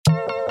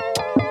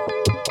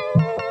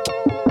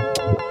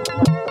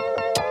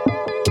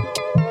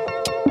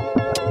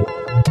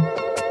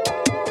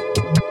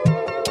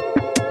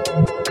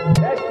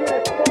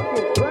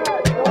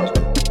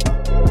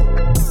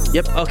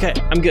Yep. Okay.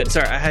 I'm good.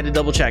 Sorry. I had to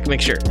double check,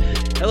 make sure.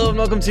 Hello and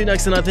welcome to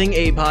Next to Nothing,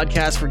 a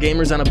podcast for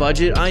gamers on a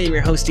budget. I am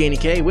your host, Danny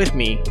K. With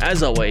me,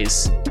 as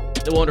always,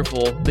 the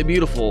wonderful, the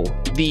beautiful,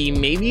 the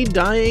maybe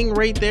dying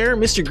right there,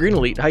 Mr. Green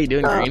Elite. How you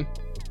doing, Green?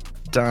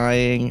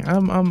 Dying.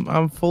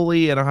 I'm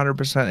fully and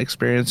 100%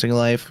 experiencing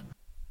life.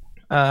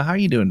 How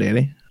you doing,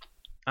 Danny?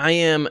 I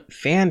am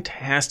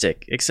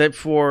fantastic, except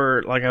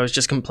for, like I was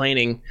just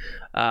complaining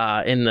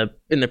in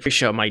the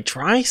pre-show, my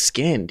dry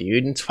skin,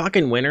 dude. It's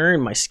fucking winter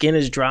and my skin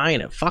is dry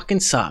and it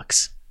fucking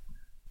sucks.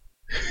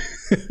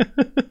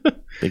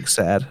 Big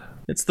sad.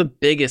 It's the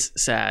biggest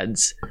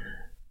sads.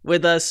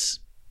 With us,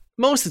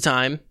 most of the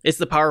time, it's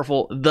the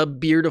powerful, the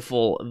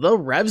beautiful, the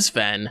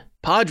Revsven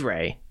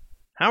Padre.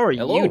 How are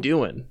you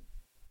doing?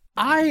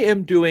 I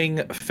am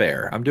doing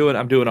fair. I'm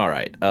doing all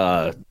right.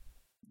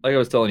 Like I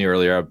was telling you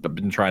earlier, I've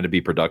been trying to be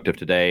productive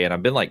today, and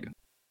I've been like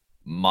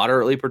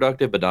moderately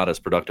productive, but not as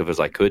productive as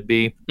I could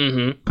be.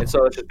 Mm-hmm. And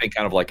so it's just been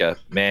kind of like a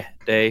meh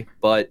day,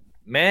 but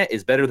meh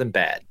is better than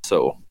bad.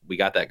 So we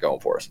got that going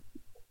for us.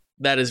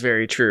 That is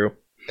very true.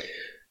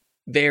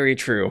 Very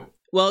true.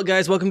 Well,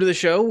 guys, welcome to the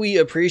show. We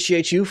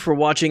appreciate you for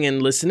watching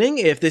and listening.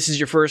 If this is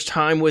your first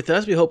time with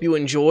us, we hope you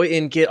enjoy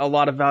and get a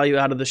lot of value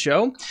out of the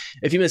show.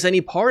 If you miss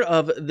any part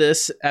of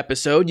this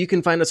episode, you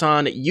can find us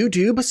on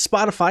YouTube,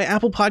 Spotify,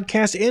 Apple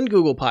Podcast, and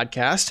Google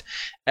Podcast.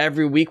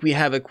 Every week we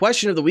have a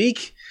question of the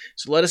week,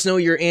 so let us know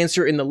your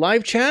answer in the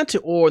live chat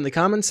or in the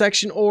comment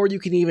section, or you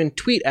can even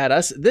tweet at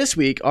us. This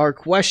week, our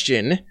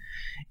question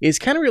is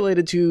kind of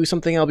related to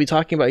something I'll be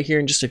talking about here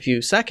in just a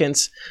few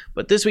seconds.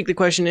 But this week, the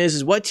question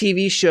is what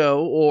TV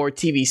show or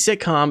TV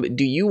sitcom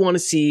do you want to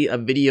see a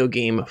video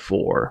game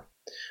for?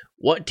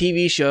 What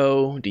TV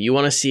show do you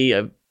want to see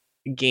a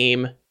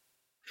game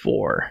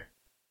for?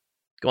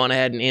 Go on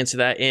ahead and answer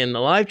that in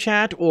the live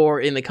chat or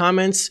in the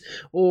comments.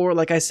 Or,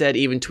 like I said,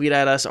 even tweet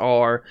at us.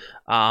 Our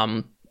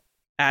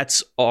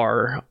ats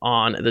are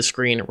on the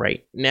screen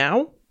right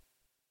now.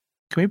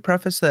 Can we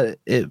preface that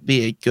it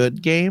be a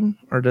good game,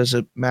 or does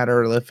it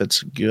matter if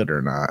it's good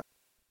or not?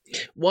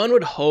 One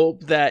would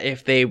hope that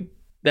it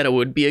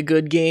would be a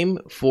good game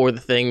for the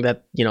thing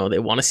that, you know, they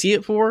want to see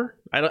it for.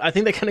 I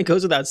think that kind of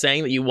goes without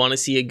saying that you want to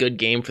see a good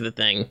game for the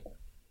thing.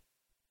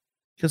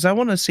 Because I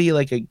want to see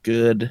like a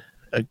good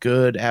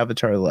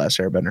Avatar: The Last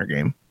Airbender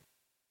game.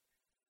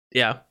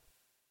 Yeah.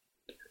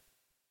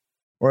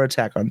 Or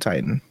Attack on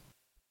Titan.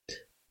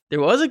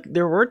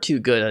 There were two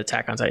good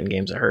Attack on Titan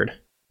games, I heard.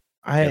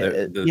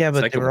 But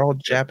they were all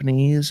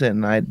Japanese,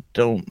 and I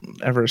don't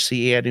ever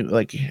see any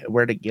like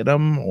where to get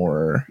them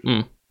or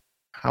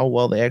how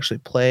well they actually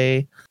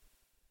play.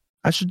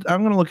 I'm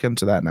gonna look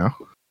into that now.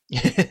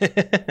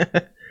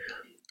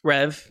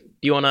 Rev,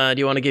 do you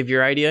wanna give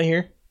your idea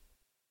here?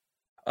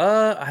 Dude,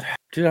 I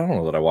don't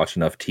know that I watch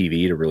enough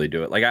TV to really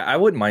do it. Like, I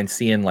wouldn't mind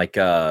seeing like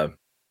a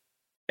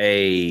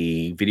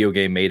video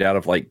game made out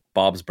of like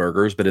Bob's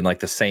Burgers, but in like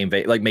the same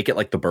vein, like make it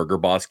like the Burger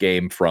Boss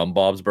game from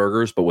Bob's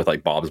Burgers, but with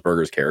like Bob's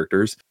Burgers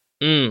characters.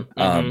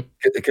 Because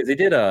they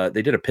did a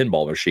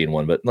pinball machine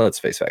one, but let's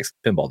face facts,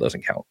 pinball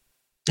doesn't count.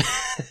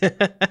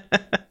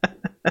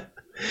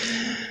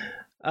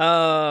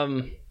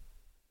 I'm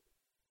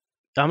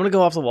gonna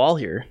go off the wall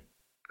here.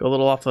 Go a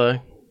little off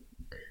the.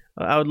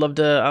 I would love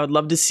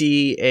to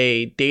see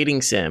a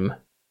dating sim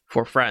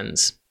for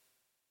Friends.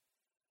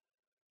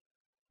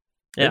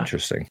 Yeah.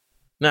 Interesting.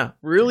 No,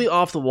 really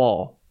off the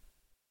wall.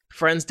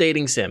 Friends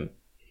dating sim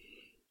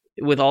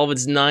with all of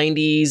its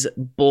 90s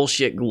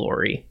bullshit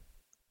glory.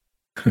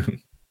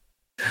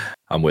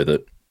 I'm with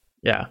it.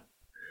 Yeah.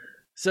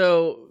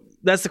 So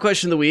that's the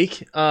question of the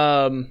week. Is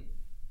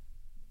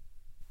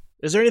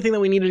there anything that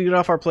we need to get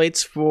off our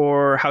plates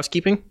for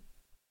housekeeping?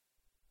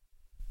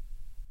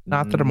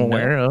 Not that I'm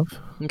aware of.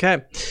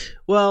 Okay.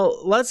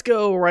 Well, let's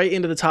go right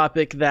into the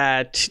topic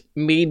that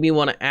made me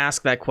want to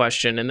ask that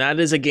question, and that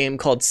is a game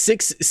called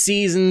 6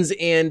 Seasons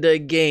and a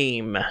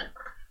Game.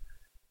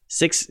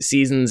 6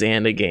 Seasons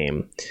and a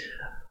Game.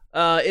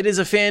 It is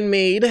a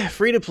fan-made,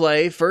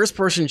 free-to-play,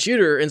 first-person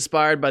shooter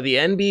inspired by the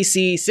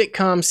NBC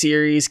sitcom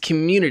series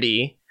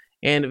Community,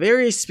 and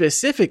very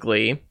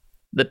specifically,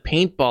 the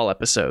paintball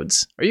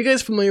episodes. Are you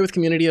guys familiar with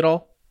Community at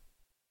all?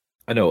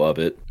 I know of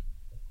it.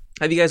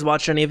 Have you guys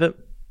watched any of it?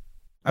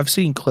 I've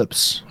seen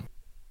clips.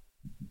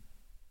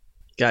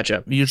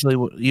 Gotcha.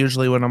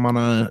 Usually when I'm on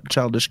a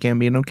Childish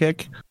Gambino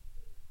kick.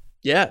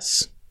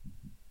 Yes.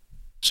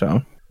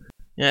 So.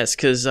 Yes,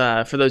 because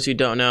for those who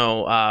don't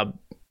know,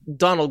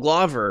 Donald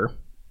Glover,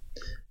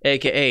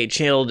 a.k.a.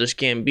 Childish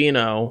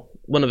Gambino,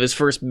 one of his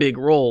first big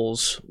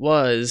roles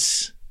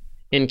was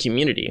in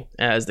Community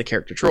as the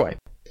character Troy.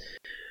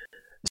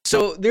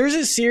 So there's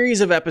a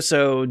series of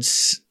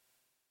episodes,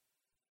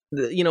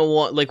 you know,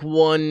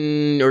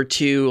 one or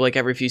two, like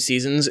every few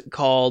seasons,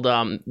 called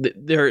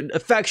they're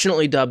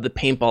affectionately dubbed the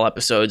paintball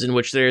episodes, in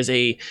which there's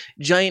a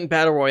giant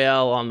battle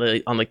royale on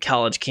the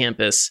college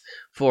campus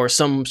for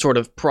some sort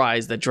of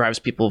prize that drives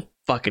people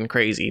fucking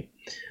crazy.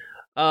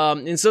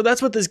 And so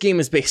that's what this game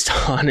is based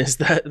on, is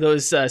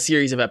those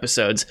series of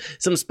episodes.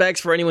 Some specs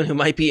for anyone who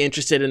might be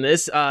interested in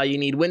this. You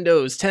need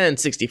Windows 10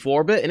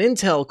 64-bit, an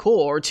Intel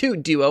Core 2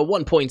 Duo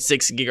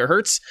 1.6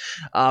 gigahertz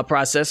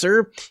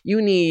processor.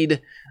 You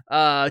need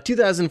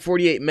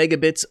 2048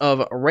 megabits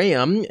of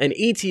RAM, an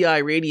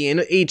ATI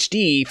Radeon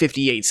HD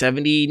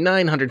 5870,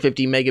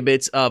 950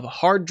 megabits of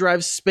hard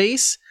drive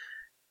space,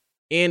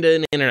 and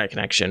an internet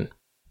connection.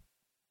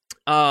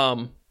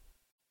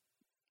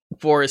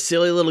 For a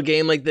silly little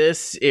game like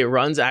this, it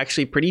runs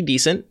actually pretty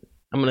decent.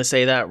 I'm going to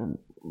say that,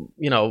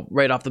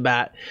 right off the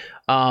bat.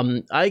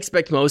 I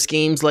expect most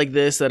games like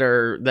this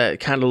that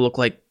kind of look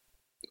like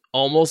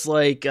almost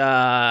like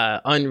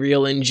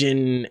Unreal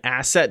Engine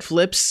asset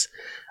flips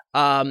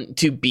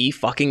to be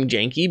fucking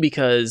janky,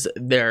 because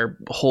their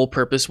whole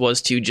purpose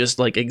was to just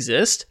like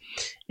exist.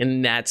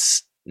 And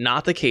that's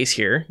not the case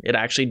here. It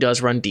actually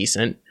does run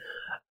decent.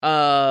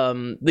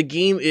 The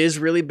game is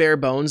really bare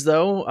bones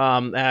though,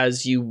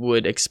 as you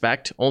would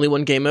expect. Only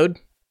one game mode,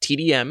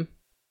 TDM.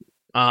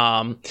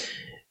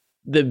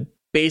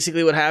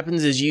 Basically what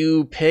happens is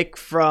you pick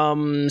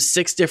from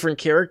 6 different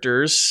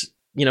characters,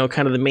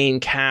 kind of the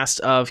main cast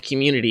of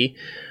Community,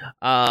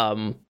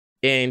 and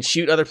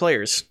shoot other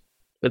players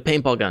with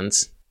paintball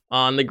guns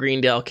on the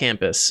Greendale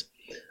campus.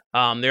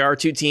 There are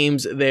 2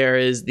 teams. There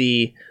is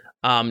the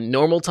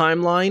normal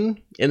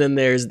timeline, and then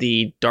there's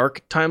the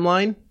dark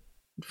timeline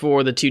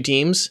for the 2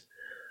 teams.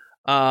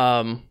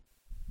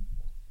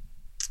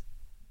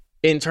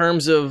 In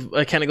terms of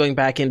kind of going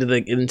back into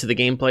the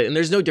gameplay, and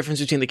there's no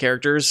difference between the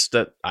characters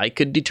that I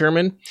could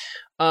determine.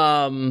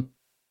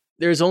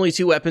 There's only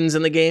 2 weapons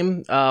in the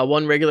game,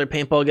 one regular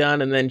paintball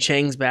gun, and then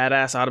Chang's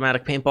badass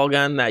automatic paintball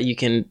gun that you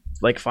can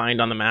like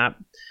find on the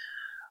map.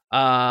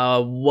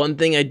 One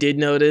thing I did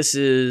notice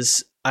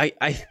is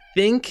I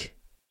think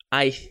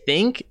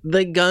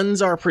the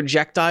guns are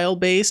projectile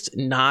based,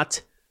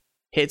 not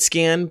hit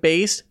scan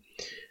based,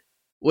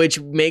 which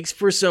makes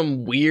for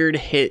some weird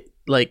hit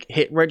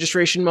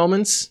registration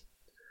moments.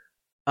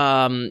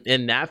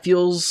 And that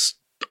feels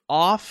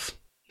off.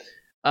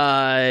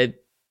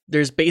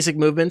 There's basic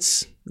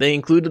movements. They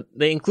included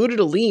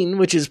a lean,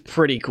 which is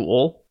pretty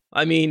cool.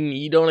 I mean,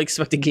 you don't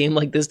expect a game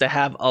like this to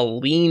have a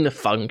lean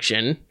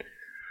function.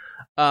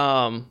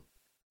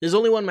 There's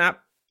only one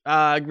map,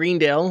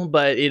 Greendale,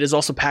 but it is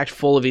also packed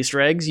full of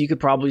Easter eggs. You could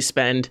probably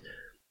spend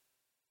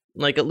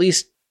like at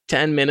least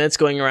 10 minutes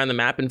going around the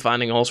map and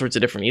finding all sorts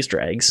of different Easter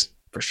eggs,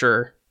 for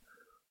sure.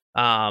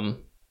 There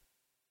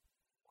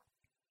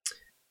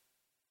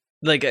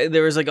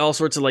was like all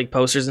sorts of like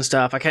posters and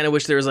stuff. I kind of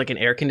wish there was like an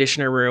air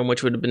conditioner room,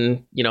 which would have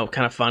been,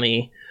 kind of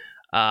funny.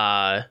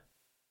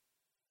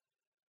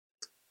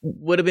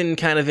 Would have been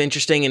kind of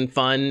interesting and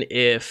fun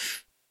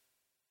if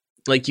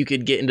like you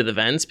could get into the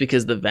vents,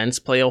 because the vents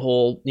play a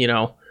whole,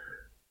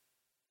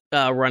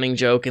 running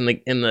joke in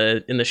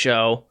the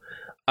show.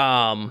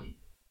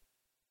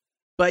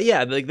 But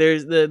yeah, like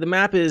there's the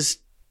map is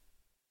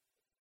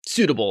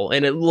suitable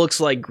and it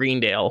looks like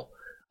Greendale.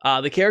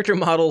 The character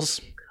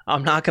models,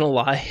 I'm not gonna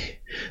lie,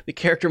 the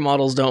character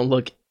models don't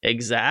look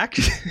exact.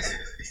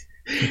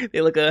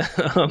 They look a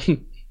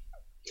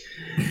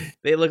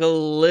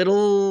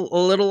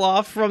little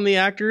off from the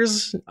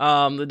actors.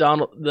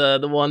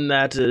 The one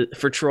that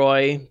for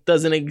Troy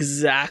doesn't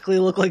exactly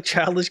look like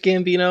Childish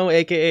Gambino,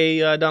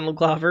 aka Donald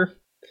Glover.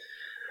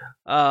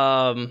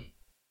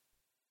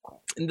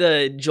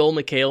 The Joel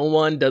McHale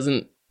one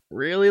doesn't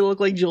really look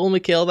like Joel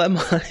McHale that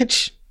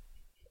much.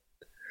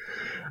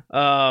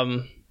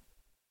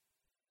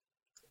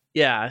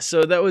 Yeah,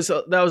 so that was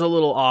a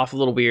little off, a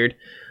little weird.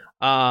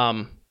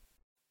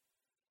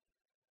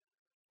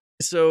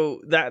 So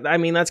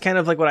that's kind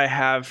of like what I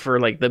have for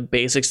like the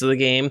basics of the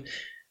game.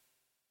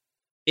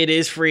 It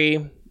is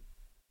free.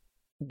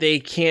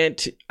 I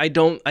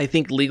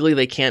think legally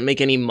they can't make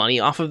any money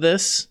off of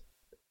this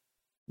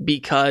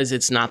because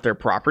it's not their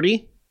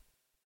property.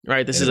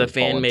 Right, this is a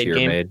fan-made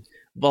game.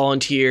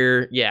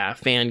 Volunteer,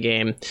 fan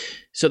game.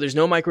 So there's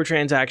no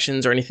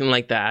microtransactions or anything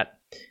like that.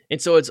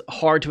 And so it's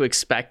hard to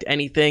expect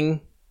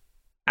anything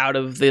out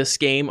of this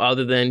game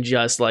other than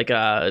just like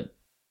an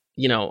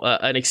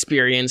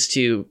experience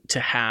to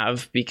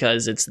have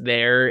because it's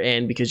there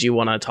and because you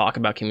want to talk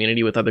about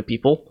Community with other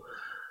people.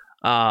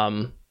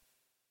 That's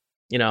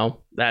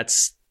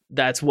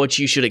what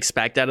you should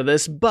expect out of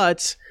this.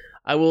 But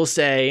I will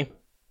say,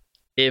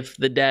 if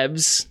the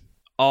devs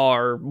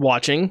are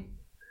watching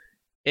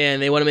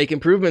and they want to make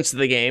improvements to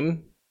the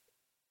game,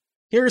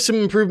 here are some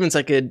improvements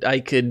I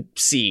could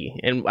see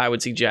and I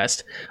would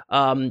suggest.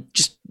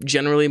 Just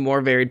generally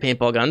more varied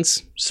paintball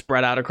guns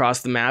spread out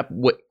across the map.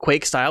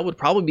 Quake style would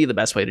probably be the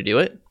best way to do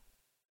it.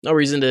 No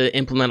reason to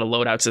implement a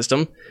loadout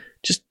system.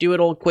 Just do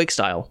it old Quake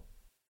style.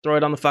 Throw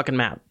it on the fucking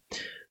map.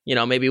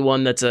 Maybe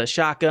one that's a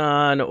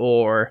shotgun,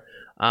 or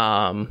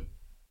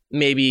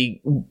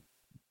maybe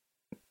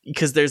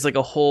because there's like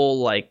a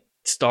whole like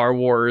Star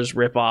Wars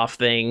ripoff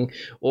thing,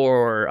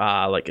 or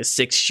like a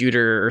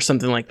 6-shooter or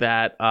something like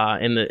that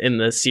in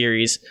the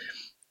series.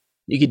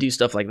 You could do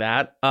stuff like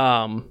that.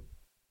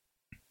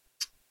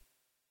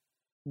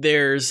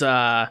 There's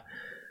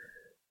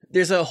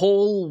there's a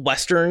whole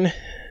Western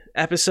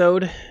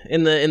episode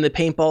in the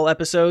paintball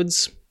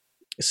episodes.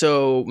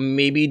 So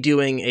maybe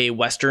doing a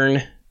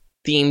Western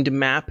themed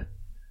map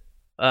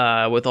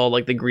with all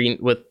like the green,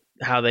 with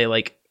how they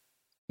like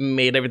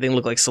made everything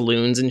look like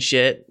saloons and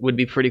shit would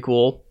be pretty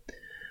cool.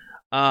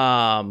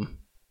 And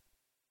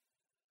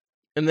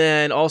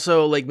then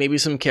also like maybe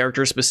some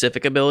character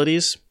specific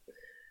abilities.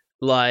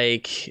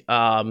 Like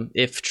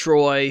if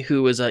Troy,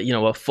 who was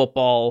a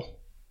football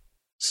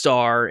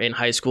star in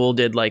high school,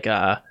 did like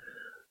a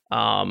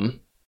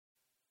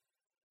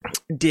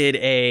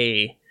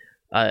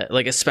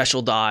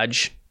special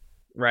dodge,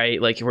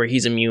 right? Like where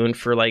he's immune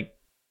for like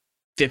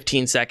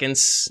 15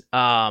 seconds.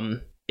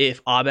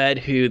 If Abed,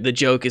 who the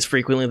joke is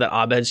frequently that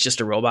Abed's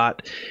just a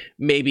robot,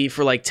 maybe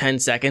for like 10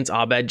 seconds,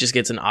 Abed just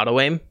gets an auto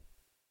aim,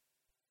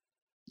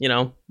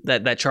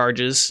 that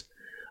charges.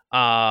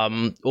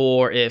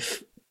 Or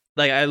if,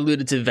 like I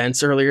alluded to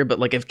vents earlier, but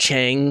like if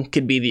Chang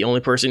could be the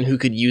only person who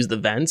could use the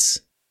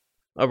vents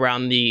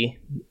around the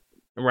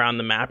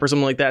map or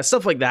something like that,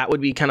 stuff like that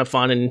would be kind of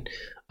fun and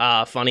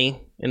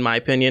funny in my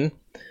opinion.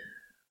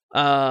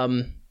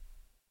 That's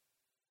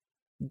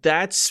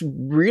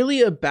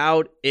really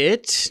about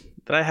it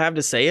that I have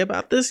to say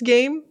about this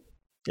game.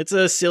 It's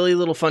a silly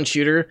little fun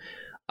shooter.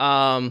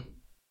 I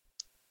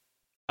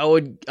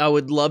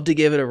would love to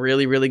give it a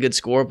really, really good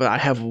score, but I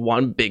have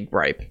one big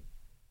gripe.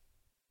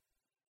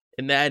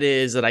 And that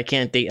is that I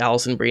can't date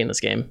Alison Brie in this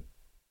game.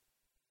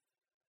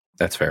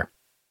 That's fair.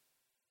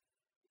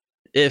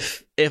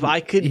 If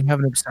I could... You have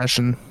an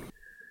obsession.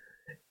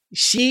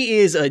 She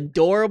is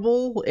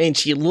adorable, and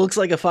she looks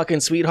like a fucking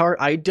sweetheart.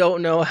 I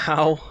don't know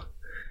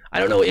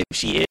if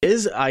she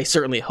is. I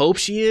certainly hope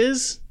she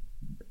is.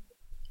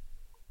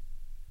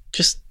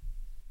 Just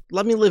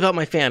let me live out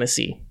my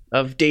fantasy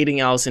of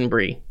dating Alison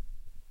Brie.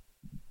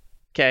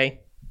 Okay?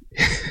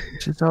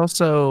 She's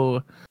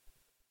also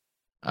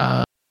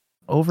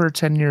over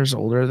 10 years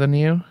older than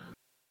you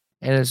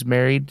and is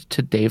married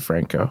to Dave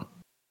Franco.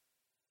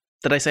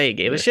 Did I say he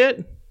gave a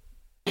shit?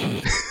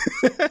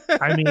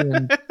 I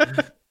mean,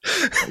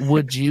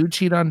 would you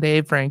cheat on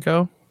Dave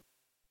Franco?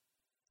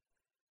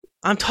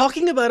 I'm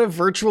talking about a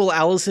virtual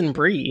Alison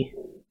Brie.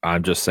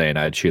 I'm just saying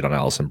I'd cheat on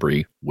Alison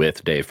Brie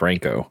with Dave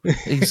Franco.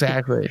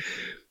 Exactly.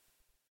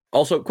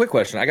 Also, quick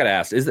question I got to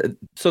ask: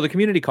 so the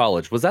community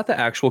college, was that the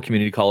actual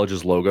community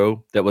college's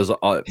logo that was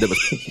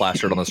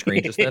plastered on the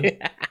screen just then?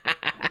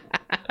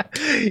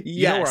 Yes.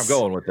 You know where I'm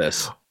going with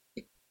this.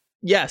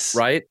 Yes.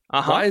 Right?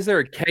 Uh-huh. Why is there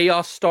a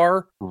chaos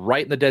star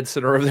right in the dead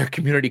center of their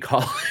community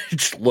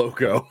college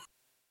logo?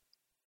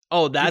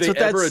 Oh, that's what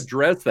that's... ever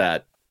address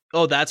that?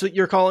 Oh, that's what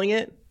you're calling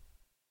it?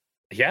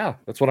 Yeah,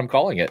 that's what I'm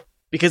calling it.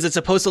 Because it's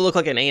supposed to look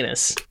like an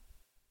anus.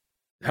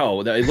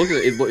 No,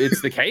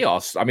 it's the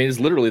chaos. I mean, it's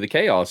literally the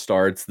chaos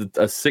star. It's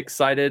a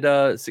six-sided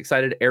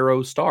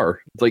arrow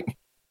star. It's like,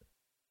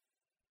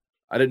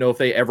 I didn't know if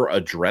they ever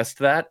addressed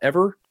that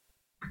ever.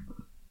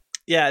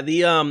 Yeah,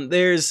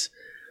 there's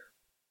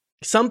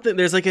something.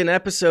 There's like an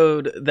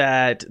episode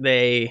that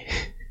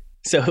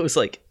so it was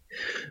like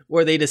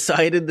where they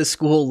decided the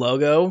school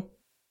logo,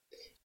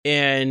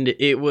 and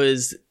it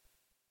was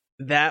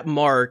that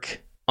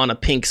mark on a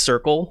pink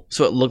circle,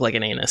 so it looked like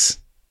an anus.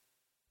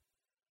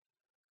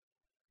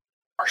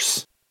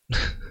 Of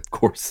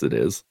course it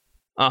is.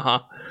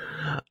 Yeah,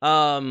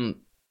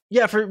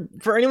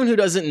 for anyone who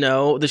doesn't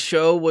know, the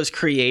show was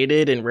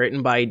created and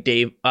written by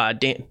Dan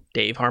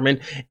Harmon,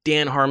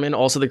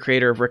 also the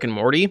creator of Rick and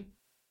Morty.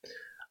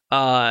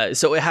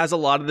 So it has a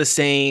lot of the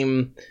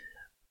same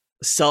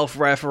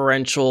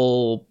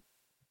self-referential,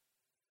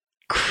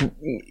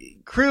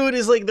 crude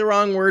is like the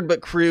wrong word,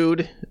 but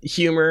crude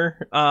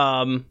humor.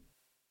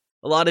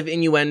 A lot of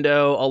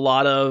innuendo, a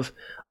lot of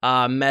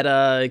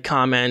meta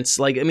comments.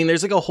 Like, I mean,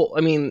 there's like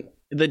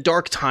the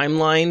dark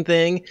timeline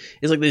thing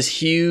is like this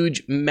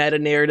huge meta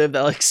narrative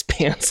that like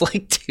spans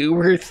like 2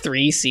 or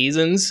 3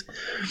 seasons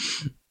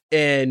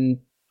and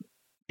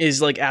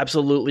is like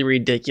absolutely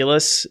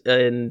ridiculous.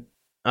 And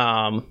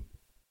yeah,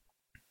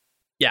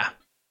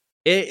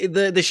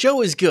 the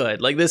show is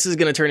good. Like, this is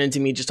going to turn into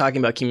me just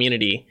talking about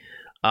Community.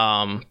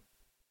 But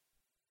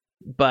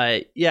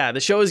yeah,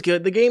 the show is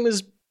good. The game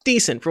is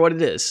decent for what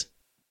it is.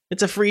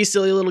 It's a free,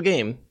 silly little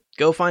game.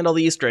 Go find all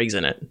the Easter eggs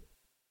in it.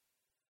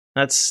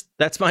 That's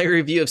my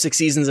review of 6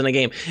 seasons in a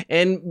game.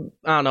 And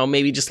I don't know,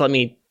 maybe just let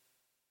me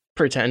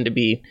pretend to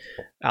be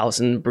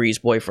Alison Brie's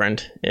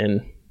boyfriend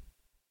in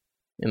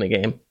the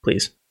game,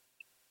 please.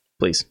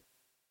 Please.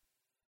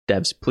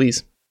 Devs,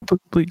 please.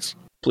 Please.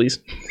 Please.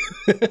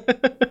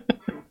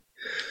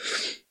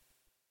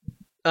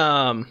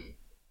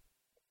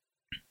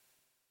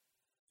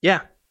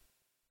 Yeah.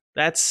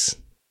 That's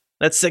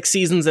 6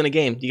 seasons in a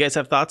game. Do you guys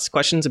have thoughts,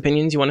 questions,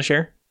 opinions you want to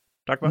share?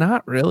 Talk about?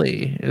 Not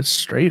really. It's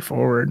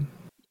straightforward.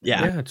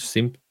 Yeah. It just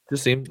seemed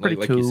like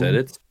cool. You said,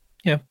 it's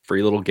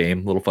free little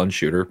game, little fun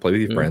shooter, play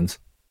with your friends.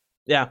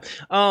 Yeah.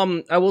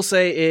 I will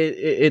say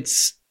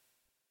it's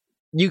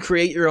you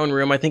create your own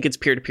room. I think it's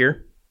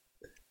peer-to-peer.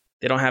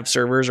 They don't have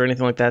servers or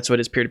anything like that, so it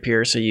is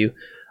peer-to-peer. So you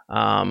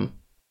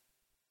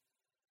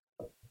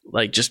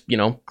like just,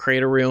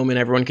 create a room and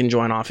everyone can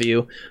join off of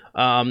you.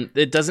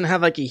 It doesn't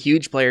have like a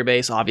huge player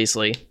base,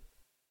 obviously.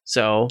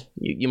 So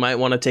you might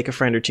want to take a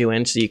friend or two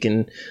in so you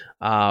can,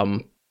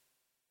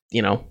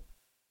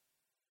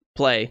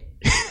 play,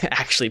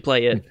 actually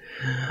play it.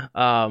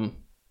 So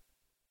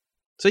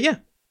yeah,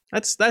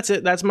 that's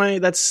it.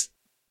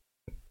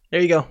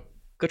 There you go.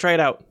 Go try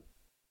it out.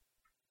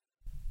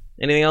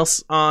 Anything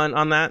else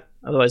on that?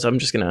 Otherwise,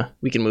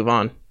 we can move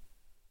on.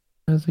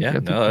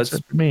 That's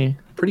for me.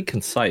 Pretty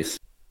concise.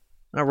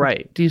 All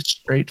right. Pretty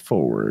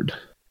straightforward.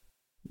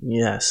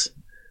 Yes.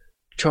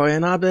 Troy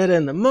and Abed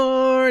in the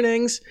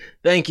mornings.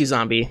 Thank you,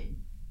 Zombie.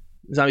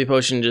 Zombie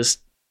Potion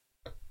just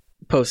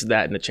posted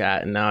that in the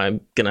chat, and now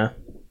I'm gonna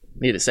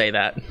need to say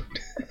that.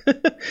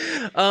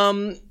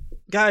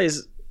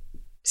 Guys,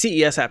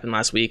 CES happened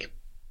last week.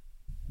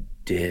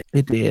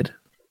 It did.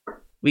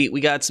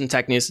 We got some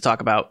tech news to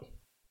talk about.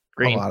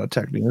 Green. A lot of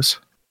tech news.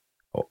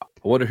 I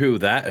wonder who's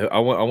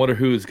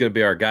going to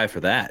be our guy for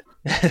that.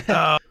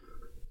 I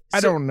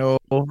don't know.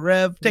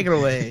 Rev, take it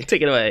away.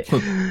 Take it away.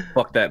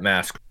 Fuck that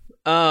mask.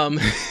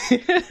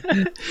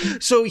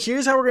 So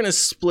here's how we're going to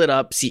split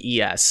up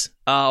CES.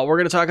 We're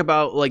going to talk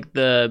about like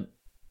the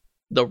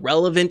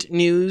relevant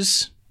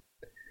news,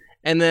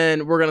 and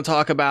then we're going to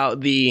talk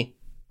about the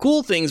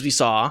cool things we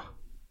saw,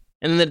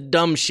 and then the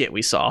dumb shit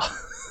we saw.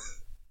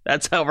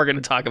 That's how we're going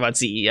to talk about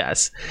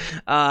CES.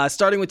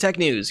 Starting with tech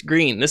news.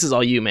 Green, this is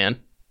all you, man.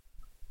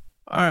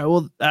 All right.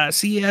 Well,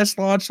 CES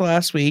launched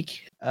last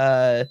week.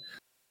 A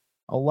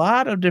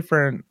lot of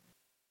different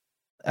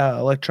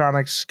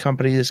electronics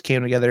companies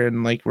came together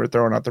and like were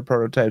throwing out their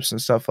prototypes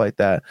and stuff like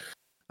that.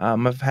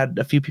 I've had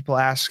a few people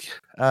ask,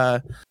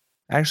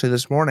 actually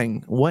this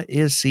morning, what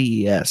is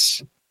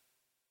CES?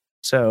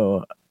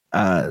 So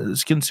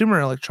it's Consumer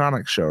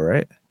Electronics Show,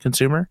 right?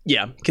 Consumer?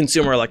 Yeah,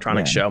 Consumer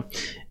Electronics Show.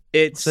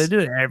 So they do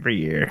it every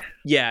year.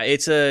 Yeah,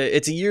 it's a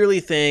yearly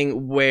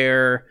thing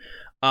where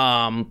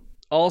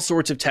all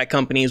sorts of tech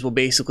companies will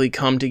basically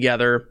come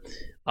together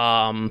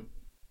and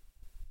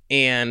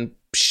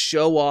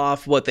show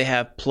off what they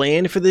have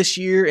planned for this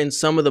year and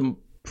some of the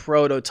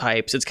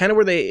prototypes. It's kind of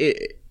where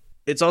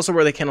it's also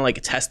where they kind of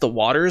like test the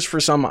waters for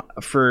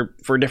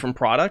different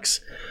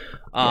products.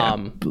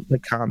 The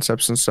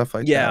concepts and stuff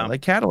like that.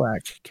 Like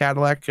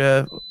Cadillac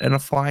and a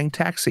flying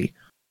taxi.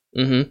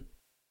 Mm-hmm.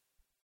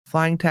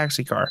 Flying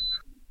taxi car.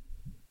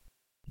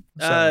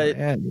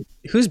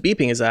 Whose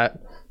beeping is that?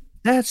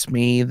 That's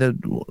me.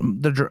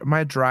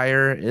 My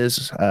dryer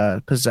is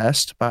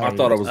possessed by. I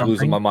thought I was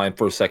losing my mind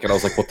for a second. I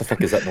was like, "What the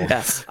fuck is that noise?"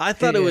 Yeah, I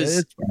thought it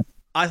was.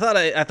 I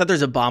thought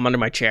there's a bomb under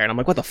my chair, and I'm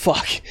like, "What the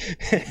fuck?"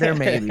 There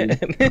may be.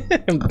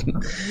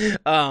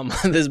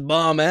 This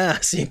bomb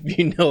ass, if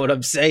you know what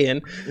I'm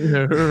saying.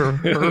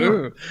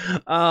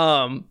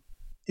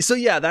 So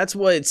yeah, that's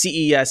what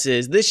CES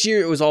is. This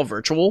year it was all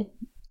virtual.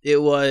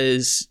 It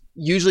was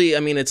usually,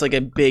 it's like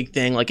a big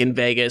thing, like in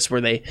Vegas,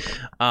 where they,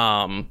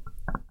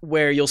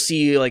 where you'll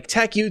see like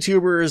tech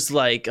YouTubers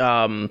like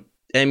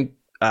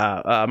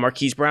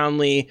Marquise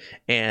Brownlee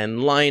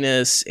and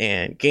Linus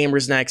and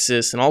Gamers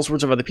Nexus and all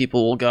sorts of other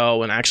people will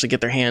go and actually get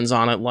their hands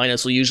on it.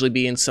 Linus will usually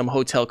be in some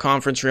hotel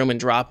conference room and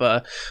drop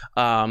a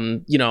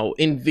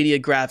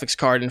NVIDIA graphics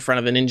card in front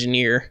of an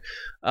engineer.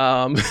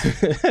 And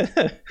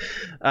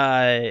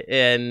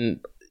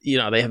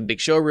they have big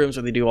showrooms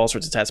where they do all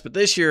sorts of tests. But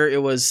this year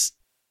it was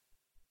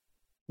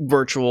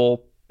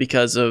virtual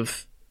because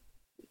of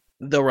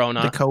the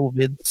Rona.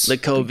 The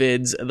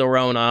COVIDs, the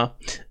Rona,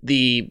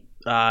 the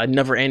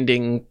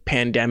never-ending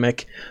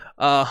pandemic.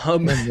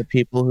 And the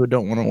people who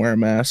don't want to wear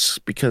masks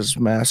because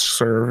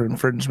masks are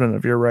infringement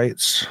of your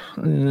rights.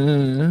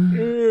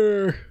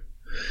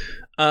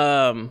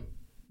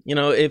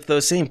 If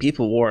those same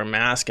people wore a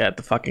mask at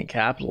the fucking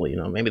Capitol,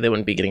 maybe they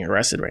wouldn't be getting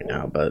arrested right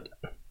now, but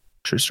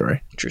true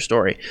story. You'd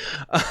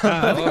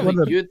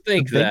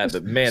think that,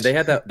 but man,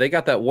 they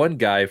got that one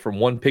guy from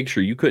one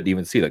picture. You couldn't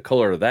even see the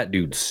color of that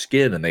dude's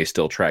skin, and they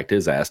still tracked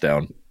his ass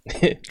down.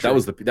 That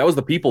was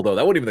the people though.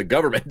 That wasn't even the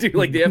government, dude.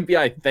 Like the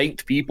FBI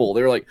thanked people.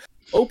 They were like,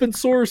 open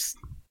source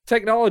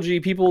technology.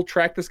 People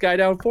track this guy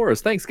down for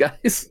us. Thanks,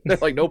 guys. They're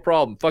like, no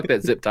problem. Fuck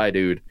that zip tie,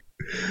 dude.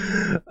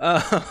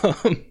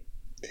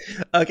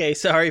 Okay,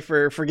 sorry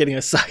for getting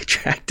us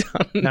sidetracked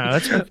no,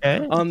 that's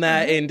okay. on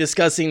that and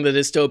discussing the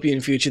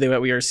dystopian future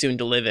that we are soon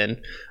to live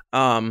in.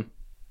 So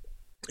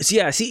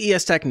yeah,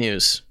 CES tech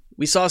news.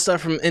 We saw stuff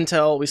from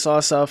Intel, we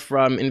saw stuff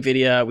from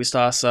Nvidia, we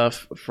saw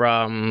stuff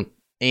from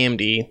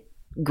AMD.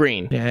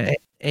 Green. Yeah,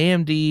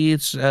 AMD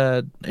is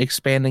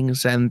expanding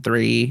Zen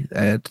 3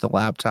 to the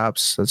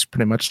laptops. That's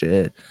pretty much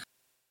it.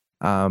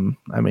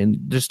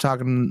 Just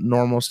talking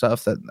normal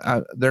stuff that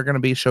they're going to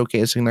be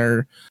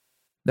showcasing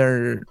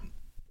their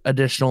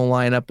additional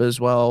lineup as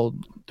well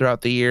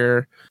throughout the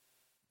year.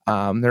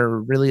 They're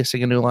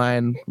releasing a new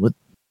line with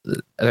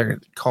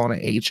they're calling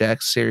it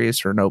HX series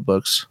for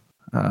notebooks.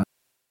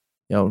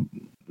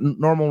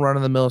 Normal run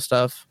of the mill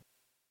stuff.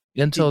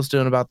 Intel's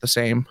doing about the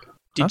same.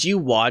 Did you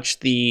watch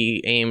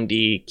the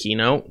AMD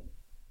keynote?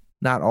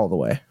 Not all the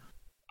way.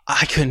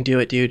 I couldn't do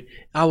it, dude.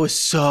 I was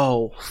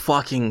so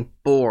fucking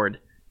bored.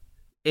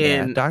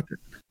 And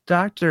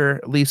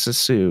Dr. Lisa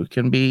Sue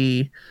can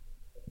be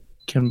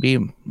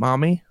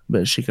mommy,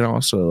 but she can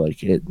also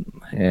like it.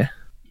 Yeah.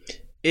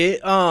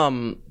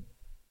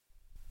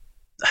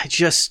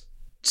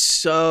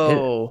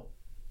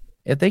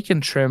 If they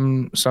can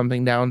trim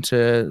something down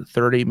to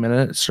 30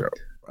 minutes or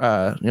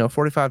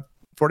 45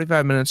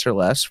 minutes or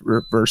less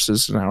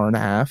versus an hour and a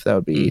half, that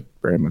would be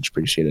very much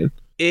appreciated.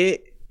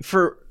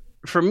 For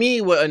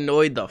me, what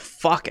annoyed the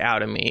fuck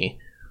out of me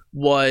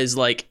was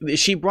like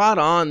she brought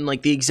on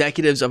like the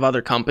executives of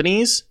other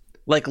companies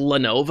like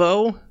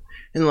Lenovo,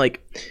 and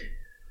like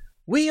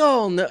we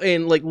all know,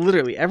 and like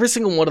literally every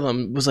single one of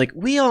them was like,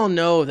 we all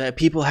know that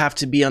people have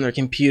to be on their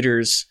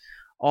computers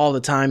all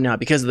the time now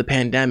because of the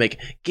pandemic.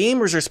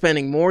 Gamers are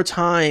spending more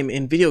time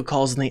in video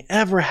calls than they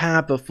ever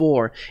have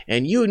before,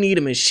 and you need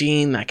a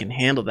machine that can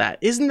handle that.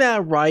 Isn't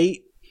that right,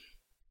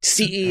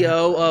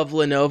 CEO of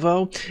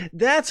Lenovo?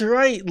 That's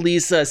right,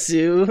 Lisa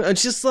Sue.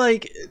 It's just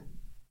like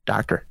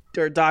doctor.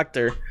 You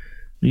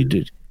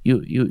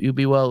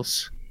be well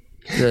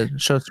to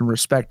show some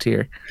respect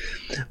here,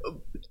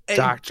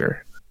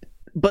 doctor.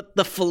 But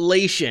the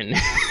fillation,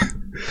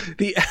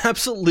 the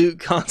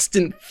absolute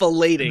constant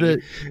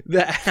fillating,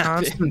 that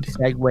constant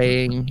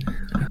segueing.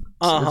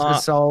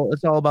 It's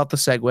all about the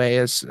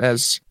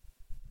segue,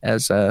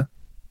 as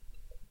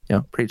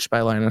preached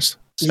by Linus.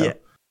 So. Yeah,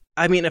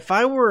 I mean, if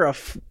I were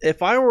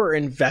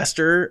an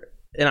investor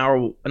and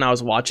I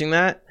was watching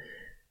that,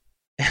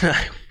 and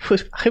I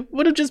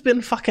would have just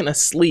been fucking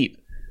asleep.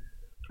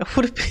 I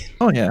would have been.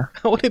 Oh yeah.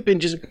 I would have been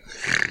just.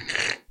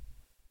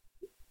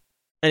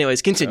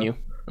 Anyways, continue.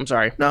 I'm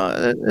sorry.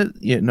 No,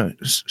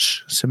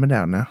 simmer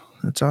down now.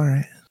 It's all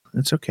right.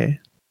 It's okay.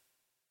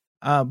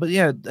 But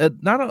yeah,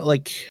 not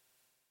like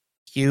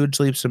huge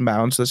leaps and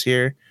bounds this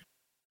year.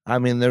 I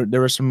mean,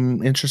 there was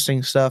some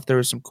interesting stuff. There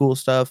was some cool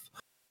stuff,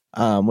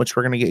 which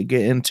we're gonna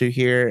get into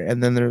here,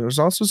 and then there was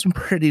also some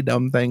pretty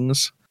dumb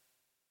things,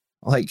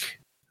 like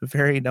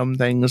very dumb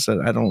things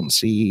that I don't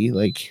see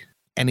like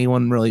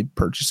anyone really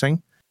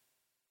purchasing.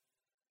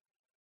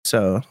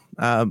 So,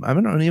 I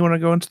don't know. You want to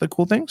go into the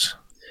cool things?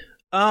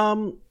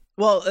 Well,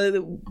 let's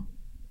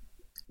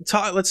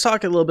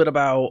talk a little bit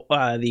about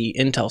the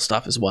Intel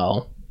stuff as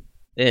well,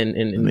 and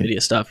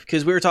NVIDIA stuff,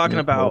 because we were talking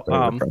about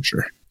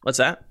what's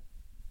that?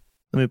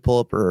 Let me pull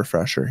up a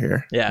refresher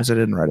here. Yeah, because I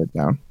didn't write it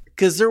down.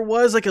 Because there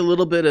was like a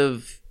little bit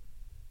of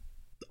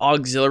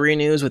auxiliary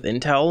news with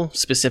Intel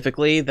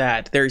specifically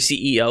that their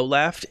CEO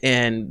left,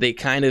 and they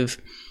kind of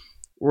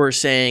were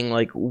saying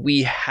like,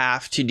 we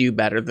have to do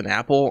better than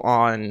Apple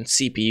on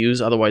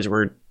CPUs, otherwise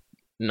we're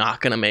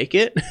not gonna make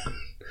it.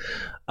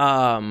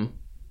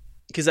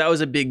 Because that was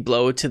a big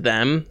blow to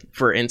them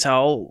for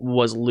Intel,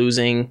 was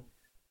losing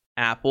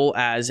Apple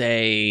as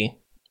a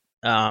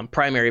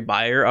primary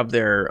buyer of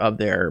their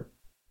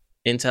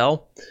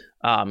Intel.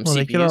 CPUs.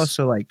 They could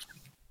also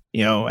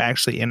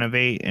actually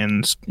innovate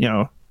and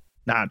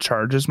not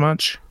charge as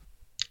much.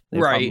 They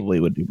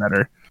probably would do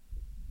better.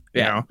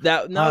 Yeah,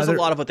 that was a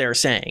lot of what they were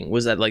saying,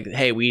 was that like,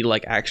 hey, we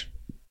like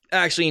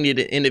actually need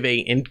to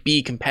innovate and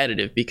be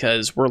competitive,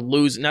 because we're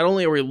losing. Not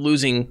only are we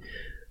losing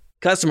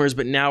customers,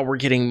 but now we're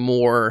getting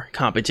more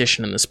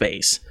competition in the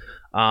space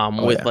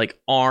like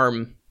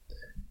ARM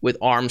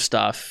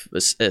stuff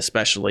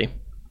especially.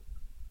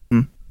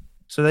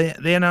 So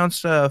they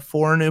announced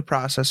 4 new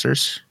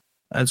processors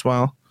as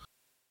well,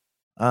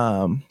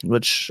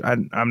 which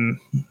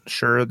I'm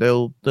sure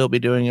they'll be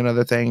doing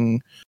another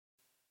thing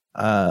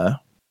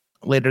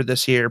later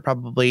this year.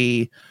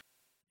 Probably,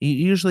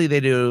 usually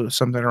they do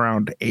something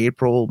around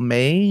April,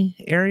 May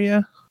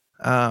area.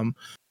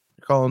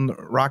 Calling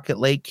Rocket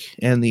Lake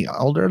and the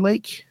Alder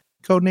Lake,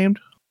 codenamed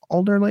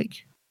Alder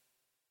Lake.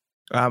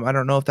 I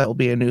don't know if that will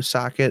be a new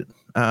socket.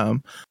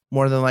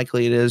 More than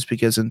likely it is,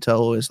 because Intel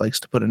always likes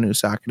to put a new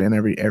socket in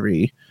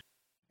every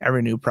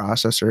new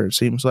processor, it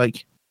seems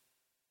like,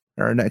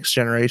 or next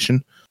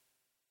generation.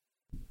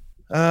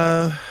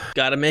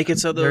 Gotta make it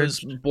so those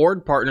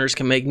board partners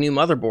can make new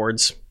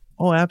motherboards.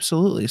 Oh,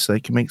 absolutely, so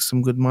they can make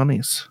some good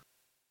monies.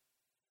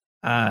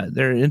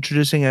 They're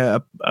introducing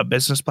a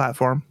business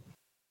platform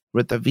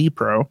with the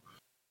vPro.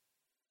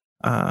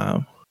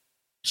 Let's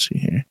see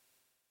here.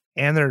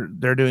 And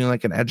they're doing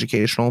like an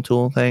educational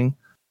tool thing.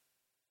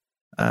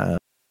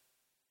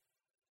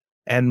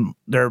 And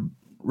they're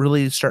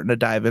really starting to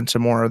dive into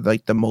more of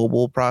like the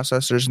mobile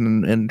processors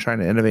and trying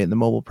to innovate in the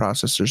mobile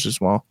processors as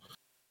well.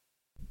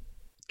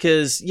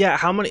 Because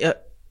how many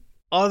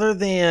other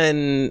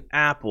than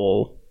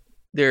Apple,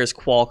 there's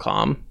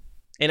Qualcomm,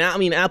 and I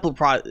mean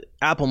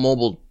Apple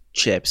mobile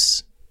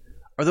chips.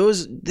 Are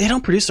those, they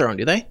don't produce their own,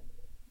 do they?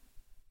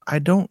 I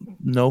don't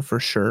know for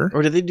sure.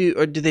 Or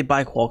did they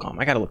buy Qualcomm?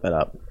 I gotta look that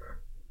up.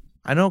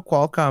 I know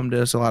Qualcomm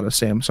does a lot of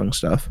Samsung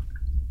stuff.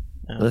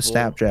 The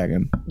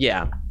Snapdragon.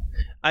 Yeah.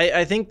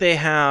 I think they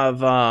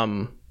have let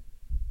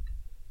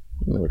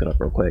me look it up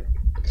real quick.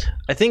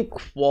 I think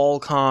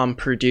Qualcomm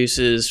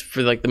produces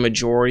for like the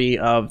majority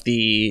of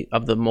the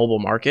mobile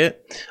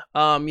market.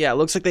 It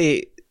looks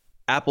like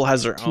Apple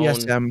has their own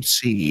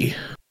TSMC.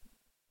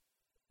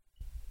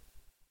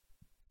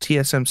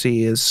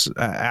 TSMC is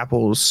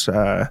Apple's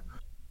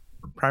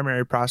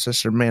primary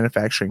processor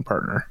manufacturing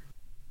partner.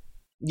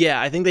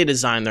 Yeah, I think they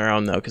designed their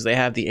own though, because they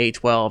have the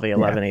A12,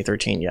 A11,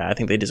 A13. Yeah, I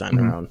think they designed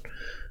their own.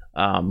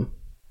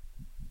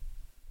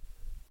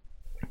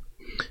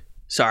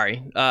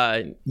 Sorry.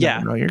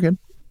 Yeah. No, you're good.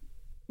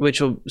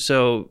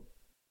 So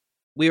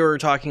we were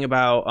talking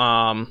about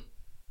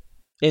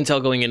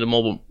Intel going into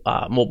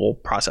mobile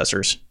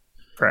processors.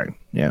 Correct.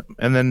 Yeah,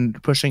 and then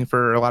pushing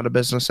for a lot of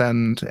business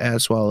end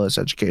as well as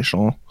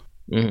educational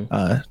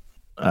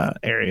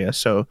area.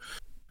 So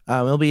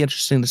it'll be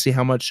interesting to see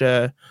how much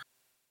they're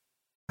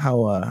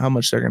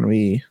going to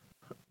be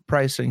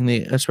pricing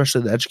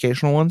especially the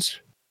educational ones.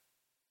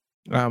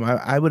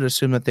 I would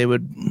assume that they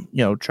would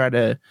try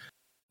to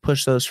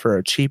push those for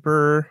a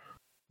cheaper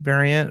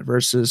variant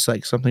versus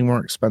like something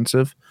more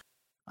expensive.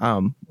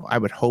 I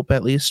would hope,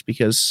 at least,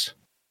 because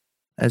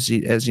as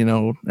you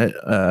know,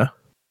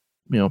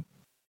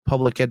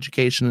 public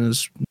education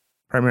is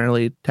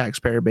primarily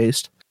taxpayer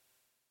based.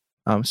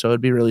 So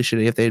it'd be really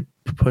shitty if they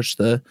push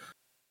the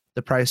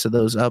price of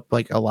those up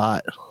like a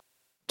lot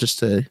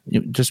just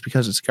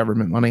because it's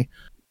government money.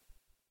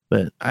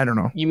 But I don't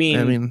know. You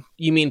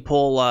mean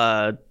pull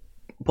a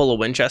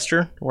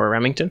Winchester or a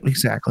Remington?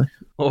 Exactly.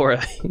 Or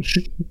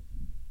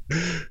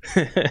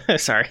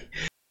sorry.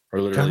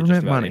 Or literally government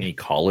just about money. Any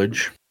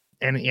college.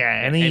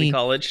 Any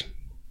college.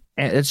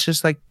 And it's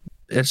just like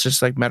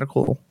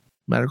medical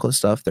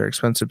stuff. They're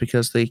expensive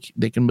because they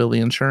can bill the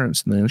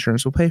insurance and the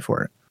insurance will pay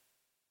for it.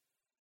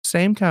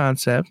 Same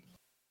concept.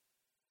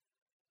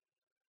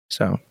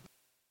 So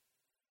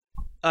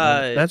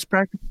that's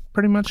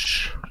pretty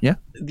much, yeah.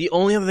 The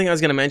only other thing I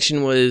was going to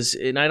mention was,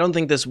 and I don't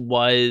think this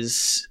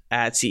was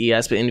at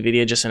CES, but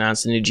NVIDIA just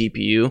announced a new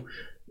GPU,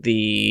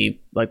 the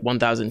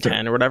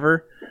 1010 or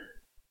whatever.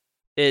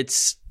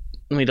 Let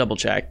me double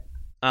check.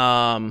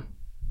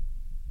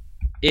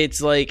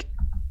 It's like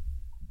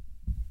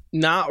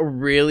not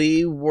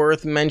really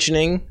worth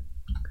mentioning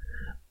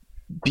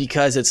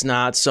because it's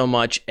not so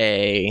much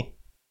a.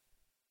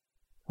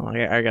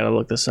 I gotta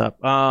look this up.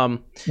 Well,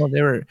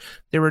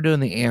 they were doing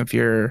the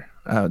Ampere.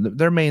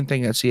 Their main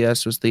thing at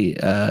CS was the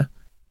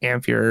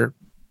Ampere.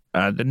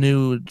 The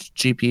new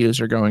GPUs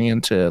are going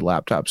into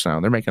laptops now.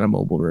 They're making a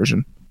mobile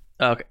version.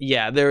 Okay,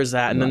 yeah, there's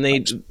that, and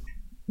then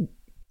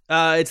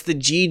it's the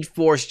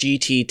GeForce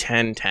GT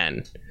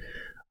 1010.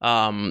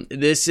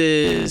 This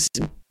is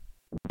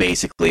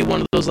basically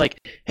one of those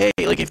hey,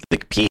 if the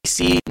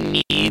PC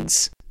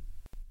needs.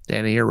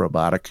 Danny, you're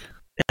robotic.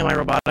 Am I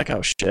robotic?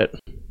 Oh shit.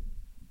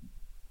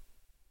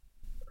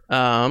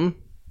 There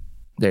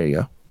you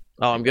go.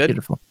 Oh, I'm good?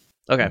 Beautiful.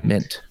 Okay.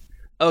 Mint.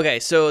 Okay,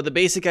 so the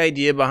basic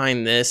idea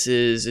behind this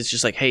is it's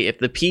just hey, if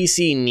the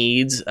PC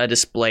needs a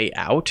display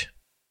out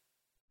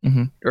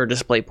or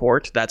display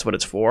port, that's what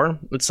it's for.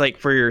 It's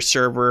for your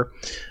server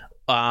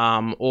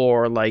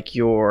or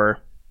your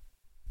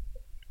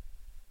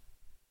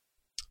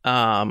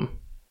hold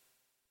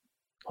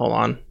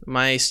on. Am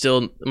I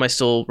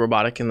still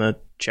robotic in the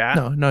chat?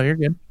 No, you're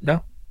good.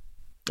 No.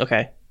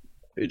 Okay.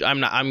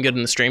 I'm good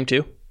in the stream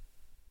too?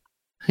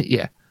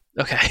 Yeah.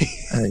 Okay.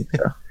 I think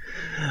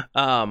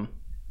so.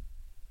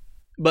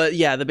 But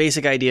yeah, the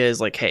basic idea is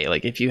hey,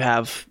 if you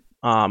have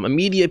a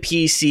media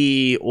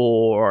PC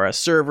or a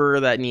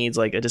server that needs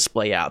a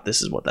display out,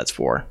 this is what that's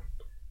for.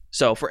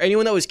 So for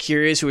anyone that was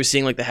curious who was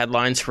seeing the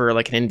headlines for an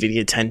NVIDIA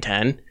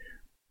 1010,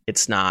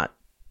 it's not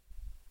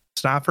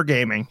for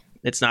gaming.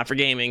 It's not for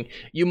gaming.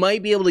 You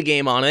might be able to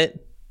game on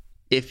it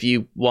if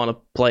you want to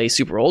play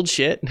super old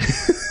shit.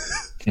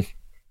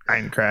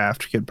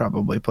 Minecraft could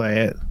probably play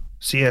it.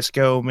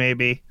 CSGO,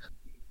 maybe.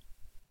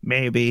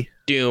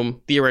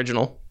 Doom, the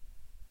original.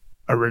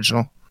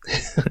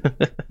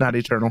 Not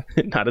eternal.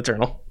 Not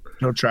eternal.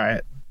 Don't try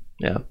it.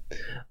 Yeah.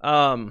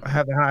 I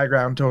have the high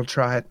ground. Don't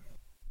try it.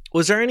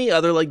 Was there any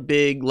other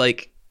big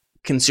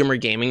consumer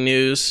gaming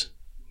news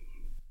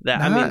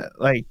that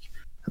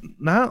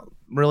not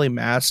really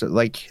massive?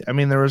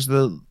 There was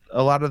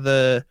a lot of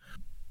the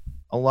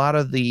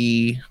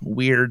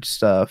weird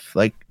stuff,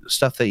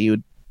 stuff that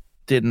you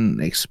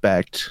didn't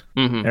expect,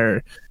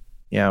 or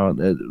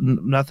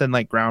nothing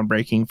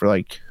groundbreaking for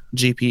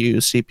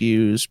GPUs,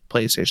 CPUs,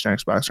 PlayStation,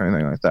 Xbox, or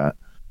anything like that.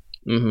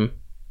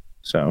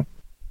 So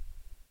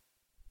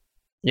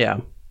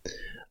yeah.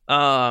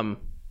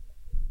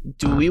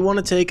 Do we want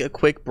to take a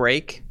quick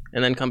break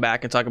and then come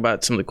back and talk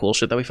about some of the cool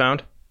shit that we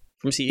found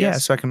from CES? Yeah,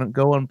 so I can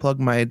go unplug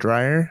my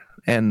dryer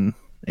and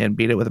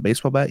beat it with a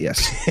baseball bat.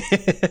 Yes.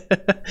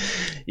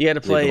 You got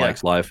to play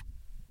live.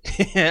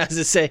 Yeah, as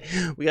I say,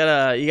 you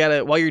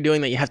gotta while you're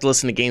doing that, you have to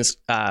listen to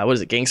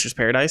Gangster's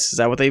Paradise? Is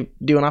that what they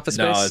do in Office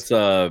Space?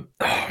 No,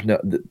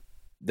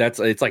 it's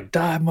it's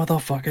die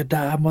motherfucker.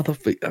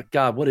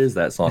 God, what is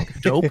that song?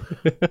 Dope?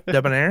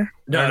 Debonair?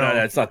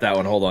 No, it's not that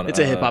one. Hold on. It's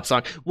a hip hop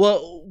song.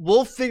 Well,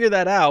 we'll figure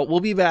that out. We'll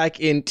be back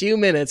in 2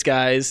 minutes,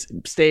 guys.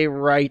 Stay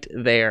right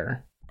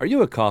there. Are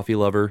you a coffee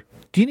lover?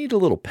 Do you need a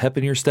little pep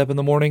in your step in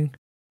the morning?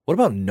 What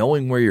about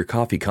knowing where your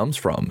coffee comes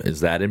from? Is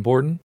that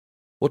important?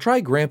 Well,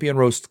 try Grampian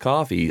Roast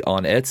Coffee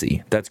on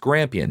Etsy. That's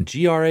Grampian,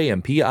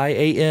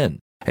 Grampian.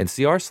 and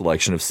see our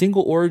selection of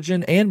single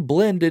origin and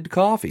blended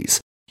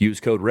coffees. Use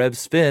code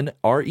REVSVEN,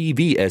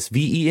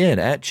 REVSVEN,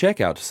 at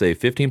checkout to save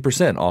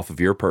 15% off of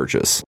your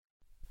purchase.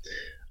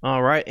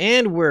 All right,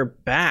 and we're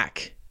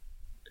back.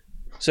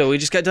 So we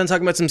just got done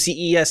talking about some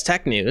CES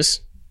tech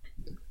news.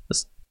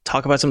 Let's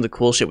talk about some of the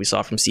cool shit we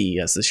saw from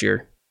CES this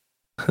year.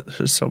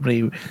 There's so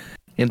many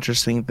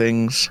interesting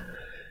things.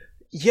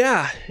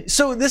 Yeah,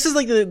 so this is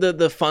like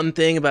the fun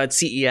thing about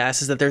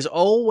CES is that there's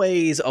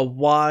always a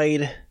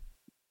wide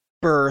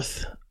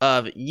berth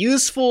of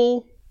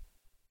useful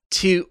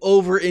to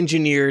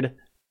over-engineered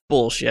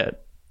bullshit.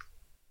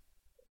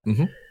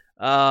 Mm-hmm.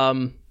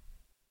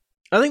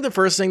 I think the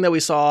first thing that we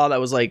saw that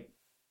was like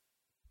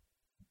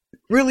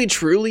really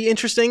truly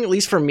interesting, at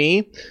least for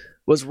me,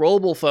 was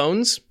rollable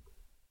phones,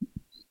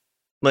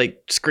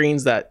 like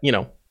screens that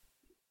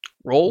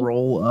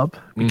roll up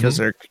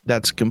because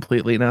that's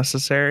completely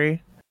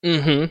necessary.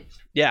 Mm-hmm.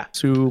 Yeah,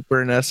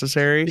 super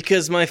necessary.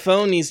 Because my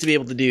phone needs to be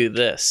able to do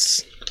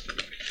this.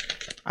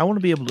 I want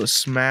to be able to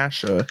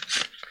smash a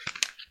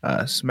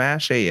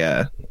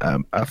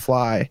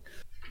fly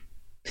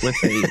with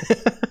a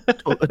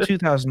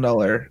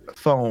 $2,000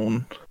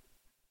 phone,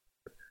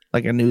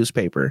 like a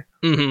newspaper.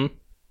 Mm-hmm.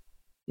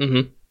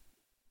 Mm-hmm.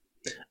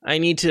 I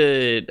need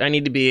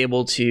to be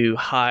able to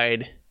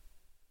hide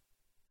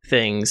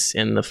things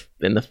in the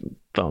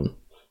phone.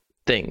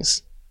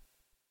 Things.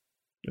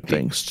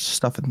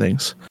 Stuff and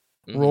things.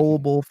 Mm-hmm.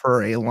 Rollable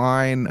for a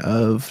line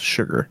of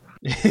sugar.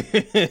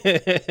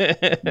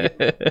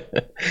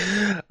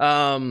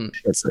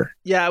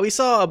 Yeah, we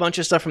saw a bunch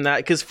of stuff from that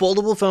because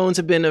foldable phones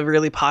have been a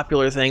really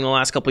popular thing the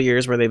last couple of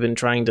years where they've been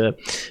trying to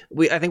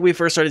I think we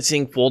first started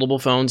seeing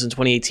foldable phones in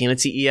 2018 at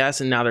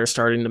CES, and now they're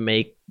starting to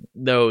make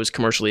those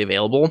commercially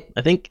available.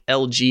 I think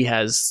LG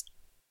has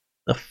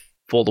a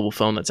foldable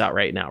phone that's out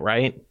right now,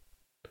 right?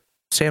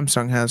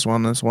 Samsung has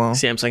one as well.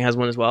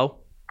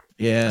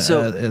 Yeah,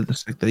 so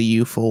it's like the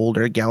U Fold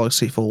or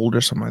Galaxy Fold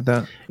or something like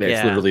that. Yeah,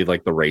 it's literally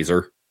like the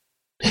Razr.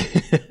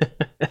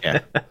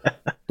 Yeah,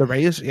 the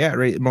Razr. Yeah,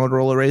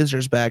 Motorola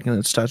Razr's back and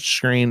it's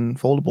touchscreen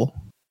foldable.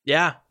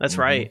 Yeah, that's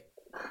right.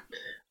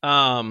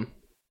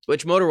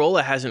 Which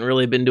Motorola hasn't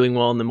really been doing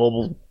well in the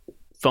mobile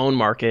phone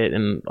market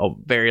in a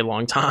very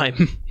long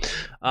time.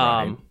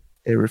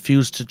 They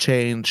refused to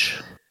change.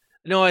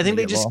 No, I think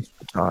they just lost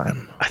the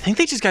time. I think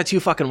they just got too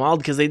fucking wild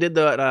because they did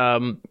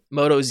that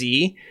Moto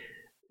Z,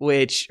 or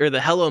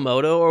the Hello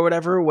Moto or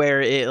whatever, where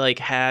it like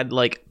had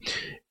like.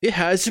 It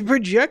has a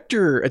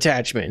projector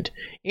attachment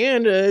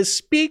and a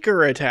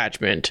speaker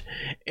attachment,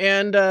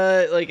 and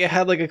like it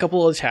had like a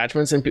couple of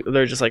attachments, and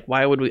they're just like,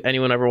 why would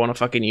anyone ever want to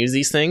fucking use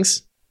these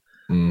things?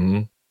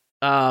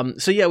 Mm-hmm.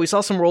 So yeah, we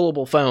saw some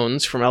rollable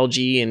phones from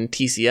LG and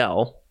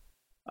TCL,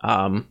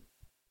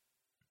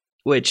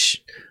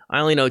 which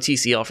I only know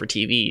TCL for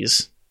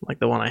TVs, like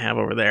the one I have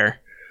over there.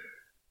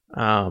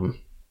 I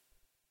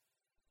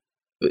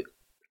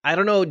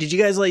don't know. Do you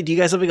guys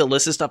have like a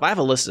list of stuff? I have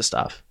a list of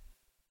stuff.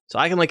 So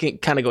I can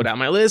like kind of go down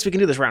my list. We can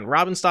do this round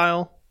robin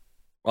style.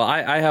 Well,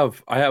 I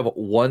have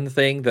one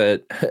thing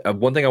I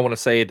want to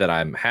say that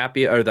I'm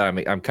happy or that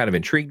I'm kind of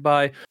intrigued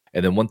by,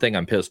 and then one thing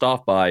I'm pissed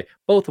off by,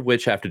 both of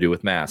which have to do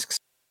with masks.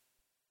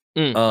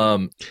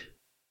 I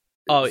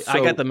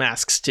got the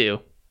masks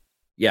too.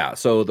 Yeah,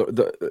 so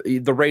the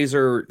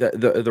Razr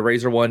the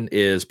Razr one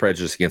is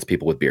prejudiced against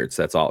people with beards.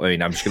 That's all. I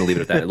mean, I'm just gonna leave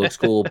it at that. It looks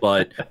cool,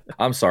 but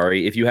I'm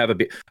sorry if you have a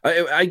beard.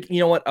 You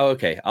know what? Oh,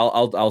 okay,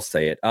 I'll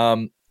say it.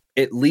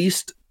 At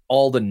least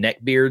all the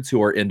neckbeards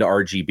who are into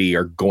RGB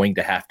are going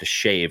to have to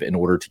shave in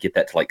order to get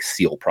that to like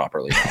seal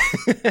properly.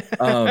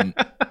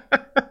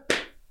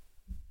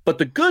 But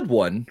the good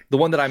one, the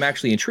one that I'm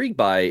actually intrigued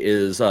by,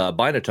 is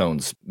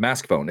Binatone's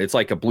mask phone. It's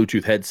like a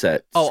Bluetooth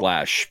headset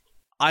slash.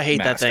 I hate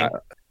mask. that thing.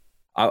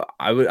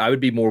 I would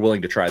be more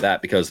willing to try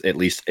that because at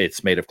least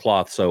it's made of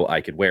cloth, so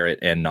I could wear it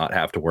and not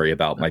have to worry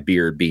about my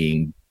beard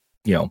being,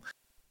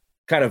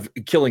 kind of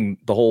killing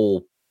the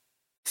whole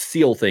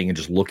seal thing and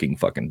just looking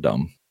fucking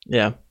dumb.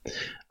 Yeah.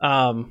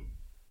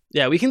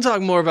 Yeah, we can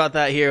talk more about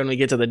that here when we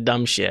get to the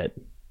dumb shit.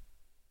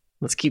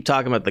 Let's keep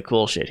talking about the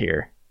cool shit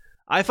here.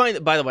 I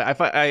find, by the way,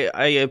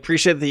 I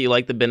appreciate that you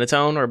like the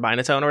Binatone or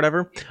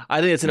whatever.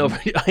 I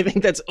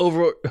think that's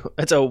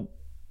a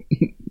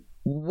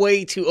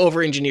way too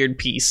over-engineered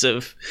piece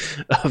of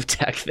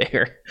tech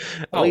there.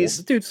 At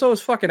least, dude, so is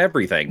fucking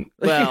everything.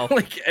 Well,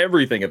 like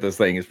everything at this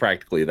thing is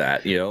practically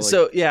that,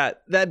 So yeah,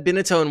 that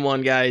Binatone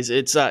one, guys,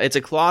 it's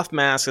a cloth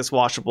mask that's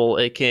washable.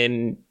 It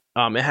can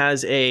it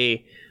has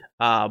a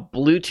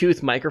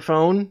Bluetooth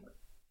microphone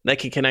that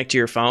can connect to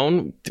your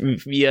phone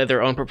via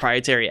their own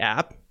proprietary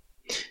app,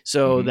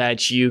 so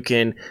that you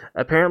can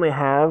apparently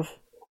have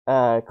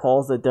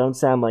calls that don't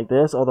sound like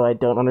this, although I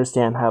don't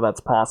understand how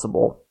that's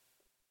possible.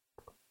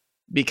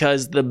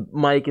 Because the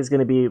mic is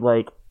going to be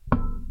like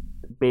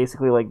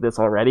basically like this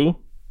already.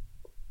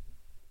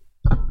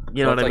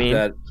 You know what I mean?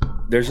 That.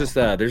 There's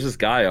this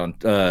guy on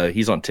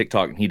he's on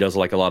TikTok and he does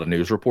like a lot of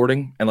news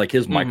reporting, and like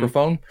his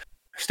microphone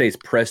stays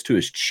pressed to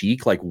his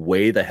cheek like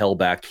way the hell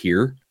back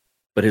here,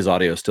 but his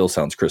audio still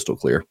sounds crystal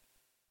clear.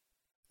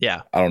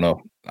 Yeah. I don't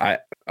know.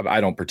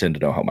 I don't pretend to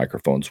know how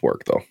microphones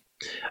work, though.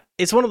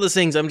 It's one of those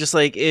things I'm just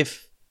like,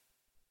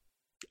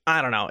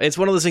 I don't know. It's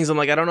one of those things I'm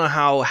like, I don't know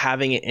how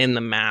having it in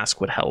the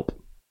mask would help.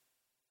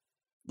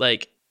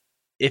 Like,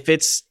 if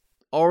it's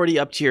already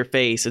up to your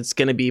face, it's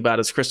going to be about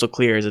as crystal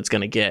clear as it's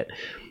going to get.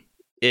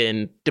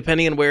 And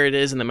depending on where it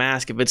is in the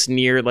mask, if it's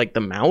near like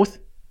the mouth,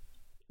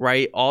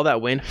 right, all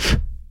that wind,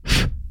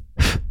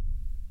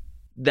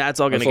 that's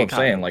all going to get caught.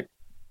 Saying, like,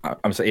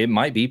 I'm saying it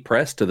might be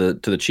pressed to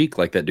the cheek,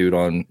 like that dude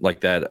on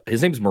like that.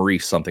 His name's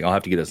Maurice something. I'll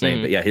have to get his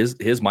name, but yeah,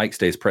 his mic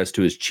stays pressed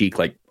to his cheek,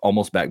 like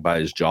almost back by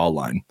his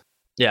jawline.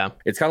 Yeah,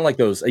 it's kind of like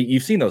those.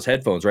 You've seen those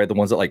headphones, right? The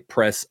ones that like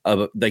press,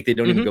 like they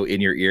don't even go in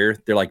your ear.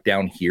 They're like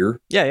down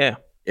here. Yeah.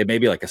 It may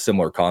be like a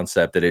similar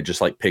concept that it just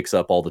like picks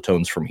up all the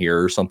tones from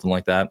here or something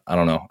like that. I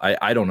don't know.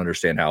 I don't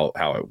understand how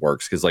it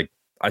works, because like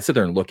I sit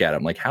there and look at it.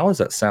 I'm like, how does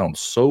that sound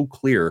so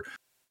clear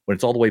when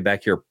it's all the way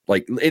back here?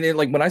 Like, and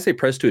like when I say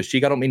press to his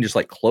cheek, I don't mean just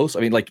like close. I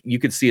mean like you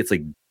could see it's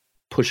like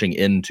pushing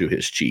into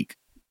his cheek.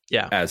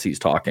 Yeah, as he's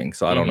talking.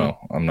 So I don't know.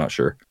 I'm not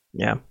sure.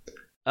 Yeah.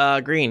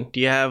 Green, do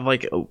you have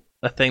like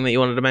a thing that you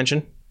wanted to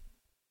mention?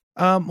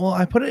 Well,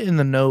 I put it in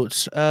the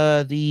notes.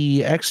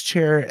 The X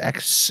Chair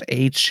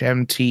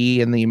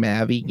XHMT and the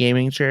Mavi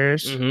gaming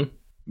chairs,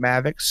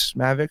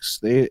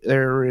 Mavics.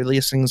 They're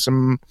releasing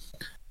some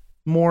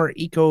more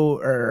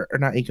ergonomic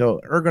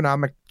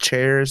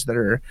chairs that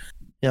are,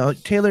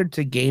 tailored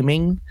to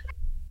gaming,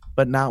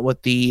 but not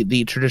with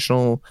the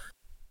traditional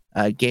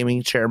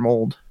gaming chair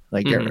mold.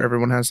 Like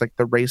everyone has like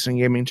the racing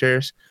gaming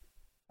chairs.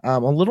 A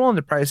little on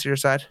the pricier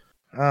side.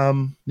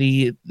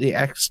 The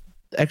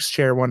X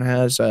Chair one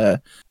has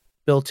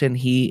built-in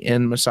heat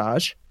and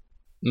massage.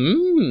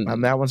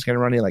 That one's gonna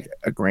run you like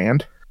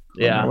 $1,000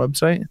 on our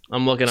website.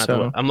 I'm looking at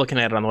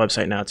it on the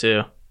website now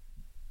too.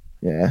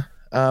 Yeah.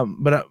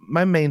 But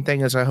my main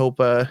thing is I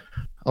hope a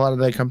lot of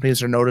the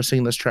companies are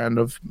noticing this trend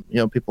of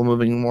people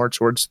moving more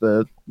towards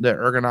the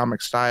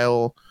ergonomic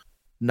style,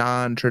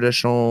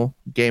 non-traditional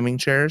gaming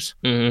chairs.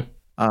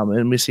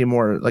 And we see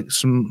more like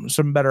some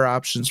better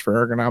options for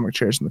ergonomic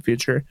chairs in the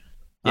future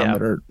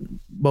that are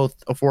both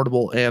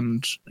affordable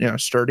and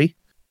sturdy.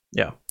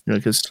 Yeah.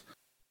 Because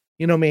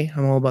me,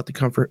 I'm all about the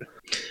comfort.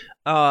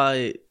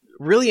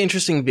 Really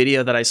interesting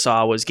video that I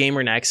saw was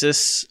Gamer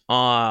Nexus.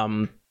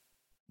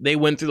 They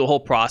went through the whole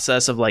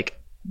process of like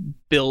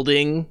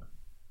building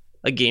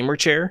a gamer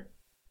chair,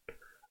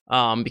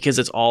 because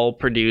it's all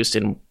produced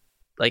in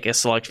like a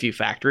select few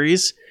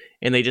factories,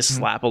 and they just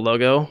slap a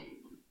logo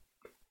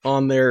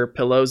on their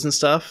pillows and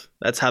stuff.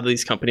 That's how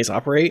these companies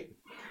operate.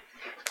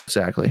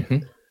 Exactly.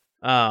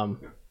 The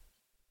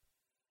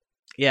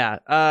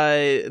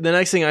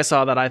next thing I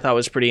saw that I thought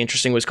was pretty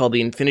interesting was called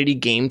the Infinity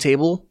Game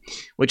Table,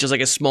 which is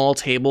like a small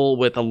table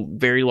with a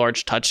very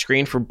large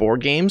touchscreen for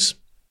board games.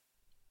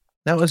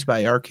 That was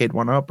by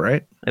Arcade1Up,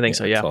 right? I think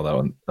so, yeah. I saw that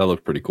one. That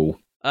looked pretty cool.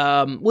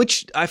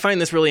 Which I find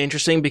this really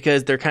interesting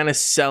because they're kind of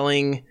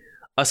selling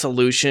a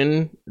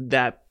solution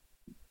that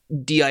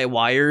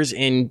DIYers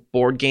in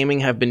board gaming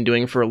have been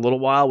doing for a little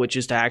while, which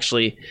is to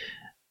actually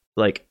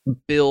like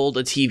build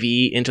a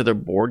TV into their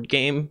board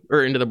game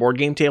or into the board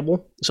game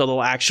table. So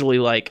they'll actually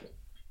like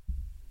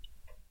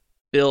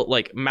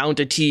mount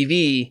a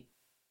TV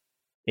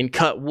and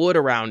cut wood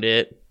around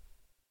it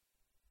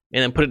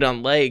and then put it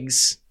on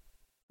legs.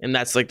 And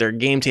that's like their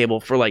game table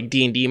for like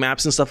D&D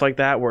maps and stuff like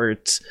that, where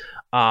it's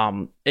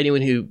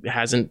anyone who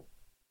hasn't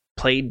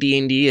played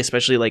D&D,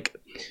 especially like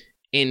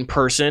in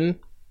person,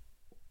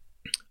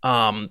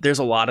 there's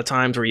a lot of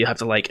times where you have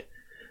to like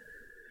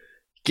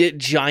get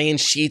giant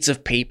sheets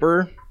of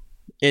paper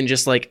and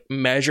just like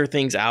measure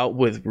things out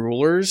with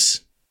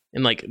rulers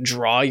and like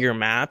draw your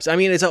maps. I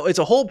mean, it's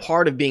a whole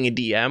part of being a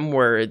DM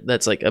where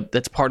that's like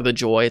that's part of the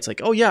joy. It's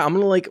like, oh yeah, I'm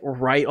gonna like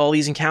write all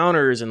these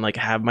encounters and like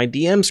have my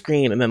DM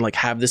screen and then like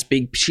have this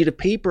big sheet of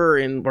paper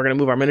and we're gonna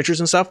move our miniatures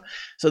and stuff.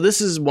 So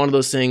this is one of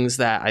those things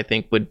that I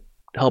think would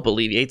help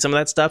alleviate some of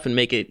that stuff and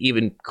make it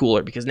even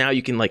cooler, because now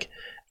you can like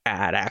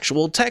add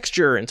actual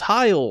texture and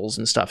tiles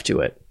and stuff to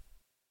it.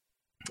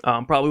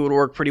 Probably would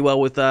work pretty well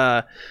with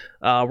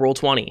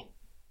Roll20,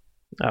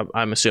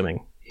 I'm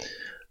assuming.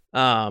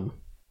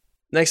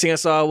 Next thing I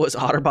saw was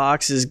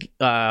OtterBox is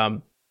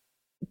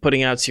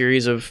putting out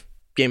series of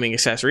gaming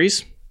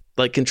accessories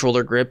like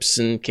controller grips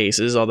and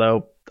cases,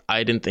 although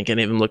I didn't think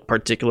any of them looked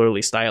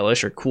particularly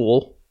stylish or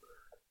cool.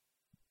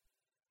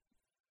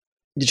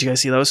 Did you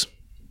guys see those?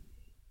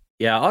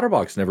 Yeah,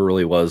 OtterBox never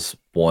really was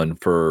one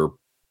for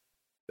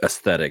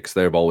aesthetics.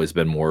 They've always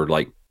been more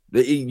like,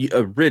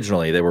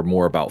 originally they were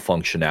more about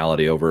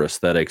functionality over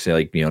aesthetics,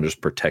 like just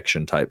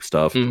protection type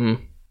stuff.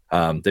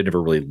 They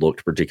never really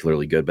looked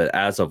particularly good, but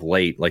as of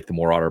late, like the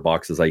more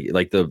OtterBoxes,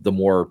 like the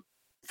more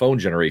phone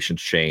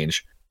generations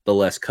change, the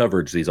less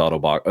coverage these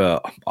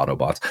OtterBoxes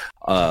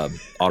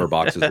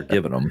are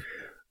giving them.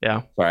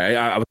 Yeah, sorry,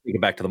 I was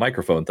thinking back to the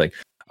microphone thing.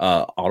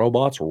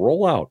 Autobots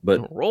roll out,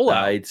 but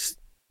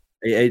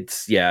it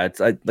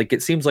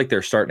seems like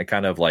they're starting to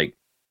kind of like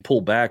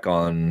pull back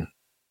on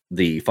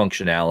the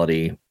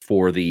functionality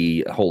for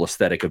the whole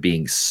aesthetic of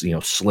being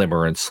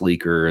slimmer and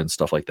sleeker and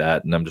stuff like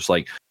that. And I'm just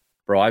like,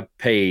 bro, I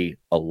pay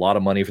a lot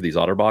of money for these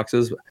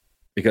OtterBoxes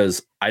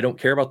because I don't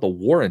care about the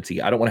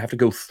warranty. I don't want to have to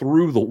go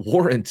through the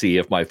warranty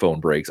if my phone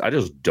breaks. I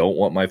just don't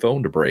want my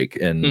phone to break,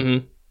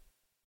 and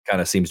kind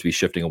of seems to be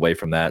shifting away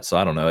from that. So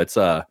I don't know. It's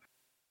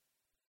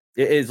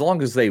as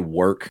long as they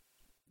work,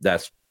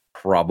 that's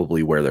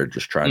probably where they're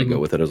just trying to go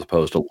with it, as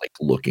opposed to like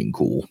looking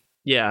cool.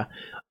 Yeah.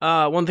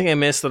 One thing I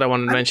missed that I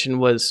wanted to mention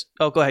was,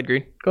 go ahead,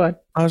 Green. Go ahead.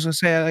 I was gonna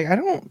say, like, I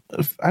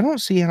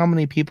don't see how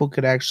many people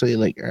could actually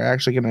are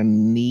actually gonna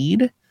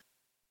need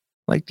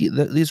like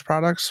these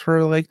products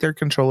for like their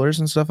controllers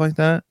and stuff like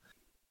that.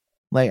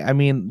 Like, I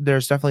mean,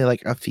 there's definitely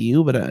like a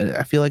few, but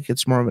I feel like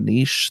it's more of a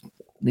niche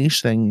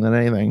thing than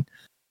anything.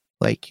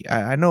 Like,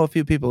 I know a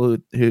few people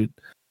who've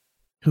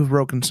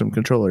broken some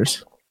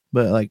controllers,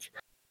 but like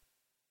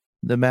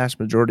the mass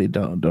majority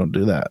don't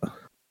do that.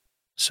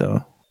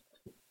 So.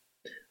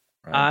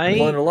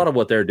 Well, a lot of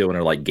what they're doing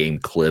are like game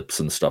clips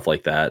and stuff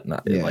like that.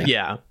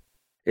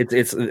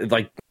 It's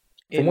like,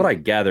 from what I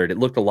gathered, it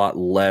looked a lot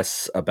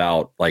less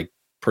about like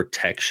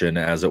protection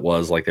as it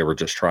was like they were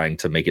just trying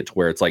to make it to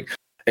where it's like,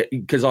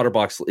 because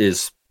OtterBox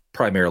is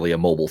primarily a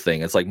mobile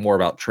thing. It's like more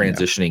about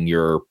transitioning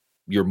your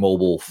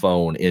mobile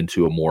phone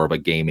into a more of a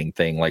gaming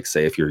thing. Like,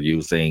 say if you're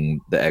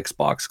using the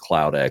Xbox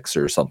Cloud X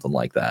or something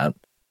like that.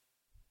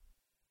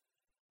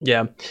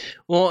 Yeah.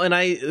 Well, and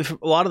a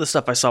lot of the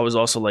stuff I saw was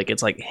also like,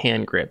 it's like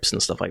hand grips and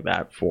stuff like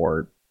that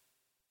for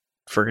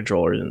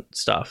controllers and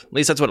stuff. At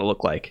least that's what it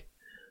looked like.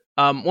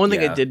 One thing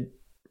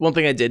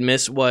I did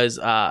miss was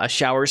a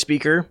shower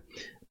speaker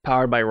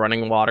powered by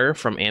running water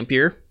from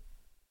Ampere.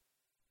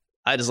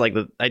 I just like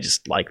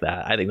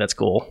that. I think that's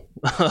cool.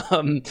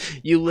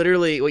 You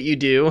literally, what you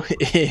do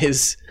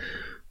is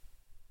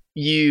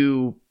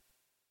you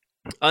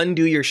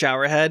undo your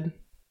shower head,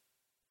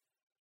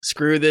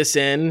 screw this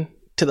in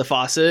to the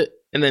faucet,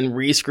 and then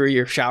re-screw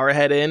your shower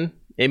head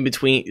in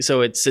between,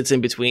 so it sits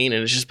in between,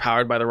 and it's just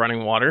powered by the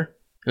running water,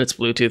 and it's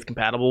Bluetooth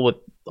compatible with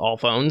all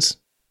phones.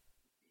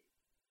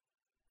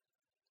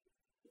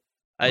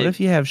 What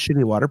if you have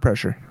shitty water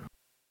pressure?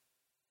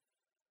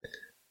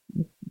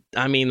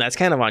 I mean, that's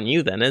kind of on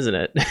you then, isn't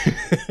it?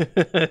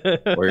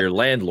 Or your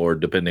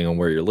landlord, depending on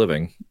where you're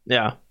living.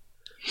 Yeah.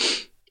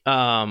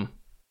 My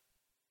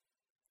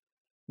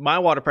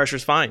water pressure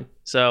is fine,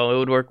 so it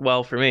would work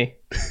well for me.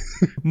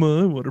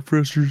 My water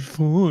pressure is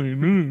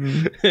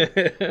fine.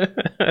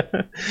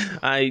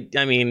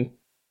 I mean,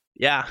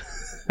 yeah.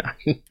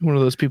 One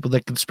of those people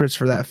that can spritz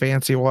for that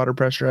fancy water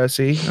pressure, I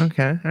see.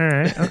 Okay. All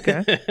right.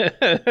 Okay.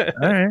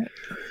 All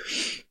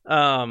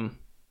right.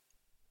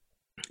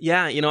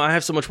 Yeah, I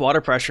have so much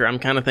water pressure. I'm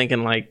kind of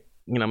thinking like,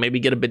 maybe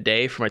get a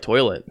bidet for my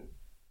toilet,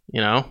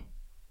 So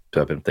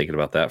I've been thinking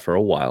about that for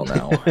a while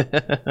now.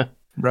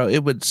 Bro,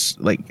 it would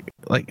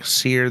like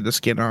sear the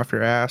skin off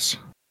your ass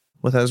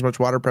with as much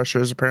water pressure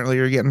as apparently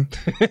you're getting.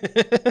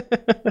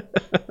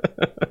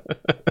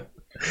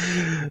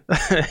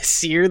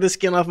 Sear the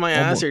skin off my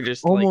ass, or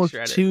just almost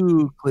like,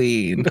 too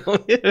clean.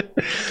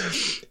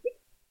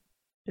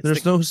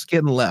 There's no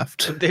skin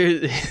left.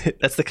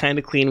 That's the kind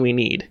of clean we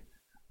need.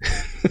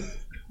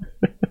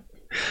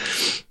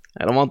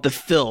 I don't want the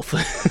filth.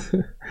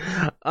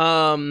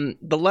 The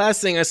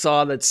last thing I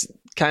saw that's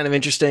kind of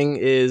interesting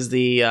is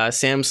the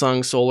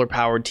Samsung solar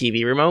powered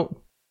TV remote.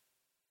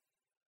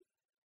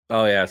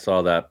 Oh yeah, I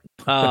saw that.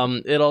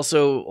 It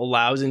also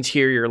allows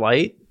interior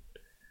light,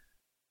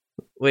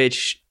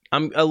 which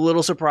I'm a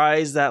little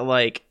surprised that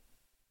like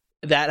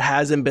that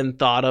hasn't been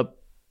thought up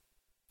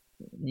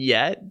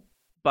yet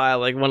by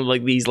like one of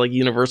like these like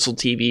universal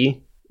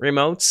TV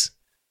remotes.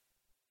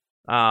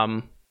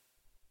 I'm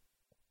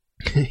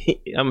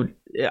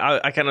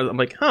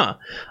like, I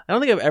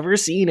don't think I've ever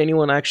seen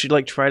anyone actually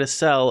like try to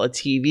sell a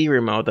TV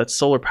remote that's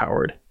solar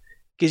powered.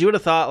 Because you would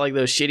have thought like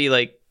those shitty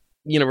like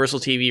universal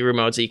TV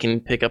remotes that you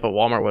can pick up at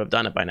Walmart would have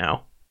done it by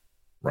now,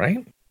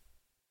 right?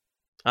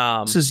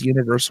 This is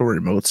universal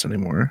remotes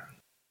anymore.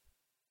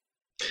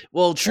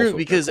 Well, true, also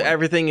because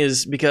everything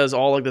is, because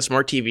all like the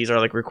smart TVs are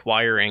like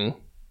requiring.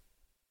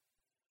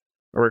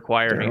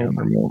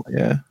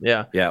 Yeah.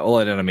 Well,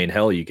 and I mean,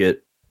 hell, you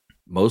get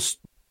most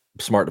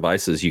smart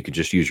devices, you could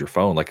just use your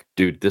phone. Like,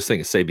 dude, this thing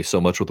has saved me so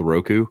much with the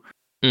Roku.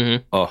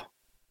 Mm-hmm. Oh,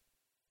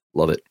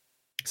 love it.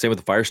 Same with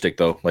the Fire Stick,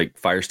 though. Like,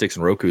 Fire Sticks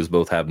and Rokus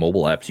both have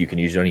mobile apps you can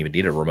use. You don't even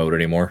need a remote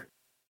anymore.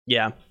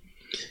 Yeah.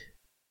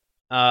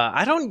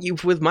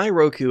 With my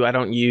Roku, I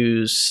don't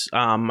use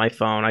my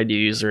phone. I do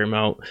use the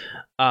remote.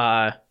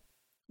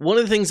 One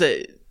of the things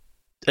that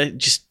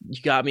just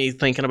got me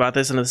thinking about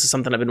this, and this is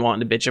something I've been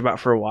wanting to bitch about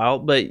for a while,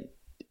 but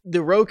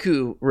the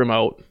Roku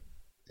remote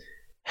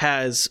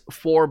has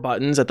 4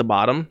 buttons at the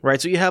bottom, right?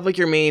 So you have like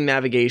your main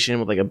navigation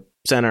with like a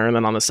center, and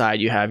then on the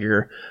side you have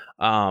your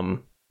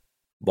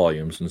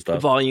volumes and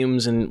stuff,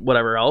 volumes and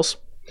whatever else.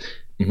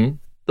 Mm-hmm.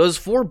 Those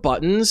 4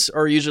 buttons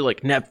are usually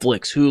like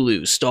Netflix,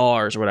 Hulu,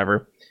 Stars, or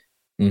whatever.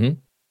 Mm-hmm.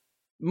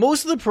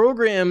 Most of the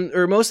program,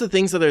 or most of the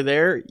things that are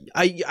there,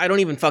 I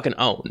don't even fucking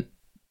own.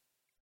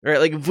 Right?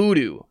 Like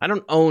Vudu. I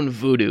don't own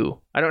Vudu.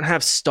 I don't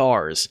have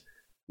Stars.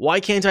 Why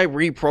can't I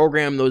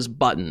reprogram those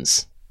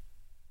buttons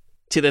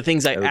to the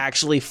things I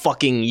actually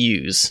fucking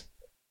use?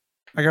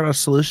 I got a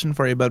solution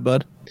for you,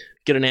 bud.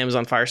 Get an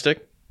Amazon Fire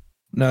Stick.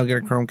 No, get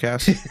a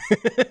Chromecast.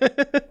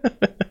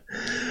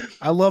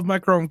 I love my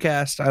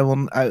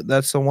Chromecast.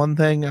 That's the one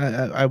thing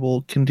I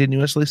will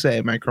continuously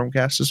say. My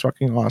Chromecast is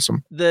fucking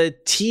awesome. The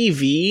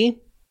TV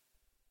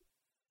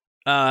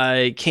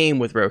came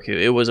with Roku.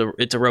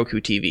 It's a Roku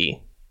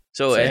TV,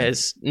 so Same. It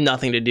has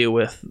nothing to do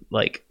with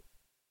like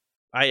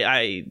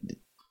I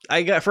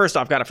got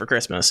it for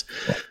Christmas.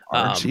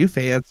 Aren't you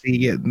fancy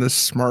getting the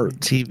smart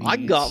TV? I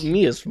got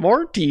me a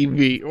smart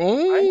TV.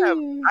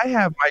 I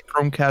have my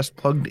Chromecast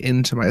plugged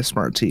into my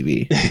smart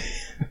TV.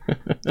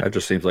 That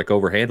just seems like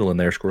overhandling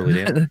there,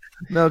 Squirrely Dan.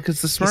 No,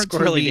 because the smart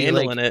Squirrely TV,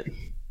 handling it.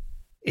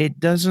 It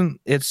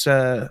doesn't. It's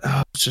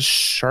just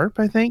Sharp,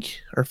 I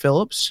think, or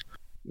Philips,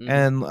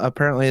 and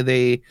apparently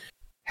they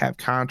have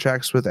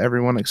contracts with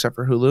everyone except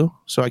for Hulu,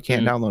 so I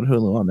can't download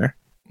Hulu on there.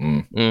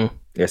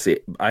 Yeah, see,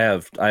 I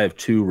have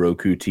 2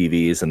 Roku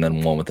TVs and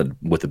then one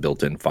with a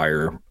built-in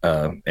Fire,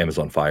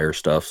 Amazon Fire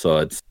stuff.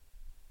 So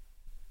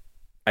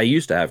I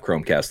used to have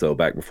Chromecast though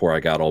back before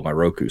I got all my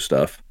Roku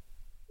stuff.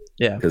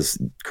 Yeah, because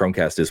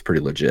Chromecast is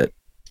pretty legit,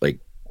 like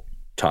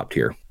top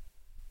tier.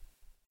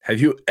 Have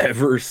you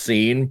ever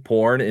seen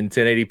porn in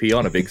 1080p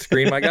on a big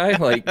screen, my guy?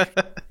 Like,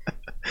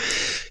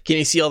 can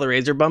you see all the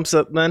razor bumps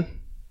up then?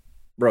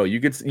 Bro, you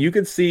could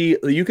see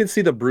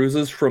the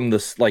bruises from the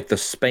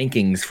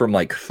spankings from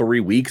like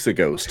 3 weeks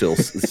ago still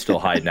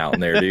hiding out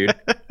in there, dude.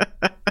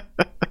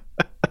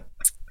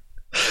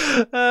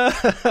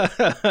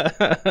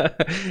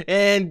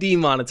 And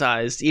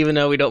demonetized, even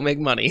though we don't make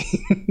money.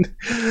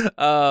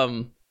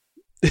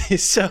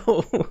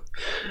 So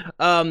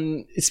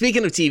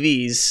speaking of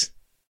TVs,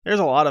 there's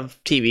a lot of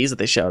TVs that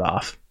they showed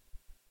off.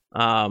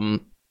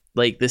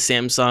 Like the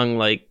Samsung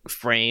like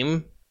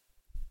frame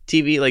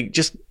TV, like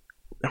just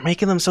they're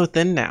making them so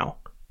thin now.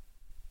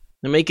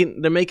 They're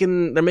making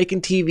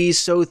TVs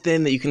so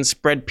thin that you can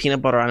spread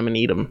peanut butter on them and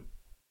eat them.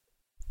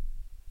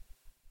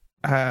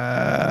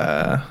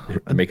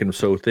 They're making them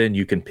so thin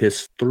you can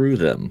piss through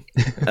them.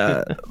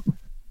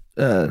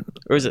 Or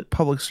is it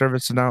public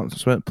service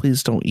announcement?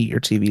 Please don't eat your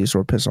TVs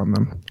or piss on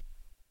them.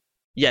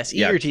 Yes,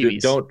 eat your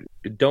TVs.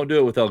 Don't do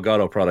it with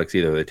Elgato products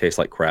either. They taste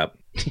like crap.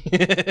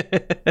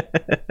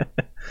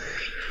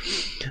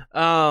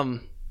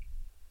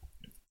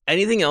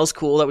 Anything else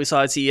cool that we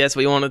saw at CES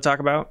we want to talk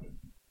about?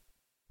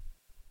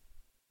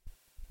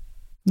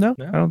 No,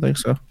 I don't think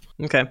so.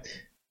 Okay.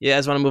 You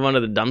guys want to move on to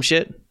the dumb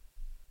shit?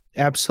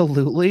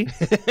 Absolutely.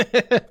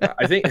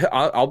 I think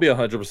I'll be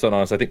 100%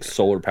 honest. I think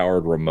solar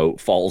powered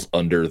remote falls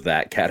under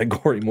that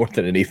category more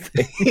than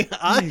anything.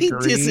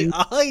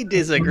 I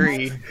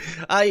disagree.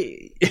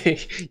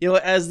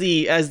 As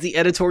the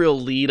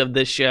editorial lead of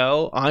this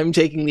show, I'm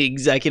taking the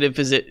executive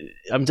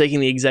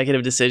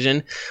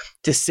decision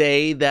to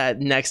say that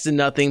Next to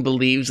Nothing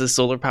believes a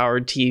solar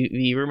powered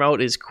TV remote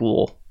is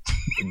cool.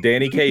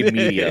 Danny K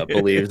Media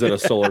believes that a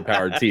solar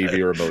powered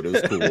TV remote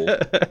is cool.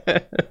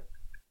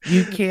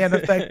 You can't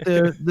affect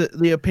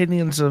the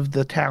opinions of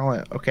the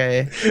talent,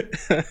 okay?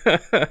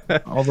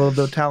 Although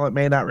the talent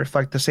may not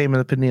reflect the same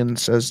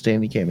opinions as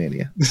Danny K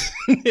Media.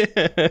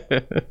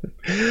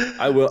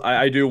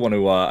 I do want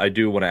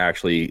to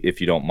actually, if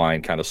you don't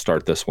mind, kind of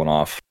start this one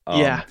off.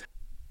 Yeah.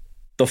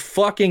 The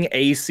fucking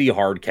AC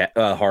hard hat.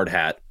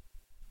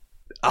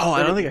 Oh,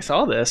 I don't think I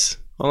saw this.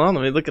 Hold on,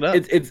 let me look it up.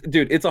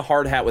 It's a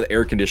hard hat with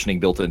air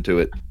conditioning built into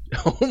it.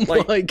 Oh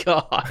my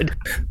god.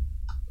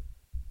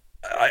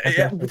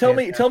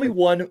 Tell me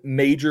one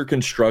major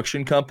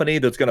construction company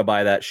that's going to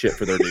buy that shit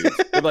for their dudes.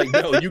 They're like,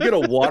 no, you get a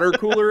water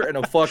cooler and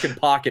a fucking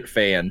pocket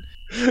fan.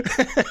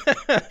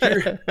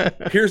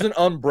 Here's an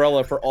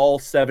umbrella for all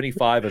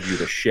 75 of you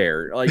to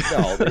share. Like,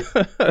 no.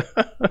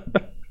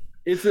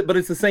 It's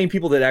the same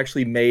people that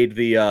actually made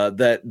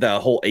the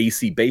whole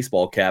AC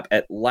baseball cap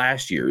at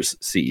last year's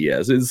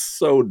CES. It's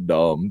so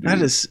dumb, dude.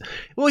 That is,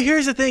 well,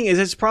 here's the thing: is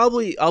it's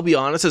probably, I'll be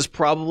honest, it's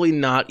probably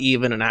not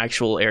even an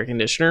actual air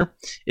conditioner.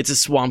 It's a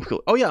swamp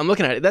cooler. Oh yeah, I'm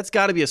looking at it. That's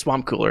got to be a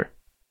swamp cooler.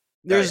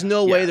 There's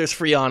no way there's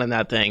Freon in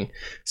that thing.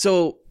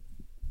 So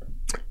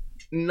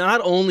not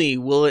only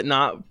will it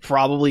not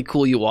probably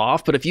cool you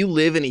off, but if you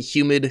live in a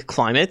humid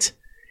climate,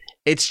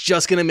 it's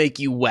just gonna make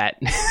you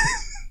wet.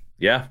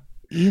 Yeah.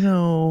 You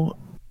know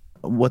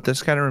what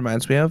this kind of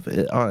reminds me of?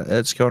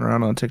 It's going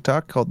around on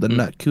TikTok called the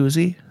Nut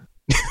Koozie.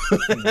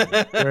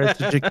 Where it's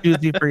a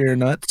jacuzzi for your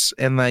nuts,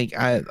 and like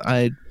I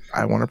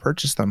want to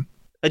purchase them.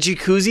 A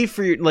jacuzzi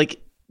for your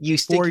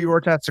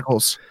your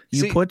testicles.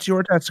 You put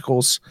your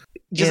testicles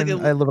in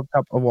like a little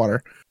cup of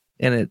water,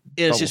 and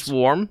it's just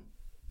warm.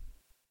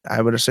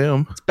 I would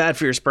assume it's bad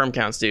for your sperm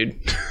counts, dude.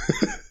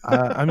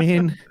 I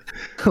mean,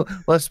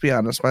 let's be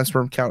honest. My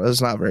sperm count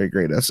is not very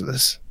great as it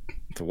is.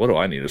 What do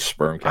I need a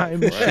sperm count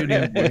for? I'm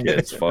shooting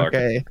kids. Fuck.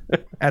 Okay.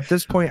 At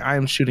this point, I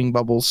am shooting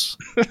bubbles.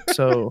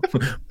 So,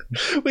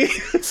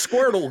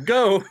 Squirtle,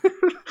 go.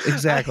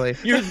 Exactly.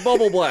 Use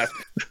bubble blast.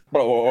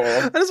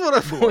 I just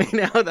want to point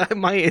out that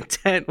my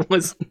intent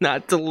was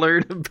not to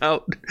learn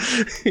about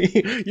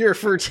your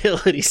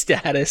fertility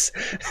status.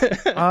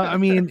 I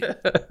mean,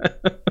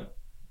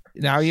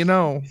 now you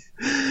know.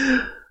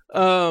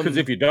 Because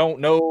if you don't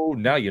know,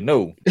 now you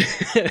know.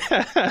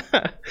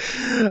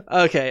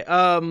 Okay.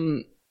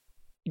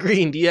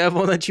 Green, do you have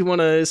one that you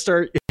want to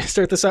start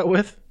this out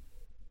with?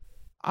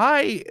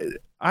 I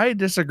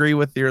disagree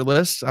with your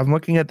list. I'm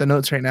looking at the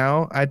notes right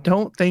now. I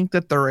don't think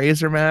that the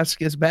Razor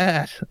mask is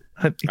bad.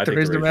 I think the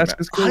Razor mask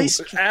is cool.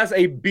 As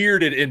a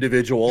bearded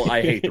individual,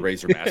 I hate the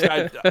Razor mask.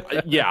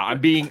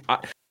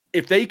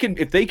 If they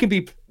can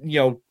be,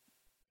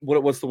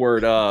 what's the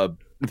word?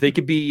 If they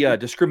could be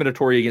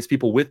discriminatory against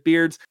people with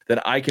beards, then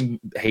I can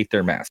hate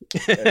their mask.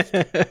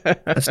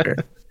 That's fair.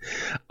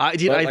 I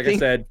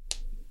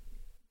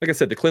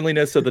said, the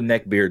cleanliness of the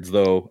neck beards,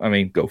 though. I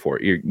mean, go for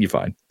it. You're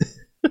fine.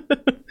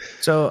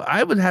 So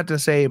I would have to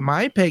say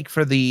my pick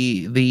for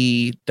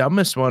the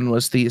dumbest one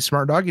was the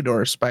Smart Doggy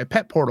Doors by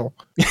Pet Portal,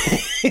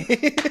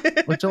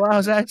 which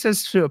allows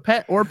access to a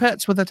pet or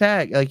pets with a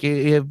tag. Like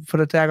you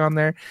put a tag on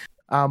there,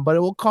 but it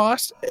will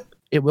cost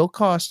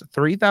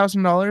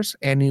 $3,000,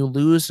 and you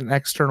lose an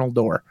external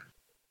door.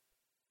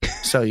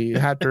 So you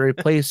have to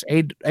replace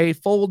a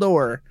full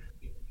door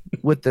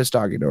with this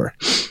doggy door.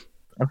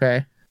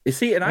 Okay. You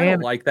see, and I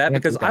don't like that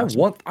because I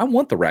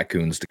want the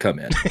raccoons to come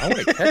in. I want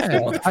to catch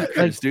them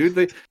motherfuckers,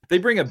 dude. They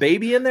bring a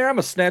baby in there. I'm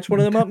gonna snatch one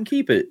of them up and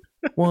keep it.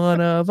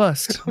 One of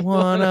us.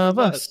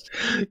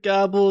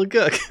 Gobble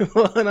gook.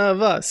 One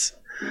of us.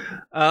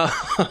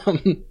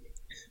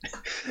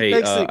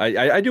 Hey,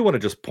 I do want to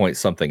just point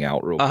something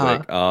out real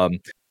quick.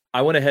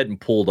 I went ahead and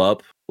pulled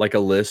up like a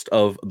list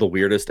of the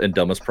weirdest and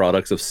dumbest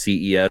products of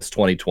CES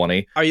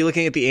 2020. Are you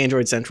looking at the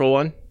Android Central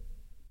one?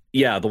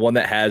 Yeah, the one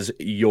that has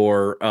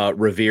your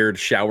revered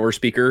shower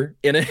speaker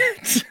in it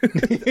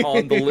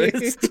on the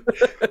list.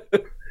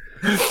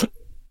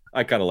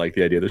 I kind of like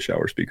the idea of the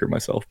shower speaker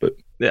myself, but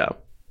yeah.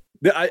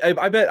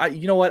 I bet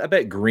you know what? I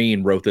bet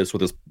Green wrote this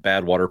with his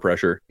bad water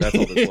pressure. That's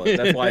all this was.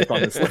 That's why it's on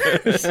this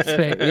list.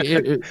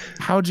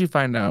 How'd you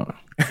find out?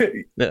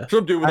 Yeah.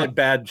 Some dude with like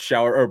bad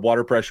shower or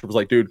water pressure was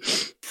like, dude,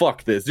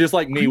 fuck this. Just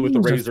like me with the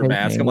Razor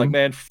mask. I'm like,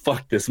 man,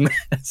 fuck this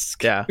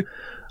mask. Yeah.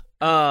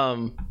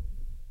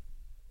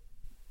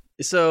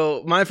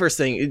 So my first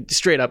thing,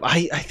 straight up,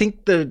 I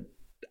think the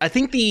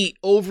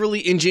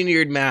overly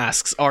engineered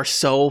masks are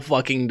so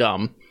fucking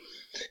dumb.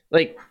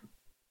 Like,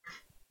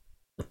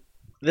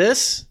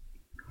 this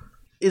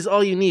is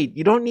all you need.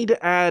 You don't need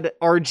to add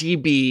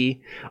RGB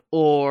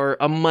or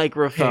a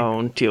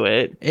microphone to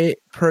it. It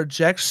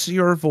projects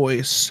your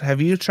voice.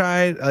 Have you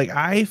tried? Like,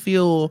 I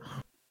feel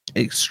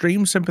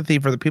extreme sympathy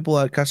for the people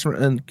at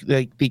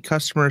the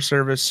customer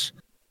service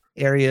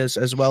areas,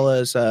 as well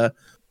as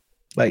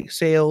like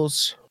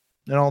sales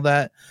and all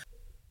that,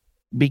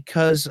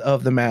 because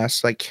of the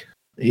mask. Like,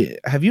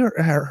 have you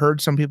heard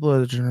some people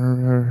and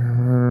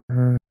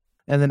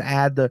then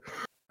add the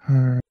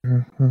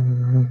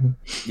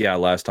yeah,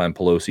 last time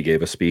Pelosi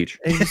gave a speech.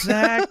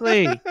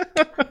 Exactly.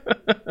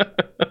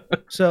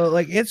 So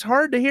like, it's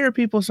hard to hear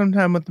people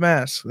sometimes with the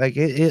mask. Like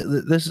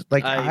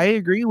I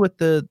agree with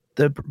the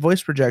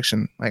voice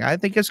projection. Like, I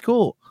think it's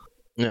cool.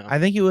 Yeah. I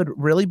think it would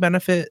really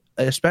benefit,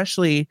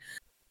 especially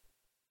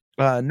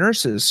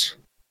nurses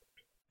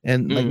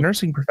and like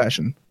nursing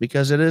profession,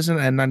 because it is an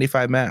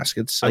N95 mask.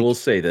 It's like, I will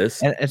say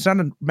this, and it's not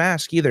a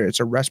mask either. It's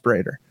a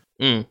respirator,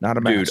 not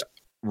a mask. Dude,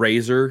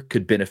 Razer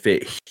could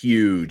benefit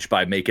huge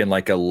by making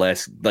like a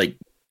less like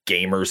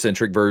gamer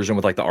centric version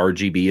with like the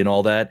RGB and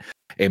all that,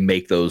 and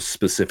make those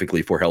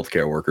specifically for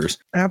healthcare workers.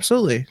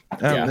 Absolutely.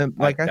 And,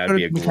 like, that'd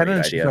be a great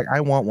idea. She's like, I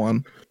want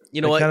one.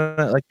 You know what?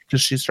 Like,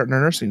 because she's starting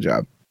her nursing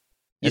job.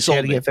 She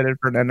had to get fitted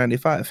for an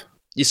N95.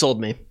 You sold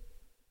me.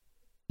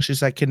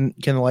 She's like, can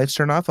the lights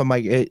turn off? I'm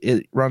like,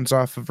 it runs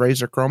off of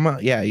Razer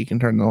Chroma. Yeah, you can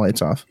turn the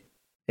lights off.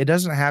 It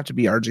doesn't have to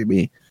be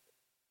RGB.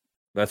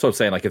 That's what I'm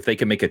saying. Like, if they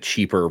can make a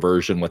cheaper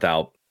version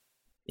without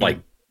like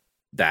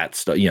that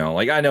stuff,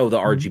 like, I know the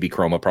RGB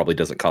Chroma probably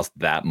doesn't cost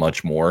that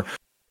much more,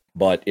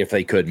 but if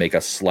they could make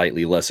a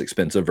slightly less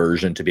expensive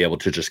version to be able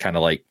to just kind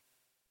of like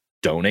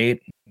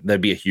donate, that'd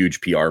be a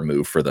huge PR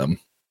move for them.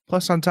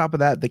 Plus, on top of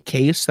that, the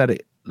case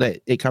that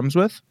it comes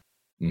with,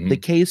 the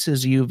case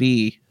is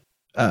UV,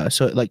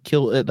 so it like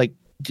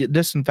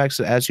disinfects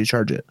it as you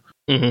charge it.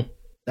 Mm-hmm.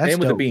 That's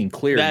and with it being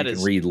clear, you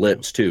can read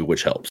lips too,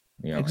 which helps.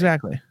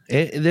 Exactly.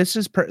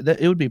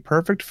 It would be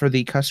perfect for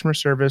the customer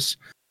service,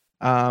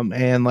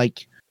 and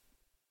like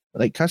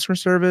customer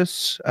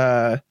service,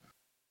 and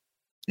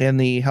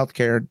the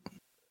healthcare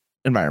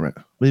environment.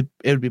 It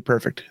would be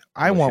perfect.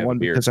 I want one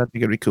because I think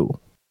it'd be cool.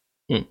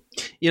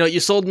 You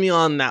sold me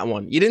on that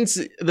one. You didn't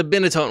see the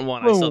Benetton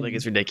one. I still think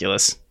it's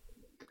ridiculous.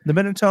 The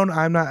Benetton,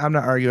 I'm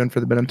not arguing for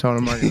the Benetton.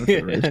 I'm arguing for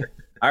the Razer.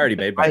 I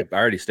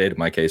already stated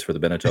my case for the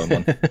Benetton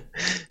one.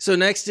 So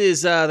next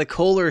is the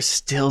Kohler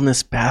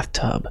Stillness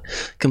Bathtub,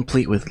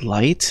 complete with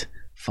light,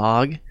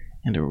 fog,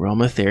 and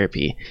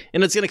aromatherapy,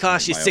 and it's going to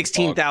cost you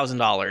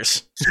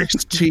 $16,000.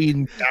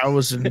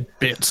 16,000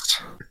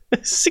 bits.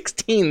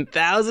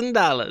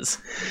 $16,000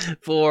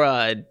 for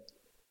a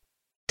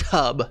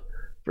tub,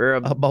 for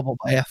a bubble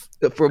bath.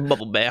 For a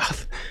bubble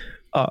bath.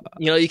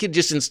 You could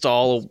just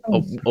install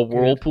a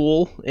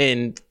whirlpool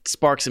and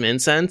spark some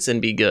incense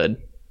and be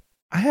good.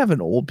 I have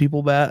an old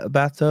people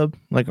bathtub,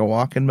 like a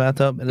walk-in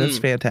bathtub, and it's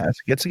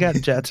fantastic. It's got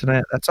jets in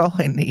it. That's all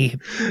I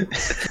need.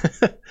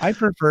 I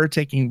prefer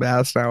taking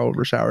baths now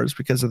over showers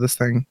because of this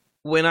thing.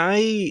 When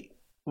I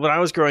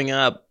was growing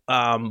up,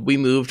 we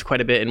moved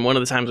quite a bit, and one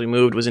of the times we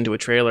moved was into a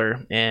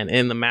trailer, and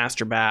in the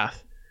master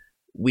bath,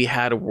 we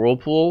had a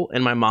whirlpool,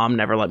 and my mom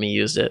never let me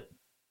use it.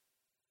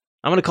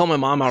 I'm going to call my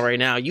mom out right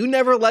now. You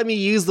never let me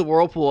use the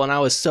whirlpool, and I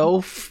was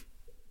so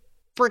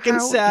freaking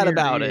sad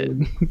about it.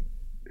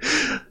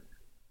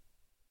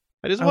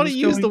 I just want to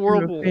use the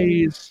whirlpool.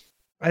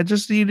 I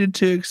just needed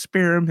to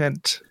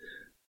experiment.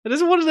 I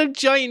just wanted a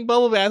giant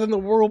bubble bath in the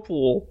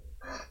whirlpool.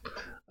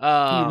 You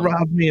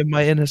robbed me of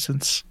my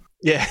innocence.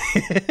 Yeah.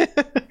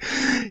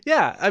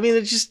 Yeah, I mean,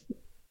 it's just...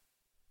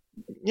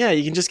 Yeah,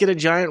 you can just get a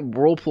giant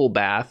whirlpool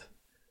bath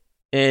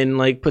and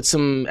like put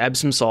some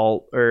Epsom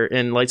salt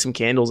and light some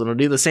candles, and it'll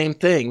do the same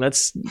thing.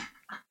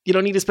 You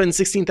don't need to spend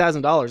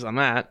 $16,000 on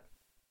that.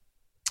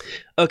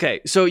 Okay,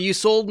 so you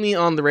sold me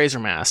on the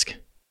Razer mask.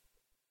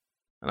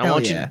 And I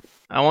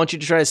want you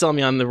to try to sell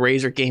me on the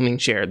Razer gaming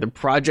chair, the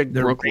Project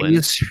Brooklyn.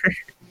 Razer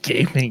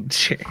gaming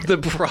chair. The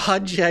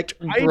Project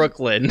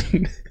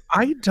Brooklyn.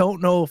 I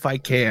don't know if I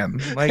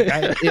can. Like,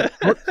 it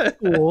looks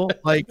cool.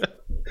 Like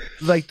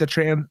the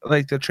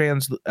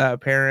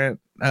transparent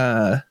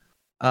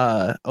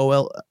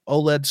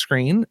OLED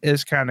screen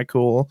is kind of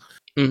cool.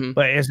 Mm-hmm.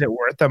 But is it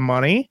worth the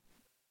money?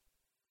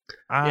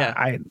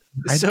 I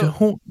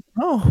don't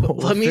know.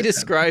 Let me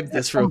describe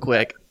this real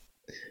quick.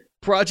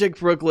 Project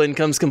Brooklyn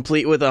comes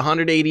complete with a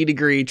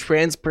 180-degree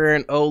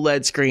transparent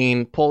OLED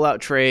screen, pull-out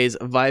trays,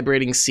 a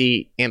vibrating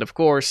seat, and of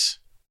course,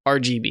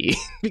 RGB.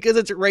 Because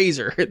it's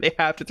Razer, they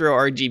have to throw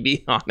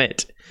RGB on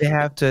it. They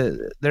have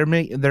to. They're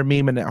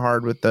memeing it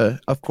hard with the,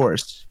 of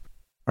course,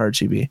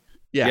 RGB.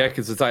 Yeah,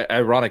 because it's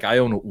ironic. I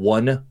own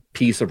one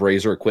piece of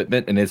Razer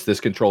equipment, and it's this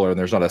controller, and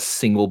there's not a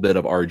single bit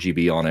of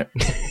RGB on it.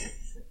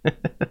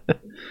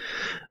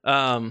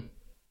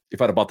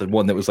 If I'd have bought the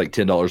one that was like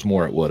 $10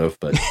 more, it would have.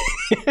 But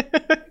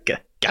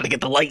gotta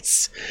get the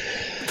lights.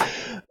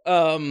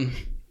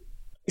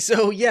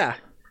 So yeah,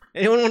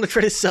 anyone want to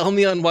try to sell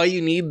me on why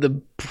you need the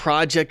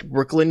Project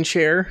Brooklyn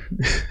chair?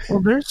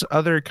 Well, there's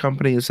other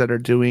companies that are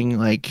doing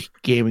like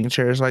gaming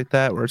chairs like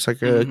that, where it's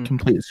like a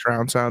complete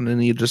surround sound,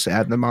 and you just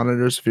add the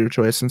monitors of your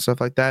choice and stuff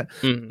like that.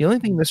 The only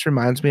thing this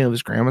reminds me of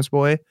is Grandma's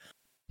Boy.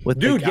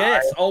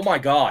 Yes. Oh my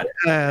God.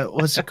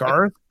 Was it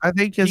Garth? I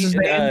think is his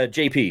name.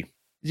 JP.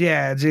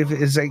 Yeah,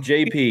 it's like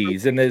JP.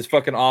 He's in his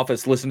fucking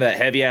office listening to that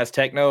heavy ass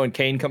techno, and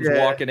Kane comes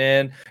walking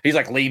in. He's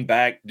like leaned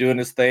back doing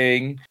his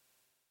thing.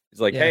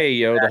 He's like,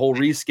 "Hey, the whole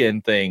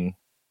reskin thing."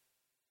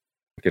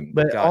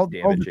 But all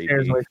the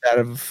chairs like that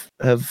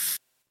have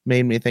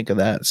made me think of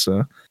that.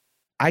 So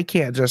I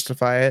can't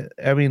justify it.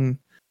 I mean,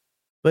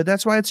 but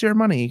that's why it's your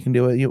money. You can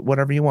do it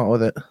whatever you want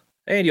with it.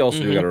 And you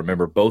also got to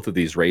remember, both of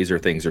these Razer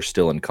things are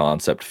still in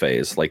concept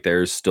phase. Like,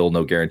 there's still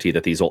no guarantee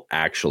that these will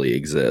actually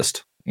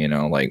exist.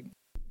 Like.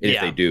 If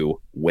they do,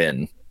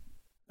 when?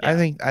 I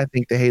think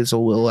the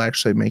Hazel will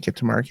actually make it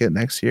to market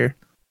next year.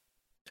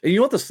 And you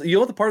know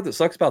what the part that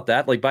sucks about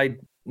that? Like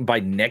by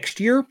next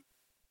year,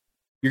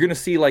 you're gonna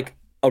see like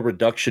a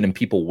reduction in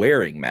people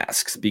wearing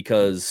masks,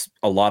 because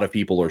a lot of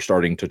people are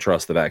starting to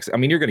trust the vaccine. I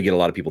mean, you're gonna get a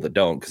lot of people that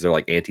don't, because they're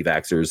like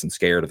anti-vaxxers and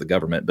scared of the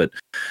government. But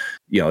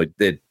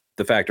the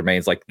fact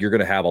remains, like, you're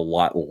gonna have a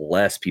lot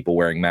less people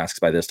wearing masks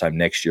by this time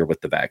next year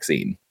with the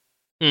vaccine.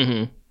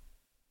 Mm-hmm.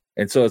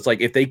 And so it's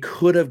like, if they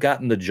could have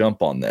gotten the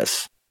jump on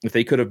this, if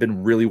they could have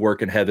been really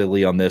working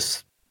heavily on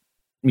this,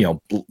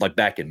 like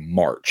back in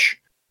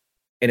March,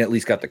 and at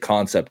least got the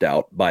concept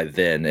out by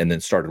then, and then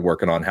started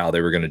working on how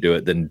they were going to do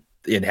it, then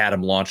it had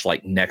them launch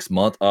like next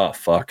month. Oh,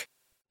 fuck.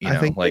 I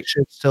think they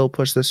should still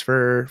push this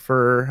for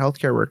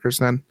healthcare workers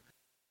then,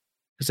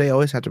 because they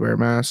always have to wear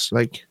masks,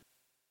 like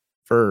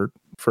for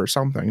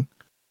something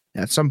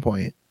at some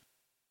point.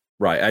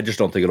 Right. I just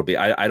don't think it'll be.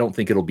 I don't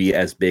think it'll be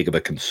as big of a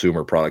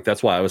consumer product.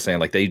 That's why I was saying,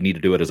 like, they need to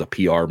do it as a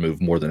PR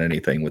move more than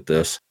anything with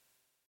this.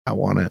 I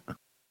want it.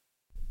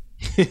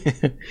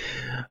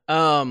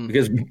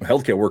 Because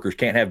healthcare workers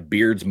can't have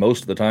beards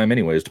most of the time,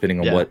 anyways, depending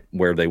on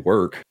where they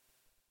work.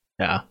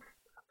 Yeah.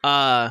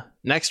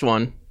 Next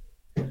one.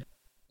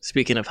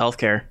 Speaking of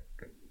healthcare,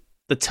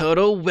 the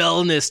Toto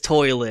Wellness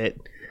Toilet,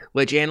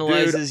 which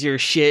analyzes your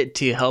shit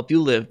to help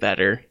you live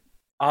better.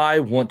 I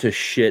want to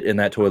shit in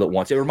that toilet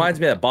once. It reminds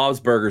me of that Bob's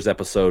Burgers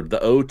episode, the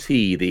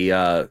OT, the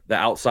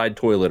outside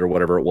toilet or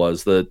whatever it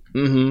was, the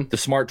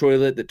smart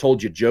toilet that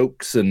told you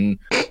jokes and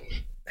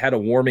had a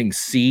warming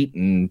seat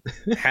and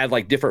had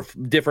like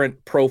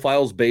different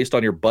profiles based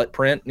on your butt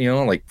print.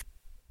 Like,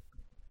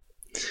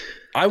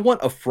 I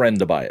want a friend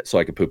to buy it so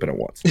I can poop in it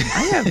once. I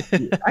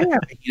have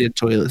a heated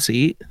toilet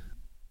seat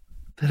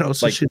that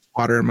also shoots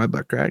water in my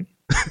butt crack.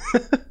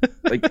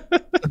 Like,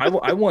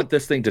 I want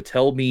this thing to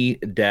tell me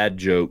dad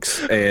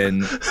jokes,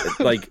 and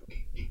like,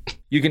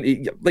 you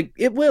can, like,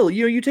 it will,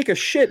 you take a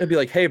shit and be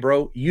like, hey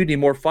bro, you need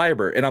more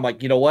fiber, and I'm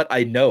like, you know what,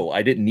 I know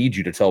I didn't need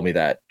you to tell me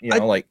that.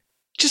 Like,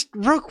 just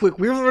real quick,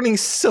 we're learning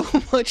so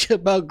much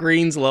about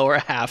Green's lower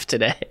half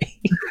today.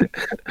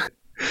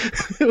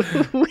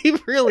 We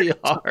really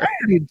are. I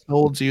already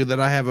told you that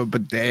I have a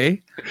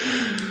bidet.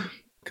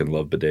 Can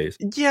love bidets.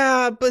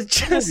 Yeah, but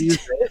just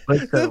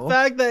the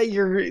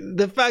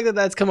fact that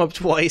that's come up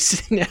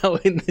twice now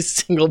in this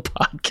single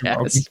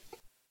podcast.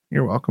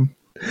 You're welcome.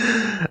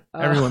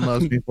 Everyone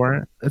loves me for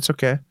it. It's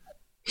okay.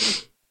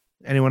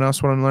 Anyone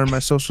else want to learn my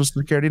social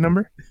security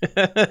number?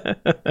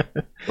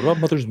 What about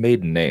mother's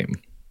maiden name?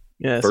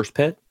 Yes. First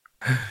pet?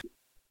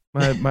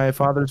 My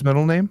father's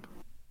middle name?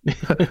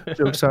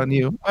 Joke's on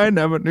you. I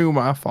never knew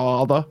my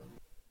father.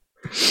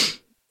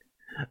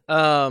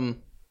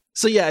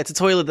 So yeah, it's a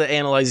toilet that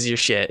analyzes your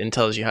shit and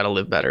tells you how to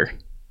live better.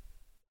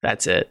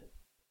 That's it.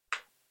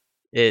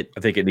 I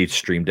think it needs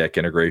Stream Deck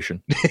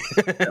integration.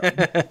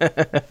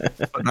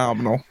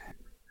 Phenomenal.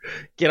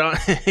 Get on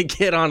it,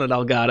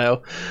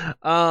 Elgato.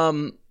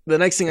 The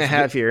next thing I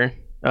have here.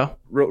 Oh,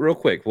 real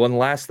quick. One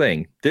last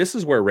thing. This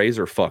is where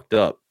Razer fucked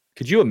up.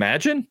 Could you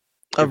imagine?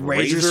 A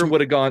Razer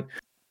would have gone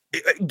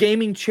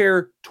gaming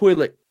chair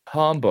toilet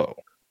combo.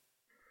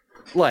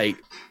 Like,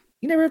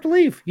 you never have to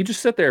leave. You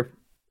just sit there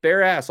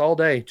bare ass all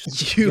day.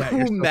 You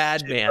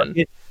madman.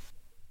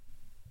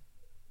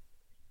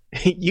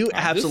 You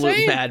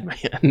absolute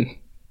madman.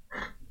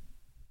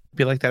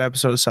 Be like that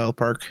episode of South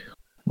Park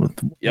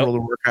with World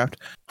of Warcraft.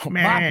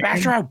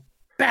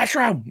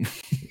 Bathroom.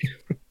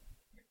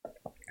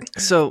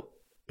 So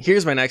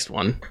here's my next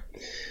one.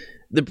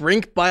 The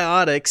Brink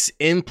Biotics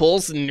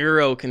Impulse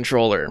Neuro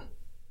Controller.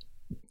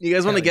 You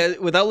guys want to guess,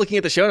 without looking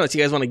at the show notes,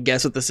 you guys want to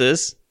guess what this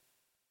is?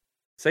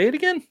 Say it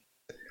again.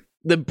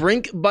 The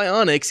Brink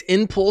Bionics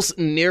Impulse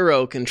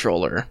Neuro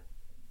Controller.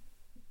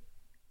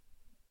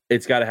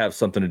 It's got to have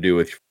something to do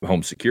with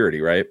home security,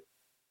 right?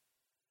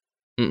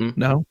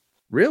 No.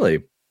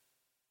 Really?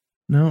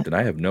 No. Then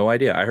I have no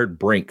idea. I heard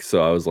Brink,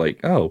 so I was like,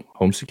 oh,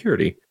 home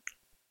security.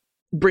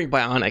 Brink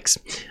Bionics.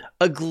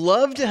 A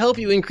glove to help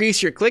you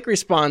increase your click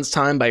response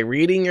time by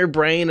reading your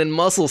brain and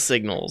muscle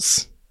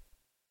signals.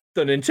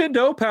 The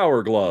Nintendo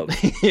Power Glove.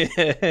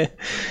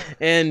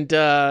 And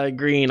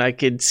Green, I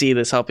could see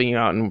this helping you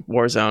out in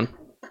Warzone.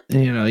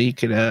 You know, you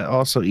could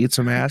also eat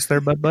some ass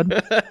there, bud.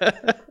 But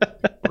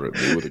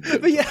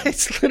yeah,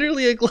 it's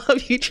literally a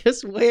glove you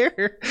just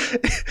wear.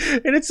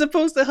 And it's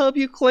supposed to help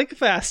you click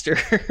faster.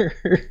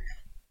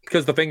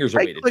 Because the fingers are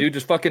weighted. Dude,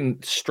 just fucking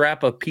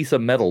strap a piece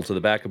of metal to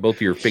the back of both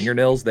of your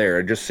fingernails there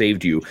and just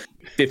saved you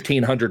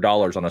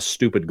 $1,500 on a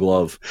stupid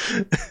glove.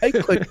 I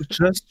click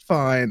just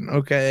fine,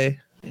 okay?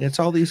 It's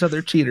all these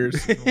other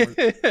cheaters.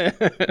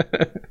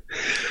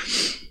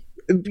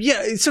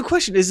 Yeah, so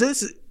question, is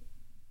this...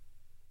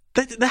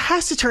 That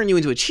has to turn you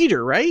into a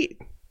cheater, right?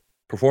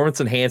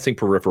 Performance enhancing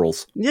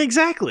peripherals. Yeah,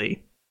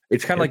 exactly.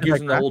 It's kind of like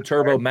using the old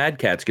Turbo Mad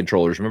Cats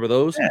controllers. Remember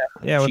those?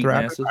 Yeah, with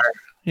rapid fire.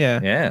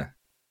 Yeah.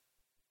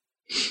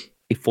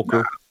 Hey,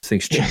 Fulker.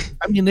 Things change.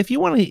 I mean, if you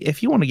want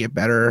to get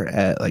better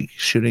at like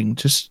shooting,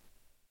 just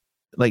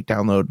like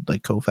download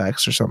like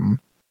Kofax or something.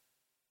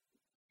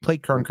 Play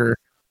Krunker.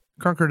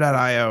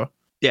 Krunker.io.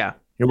 Yeah.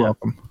 You're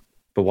welcome.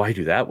 But why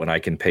do that when I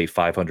can pay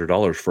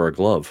 $500 for a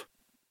glove?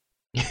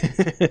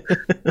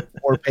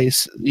 Or pay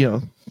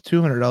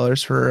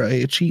 $200 for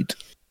a cheat,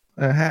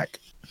 a hack,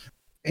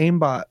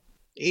 aimbot.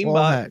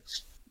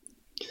 Hacks.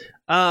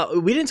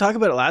 We didn't talk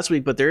about it last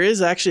week, but there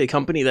is actually a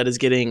company that is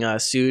getting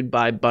sued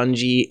by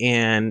Bungie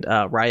and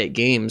Riot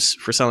Games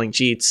for selling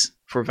cheats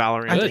for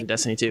Valorant and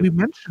Destiny 2. We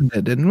mentioned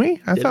it, didn't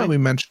we? I thought we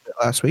mentioned it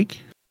last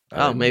week.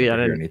 Oh, maybe I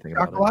didn't. Anything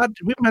Chocolate,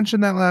 did we mention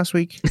that last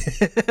week?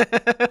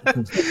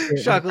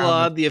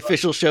 Chocolate, the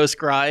official show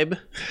scribe.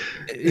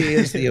 He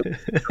is the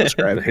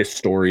scribe.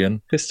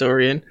 Historian.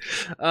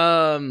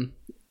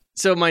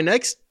 So my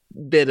next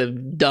bit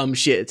of dumb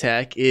shit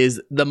tech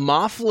is the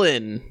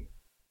Mouflin.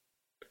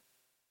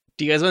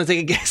 Do you guys want to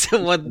take a guess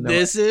at what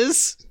this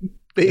is?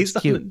 Based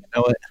on cute. You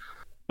know it.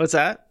 What's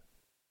that?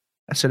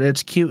 I said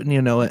it's cute and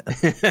you know it.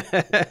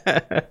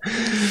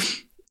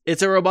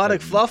 It's a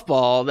robotic fluff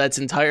ball that's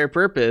entire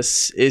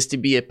purpose is to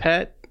be a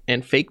pet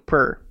and fake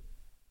purr.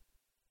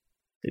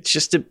 It's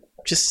just to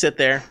sit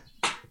there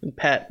and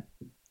pet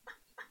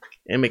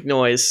and make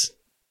noise.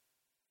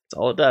 That's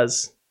all it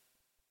does.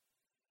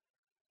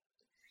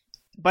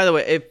 By the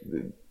way, if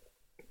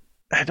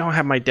I don't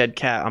have my dead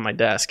cat on my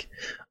desk.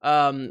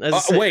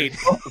 Wait.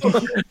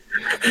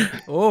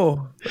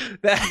 Oh,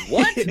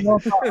 what? I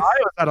was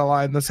out of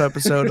line this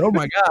episode. Oh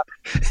my god!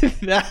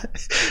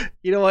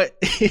 You know what?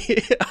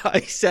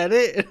 I said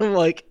it, and I'm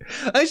like,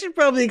 I should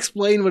probably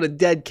explain what a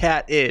dead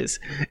cat is.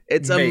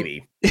 It's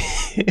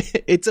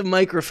it's a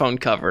microphone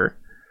cover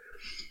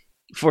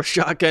for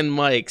shotgun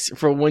mics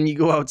for when you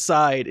go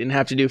outside and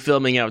have to do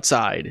filming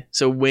outside.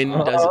 So wind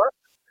does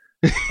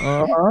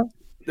it.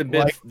 The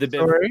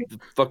big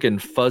fucking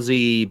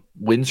fuzzy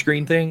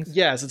windscreen things?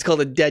 Yes, it's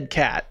called a dead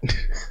cat.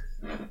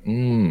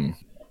 I'm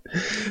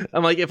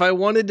like, if I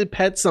wanted to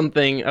pet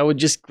something, I would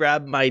just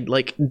grab my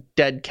like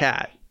dead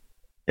cat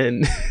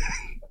and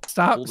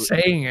Stop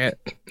saying it.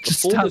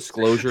 Just full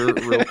disclosure,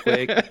 real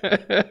quick.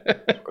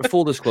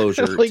 Full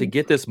disclosure: like, to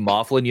get this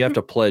Mothman, you have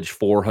to pledge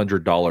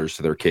 $400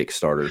 to their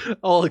Kickstarter.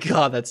 Oh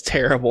god, that's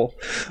terrible.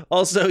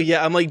 Also,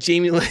 yeah, I'm like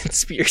Jamie Lynn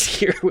Spears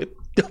here with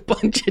a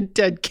bunch of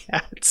dead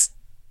cats.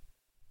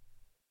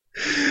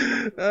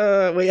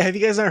 Wait, have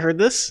you guys not heard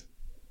this?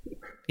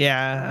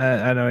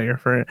 Yeah, I know what you're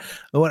referring.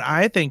 What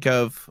I think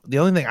of, the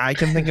only thing I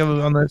can think of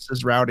on this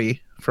is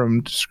Rowdy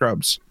from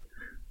Scrubs.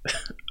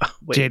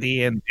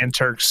 JD and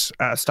Turk's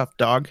stuffed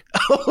dog.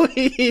 Oh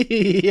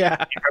yeah,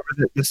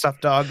 remember the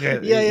stuffed dog? Yeah.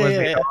 Dog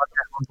at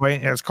one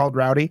point, it's called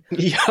Rowdy.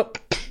 Yep.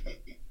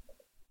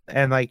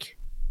 And like,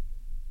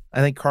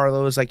 I think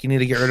Carlo is like, you need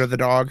to get rid of the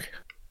dog,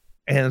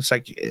 and it's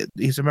like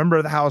he's a member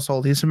of the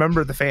household, he's a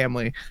member of the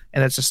family,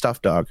 and it's a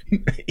stuffed dog.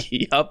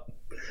 Yep.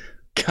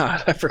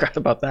 God, I forgot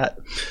about that.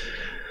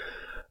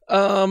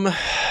 Oh, my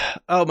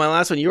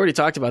last one. You already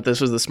talked about this.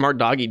 Was the smart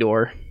doggy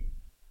door.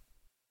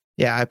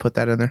 Yeah, I put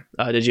that in there.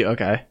 Did you?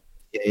 Okay.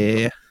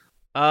 Yeah.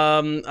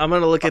 I'm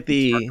gonna look at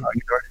the.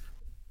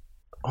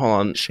 Hold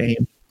on.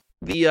 Shame.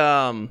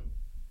 The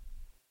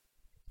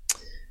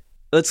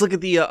Let's look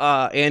at the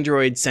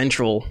Android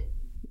Central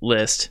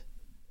list.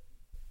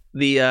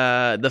 Wait,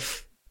 what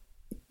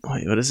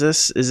is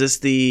this? Is this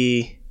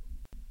the?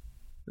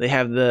 They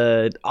have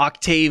the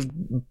Octave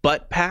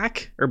Butt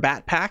Pack or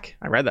Bat Pack.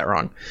 I read that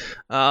wrong.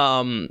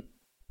 Oh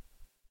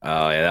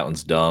yeah, that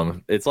one's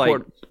dumb. It's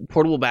like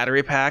portable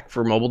battery pack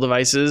for mobile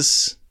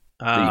devices.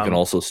 You can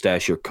also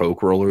stash your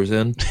Coke rollers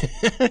in.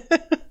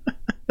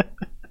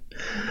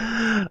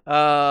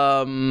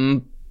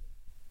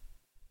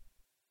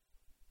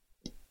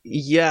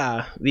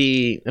 Yeah,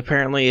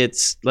 apparently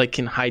it's like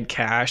can hide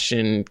cash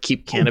and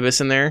keep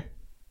cannabis in there.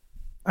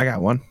 I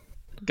got one.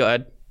 Go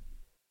ahead.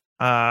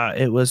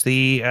 It was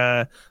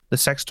the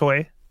sex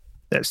toy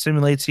that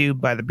stimulates you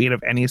by the beat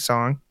of any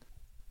song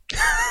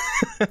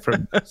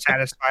from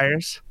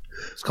Satisfiers.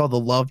 It's called the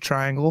Love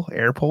Triangle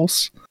Air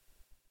Pulse.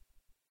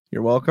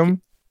 You're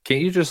welcome.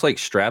 Can't you just like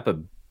strap a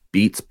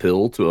Beats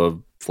pill to a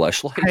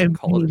fleshlight and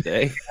call it a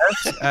day?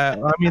 Yes.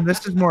 I mean,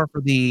 this is more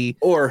for the.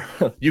 Or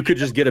you could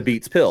just get a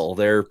Beats pill.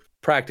 They're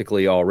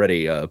practically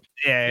already.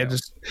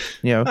 Just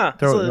throw it in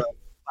a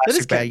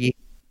plastic baggie.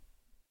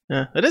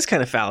 Yeah, it is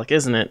kind of phallic,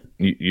 isn't it?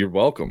 You're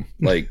welcome.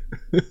 Like,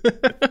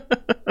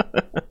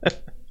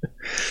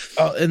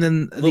 and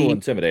then a little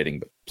intimidating,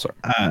 but sorry.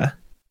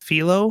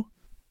 Philo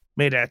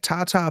made a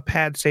Tata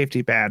pad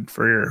safety pad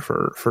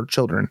for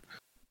children,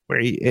 where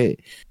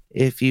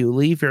if you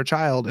leave your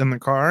child in the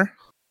car,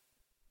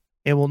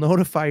 it will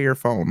notify your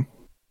phone.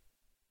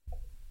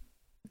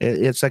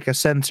 It's like a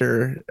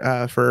sensor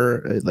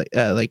for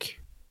like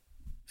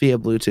via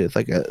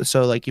Bluetooth,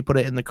 so you put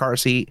it in the car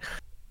seat.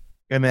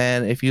 And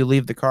then if you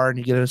leave the car and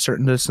you get a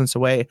certain distance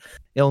away,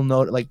 it'll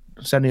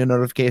send you a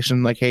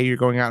notification like, hey, you're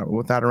going out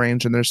without a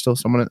range and there's still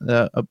someone,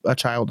 a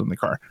child in the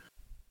car.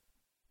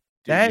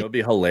 Dude, it would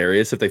be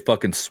hilarious if they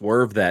fucking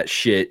swerve that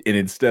shit and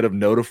instead of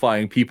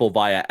notifying people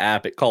via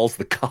app, it calls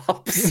the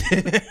cops.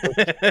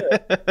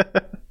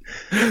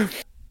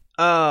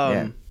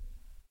 Yeah.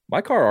 My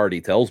car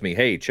already tells me,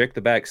 hey, check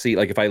the back seat.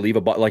 Like if I leave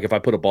if I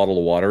put a bottle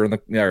of water in a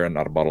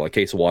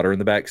case of water in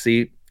the back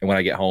seat, and when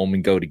I get home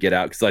and go to get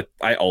out, because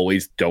I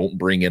always don't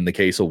bring in the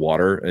case of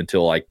water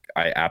until I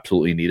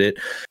absolutely need it.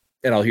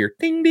 And I'll hear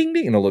ding, ding,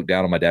 ding. And I'll look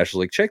down on my dash. It's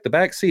like, check the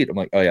back seat. I'm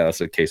like, oh yeah, that's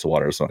a case of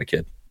water. It's not a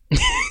kid.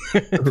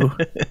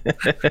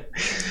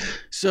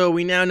 So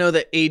we now know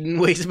that Aiden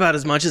weighs about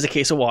as much as a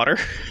case of water.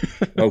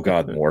 Oh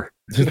God, more.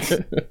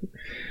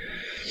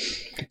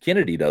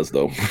 Kennedy does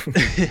though.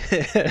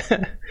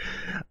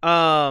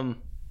 I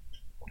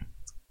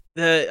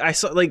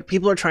saw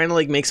people are trying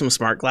to make some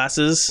smart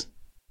glasses.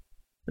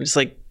 I just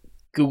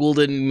Google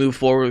didn't move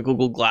forward with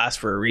Google Glass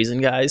for a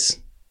reason, guys.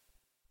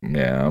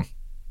 Yeah.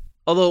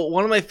 Although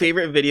one of my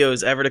favorite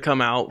videos ever to come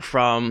out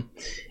from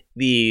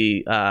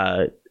the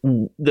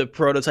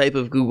prototype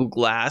of Google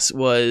Glass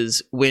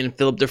was when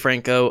Philip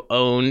DeFranco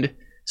owned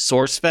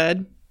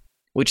SourceFed,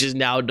 which is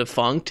now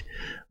defunct,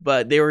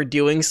 but they were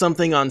doing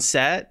something on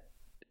set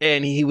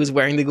and he was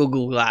wearing the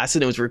Google Glass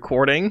and it was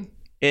recording,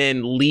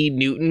 and Lee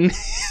Newton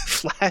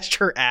flashed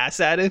her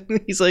ass at him.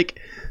 He's like,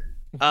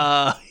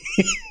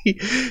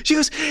 she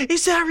goes,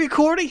 is that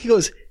recording? He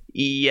goes,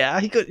 yeah.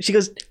 She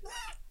goes,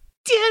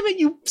 damn it,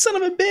 you son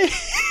of a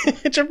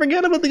bitch. I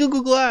forgot about the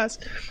Google Glass.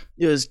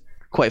 It was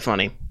quite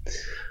funny.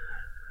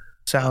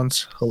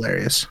 Sounds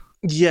hilarious.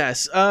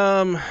 Yes.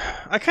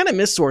 I kind of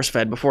missed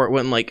SourceFed before it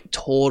went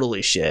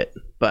totally shit.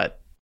 But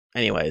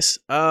anyways,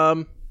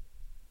 apparently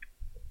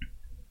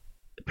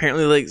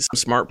some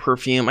smart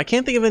perfume. I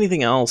can't think of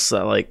anything else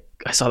that I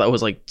saw that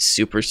was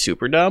super,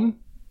 super dumb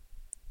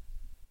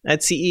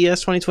at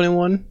CES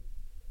 2021.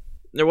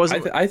 There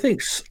wasn't. I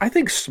think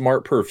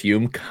smart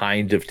perfume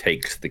kind of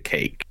takes the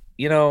cake.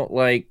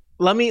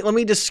 Let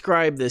me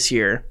describe this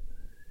here.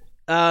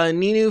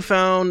 Ninu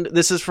found,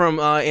 this is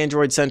from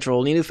Android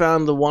Central, Ninu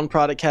found the one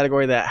product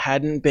category that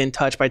hadn't been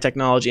touched by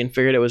technology and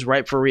figured it was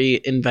ripe for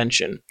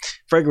reinvention.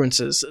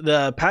 Fragrances.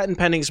 The patent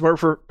pending smart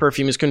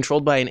perfume is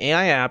controlled by an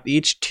AI app.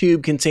 Each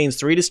tube contains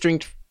 3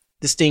 distinct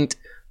distinct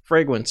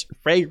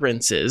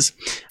fragrances,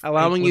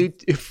 allowing you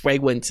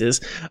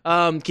fragrances.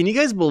 Can you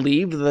guys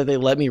believe that they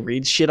let me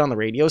read shit on the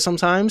radio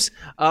sometimes?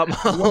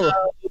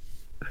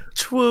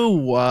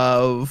 True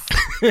love.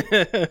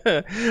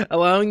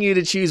 Allowing you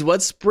to choose what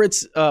to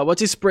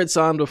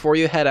spritz on before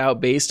you head out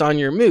based on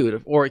your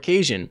mood or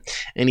occasion,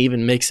 and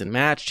even mix and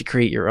match to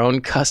create your own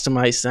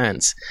customized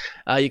scents.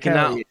 You can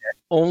not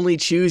only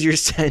choose your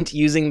scent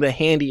using the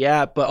handy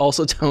app, but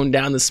also tone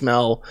down the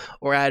smell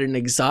or add an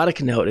exotic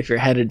note if you're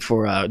headed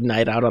for a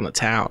night out on the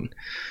town.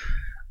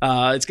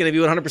 It's going to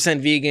be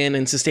 100% vegan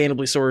and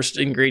sustainably sourced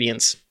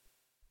ingredients.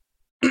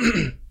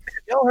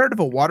 Y'all heard of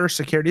a water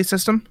security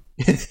system?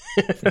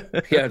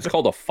 Yeah, it's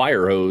called a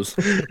fire hose.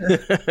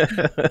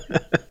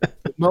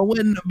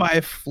 Moen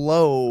by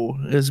Flow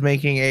is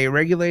making a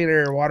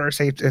regulator water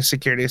safety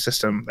security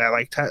system that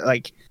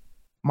like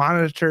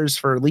monitors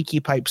for leaky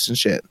pipes and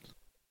shit,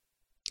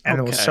 and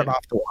it will shut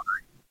off the water.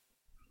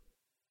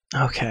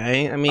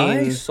 Okay, I mean,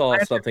 I saw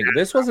something.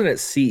 This wasn't at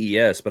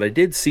CES, but I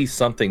did see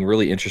something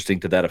really interesting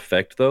to that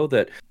effect, though.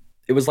 That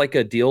it was like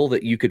a deal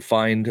that you could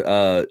find,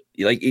 it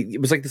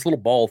was like this little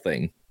ball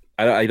thing.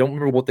 I don't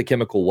remember what the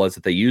chemical was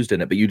that they used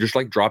in it, but you just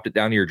like dropped it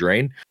down to your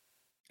drain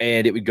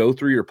and it would go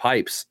through your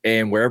pipes,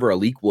 and wherever a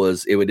leak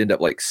was, it would end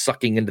up like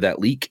sucking into that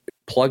leak,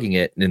 plugging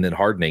it, and then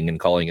hardening and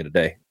calling it a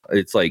day.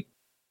 It's like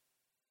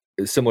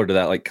similar to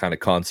that like kind of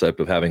concept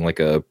of having like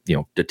a,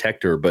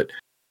 detector, but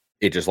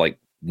it just like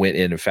went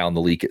in and found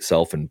the leak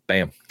itself and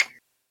bam,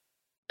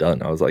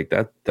 done. I was like,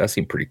 that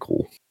seemed pretty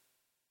cool.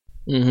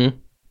 Mm-hmm.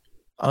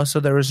 Also,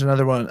 there was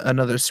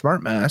another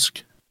smart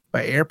mask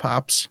by Air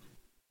Pops.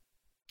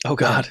 Oh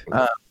God!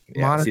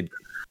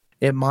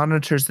 It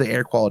monitors the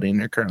air quality in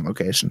your current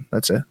location.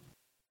 That's it.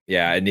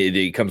 Yeah, and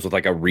it comes with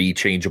like a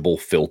rechangeable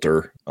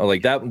filter.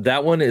 Like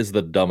that one is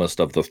the dumbest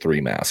of the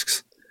three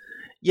masks.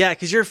 Yeah,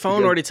 because your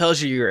phone already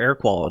tells you your air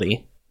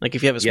quality. Like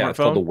if you have a smartphone, it's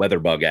called the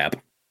WeatherBug app.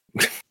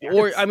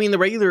 Or I mean, the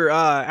regular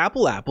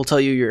Apple app will tell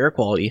you your air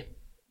quality.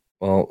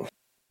 Well,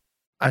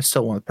 I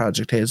still want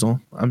Project Hazel.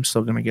 I'm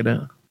still gonna get it.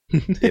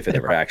 If it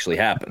ever actually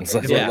happens.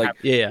 Yeah.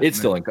 It's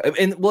still and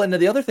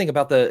the other thing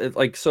about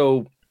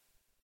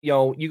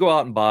you go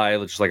out and buy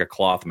just like a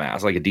cloth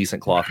mask, like a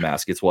decent cloth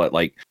mask. It's what,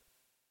 like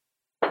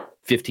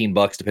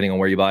 $15 depending on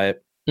where you buy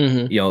it.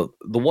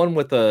 Mm-hmm. The one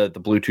with the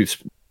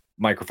Bluetooth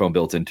microphone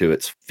built into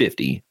it's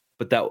 $50,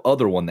 but that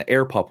other one, the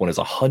AirPop one, is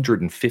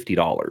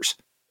 $150.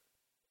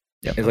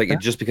 Yep. It's like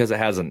just because it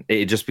has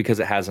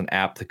an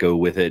app to go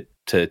with it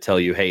to tell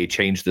you, hey,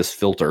 change this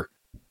filter.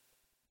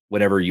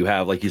 Whenever you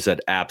have, like you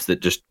said, apps that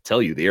just tell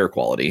you the air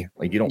quality,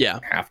 like you don't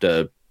have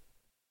to.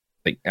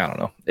 Like, I don't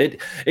know. It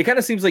kind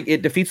of seems like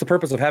it defeats the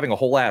purpose of having a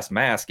whole ass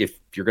mask if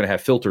you're going to have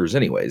filters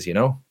anyways.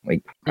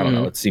 Like I don't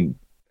know. It seemed,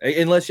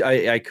 unless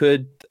I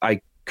could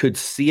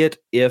see it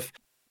if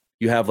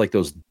you have like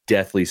those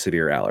deathly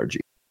severe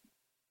allergies,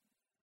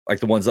 like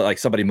the ones that like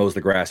somebody mows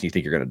the grass and you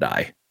think you're going to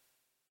die.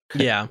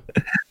 Yeah.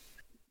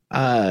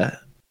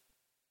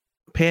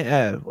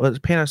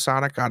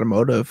 Panasonic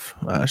Automotive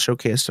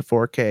showcased a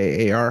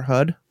 4K AR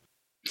HUD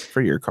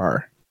for your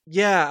car.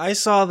 Yeah, I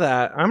saw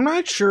that. I'm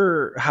not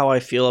sure how I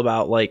feel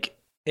about like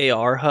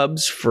AR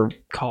hubs for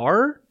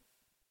car.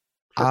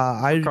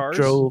 I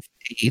drove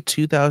a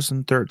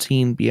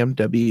 2013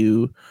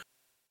 BMW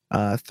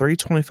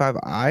 325i,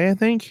 I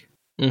think,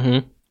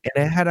 and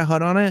it had a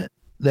HUD on it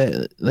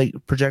that like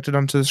projected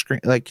onto the screen,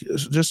 like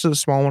just a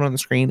small one on the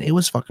screen. It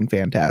was fucking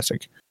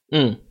fantastic.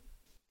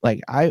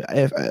 Like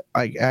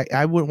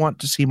I would want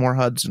to see more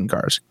HUDs in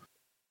cars.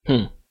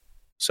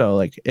 So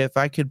like if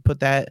I could put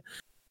that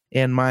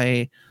in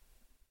my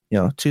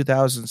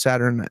 2000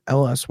 Saturn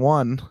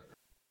LS1,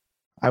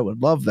 I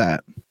would love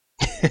that.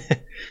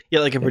 Yeah,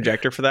 like a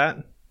projector for that.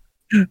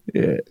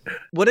 Yeah.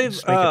 What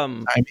if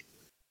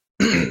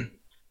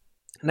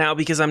now,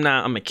 because I'm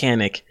not a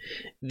mechanic,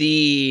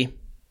 the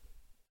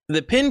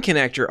pin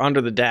connector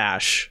under the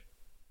dash,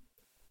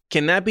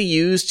 can that be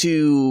used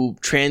to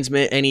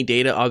transmit any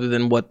data other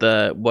than what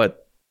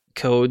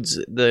codes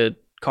the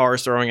car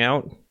is throwing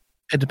out?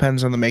 It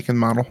depends on the make and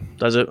model.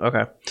 Does it?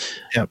 Okay.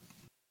 Yep.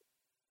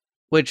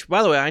 Which,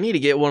 by the way, I need to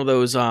get one of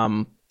those.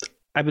 I've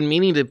been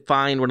meaning to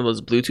find one of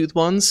those Bluetooth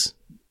ones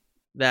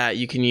that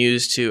you can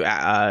use to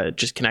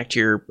just connect to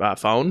your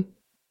phone.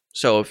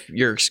 So if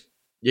your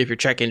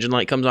check engine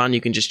light comes on,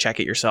 you can just check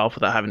it yourself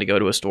without having to go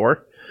to a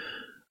store,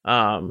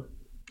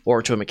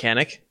 or to a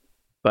mechanic.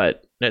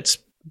 But it's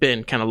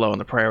been kind of low on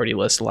the priority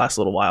list the last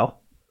little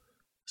while,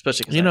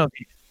 especially because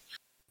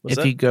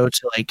if you go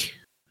to like,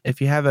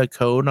 if you have a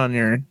code on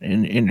your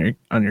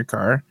on your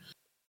car,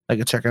 like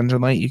a check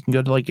engine light, you can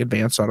go to like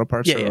Advanced Auto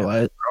Parts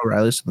or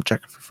O'Reilly's, so they'll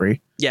check it for free.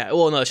 Yeah,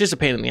 well, no, it's just a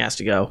pain in the ass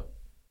to go.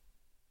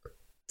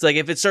 It's like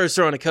if it starts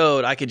throwing a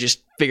code, I could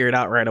just figure it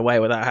out right away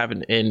without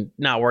having and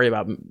not worry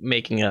about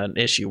making an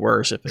issue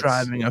worse. If it's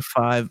driving a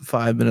 5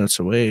 minutes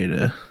away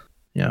to,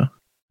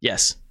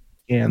 yes,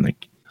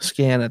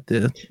 scan at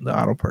the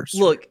auto parts.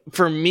 Look,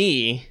 for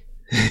me,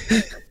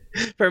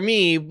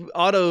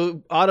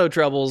 auto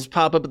troubles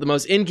pop up at the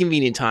most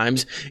inconvenient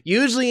times,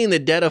 usually in the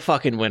dead of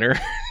fucking winter.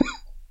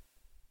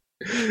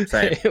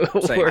 Same.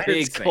 Where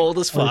it's cold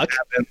as fuck.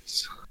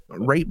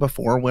 Right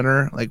before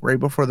winter, like right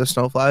before the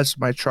snow flies,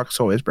 my trucks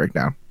always break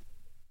down.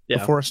 Yeah.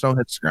 Before snow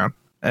hits the ground.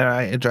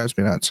 And it drives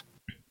me nuts.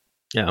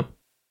 Yeah.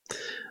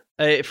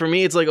 For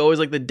me, it's like always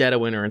like the dead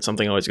of winter and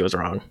something always goes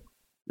wrong.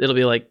 It'll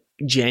be like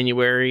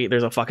January,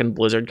 there's a fucking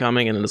blizzard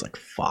coming, and then it's like,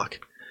 fuck.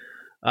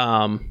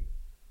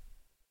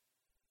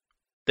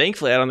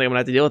 Thankfully, I don't think I'm gonna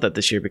have to deal with that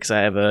this year because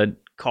I have a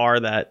car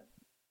that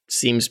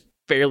seems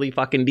fairly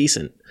fucking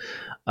decent.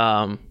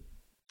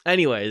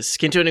 Anyways,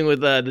 continuing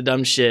with the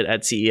dumb shit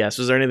at CES,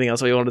 was there anything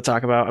else we wanted to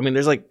talk about? I mean,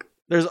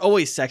 there's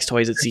always sex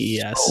toys at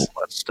CES.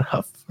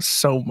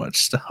 So much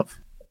stuff.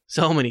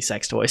 So many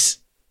sex toys.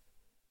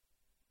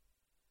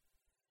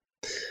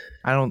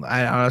 I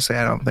honestly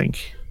don't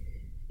think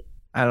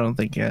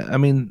yet. I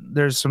mean,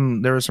 there were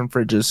some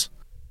fridges.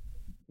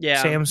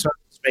 Yeah.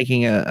 Samsung's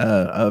making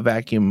a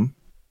vacuum,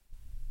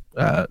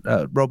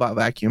 a robot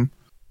vacuum.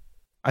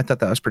 I thought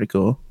that was pretty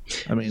cool.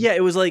 I mean, yeah,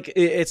 it was like,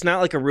 it's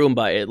not like a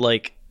Roomba. It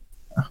like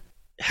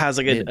has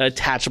like an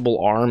attachable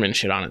arm and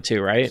shit on it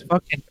too, right? It's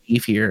fucking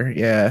beefier.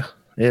 Yeah.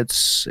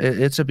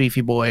 It's a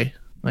beefy boy.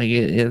 Like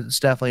it's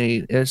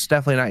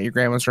definitely not your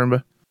grandma's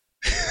Roomba.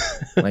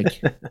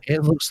 Like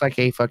it looks like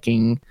a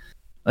fucking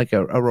like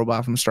a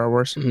robot from Star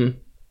Wars,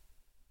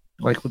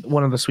 like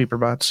one of the sweeper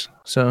bots.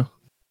 So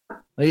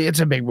like, it's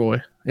a big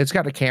boy. It's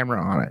got a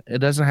camera on it. It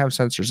doesn't have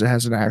sensors. It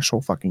has an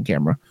actual fucking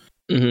camera.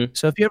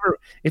 So if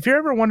you're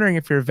ever wondering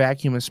if your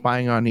vacuum is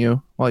spying on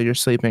you while you're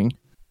sleeping,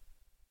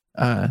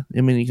 I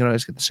mean you can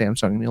always get the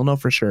Samsung and you'll know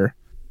for sure.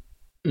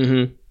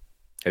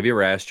 Have you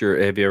ever asked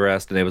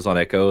an Amazon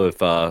Echo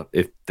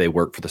if they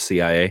work for the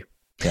CIA?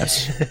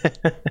 Yes.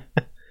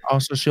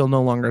 Also, she'll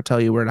no longer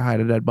tell you where to hide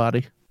a dead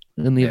body,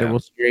 and neither will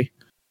Siri,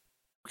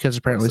 because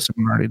apparently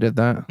someone already did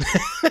that.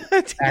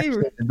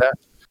 Did that.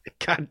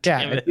 God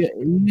damn it!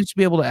 You used to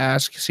be able to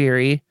ask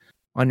Siri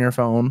on your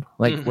phone,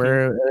 like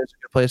where is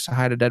a good place to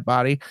hide a dead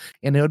body,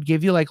 and it would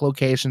give you like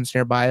locations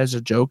nearby as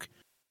a joke,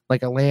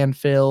 like a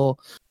landfill,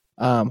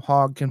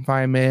 hog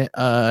confinement,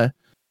 a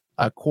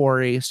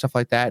quarry, stuff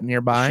like that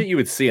nearby. Shit you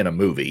would see in a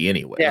movie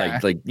anyway.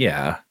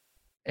 Yeah.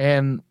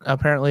 And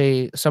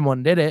apparently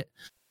someone did it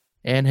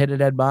and hit a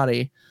dead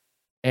body,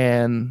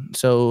 and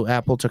so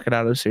Apple took it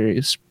out of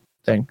Siri's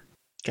thing.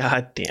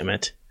 God damn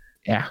it!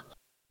 Yeah,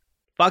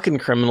 fucking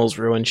criminals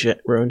ruin shit,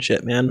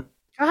 man.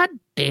 God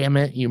damn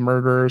it, you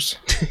murderers!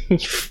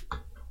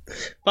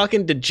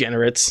 Fucking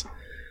degenerates.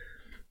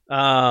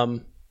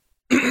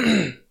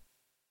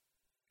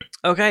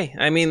 Okay,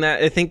 I mean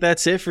I think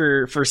that's it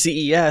for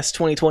CES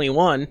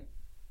 2021.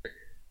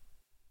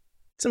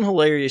 Some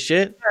hilarious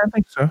shit. Yeah, I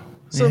think so.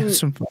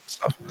 Some fun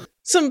stuff.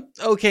 Some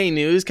okay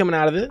news coming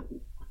out of it.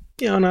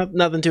 You know,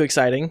 nothing too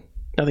exciting,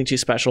 nothing too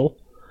special.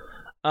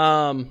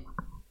 There's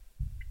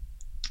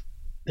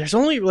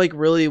only like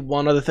really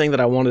one other thing that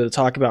I wanted to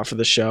talk about for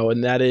the show,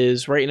 and that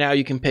is right now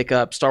you can pick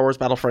up Star Wars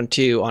Battlefront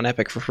 2 on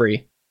Epic for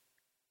free.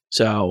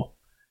 So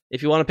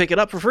if you want to pick it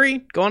up for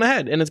free, go on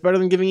ahead, and it's better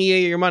than giving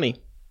EA your money.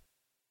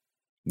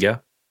 Yeah.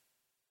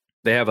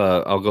 They have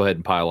I'll go ahead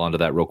and pile onto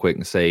that real quick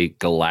and say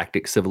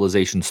Galactic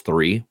Civilizations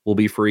 3 will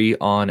be free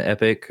on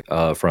Epic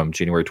from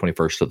January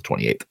 21st to the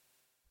 28th.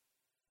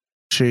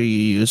 Sure you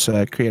use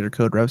creator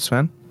code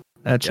RevSven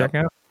at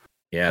checkout.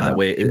 Yeah, that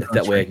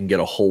way I can get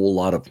a whole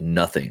lot of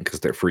nothing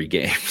because they're free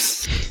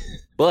games.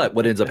 But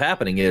what ends up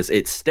happening is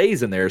it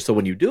stays in there, so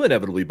when you do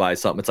inevitably buy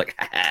something, it's like,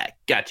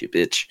 got you,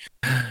 bitch.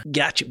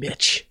 Got you,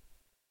 bitch.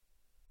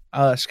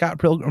 Scott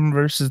Pilgrim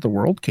versus the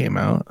World came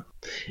out.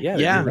 Yeah,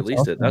 they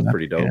released it. That's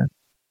pretty dope. Yeah.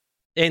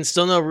 And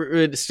still no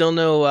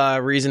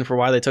reason for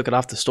why they took it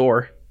off the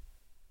store.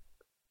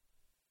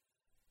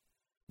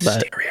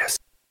 Mysterious.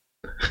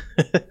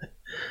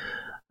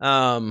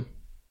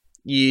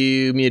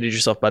 You muted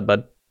yourself,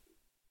 bud.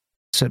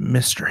 It's a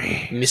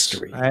mystery.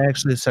 I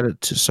actually said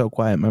it so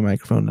quiet my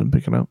microphone didn't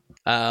pick it up.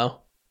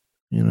 Oh.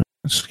 You know,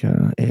 just kind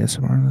of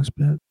ASMR this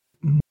bit.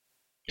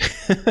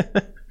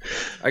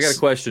 I got a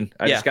question.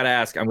 I just got to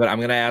ask. I'm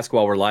gonna ask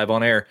while we're live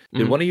on air.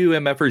 Did one of you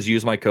MFers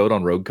use my code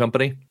on Rogue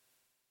Company?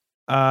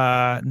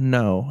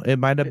 No. It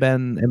might have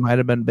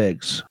been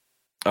Biggs.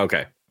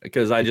 Okay,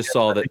 because I just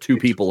saw that 2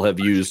 people have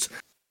used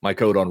my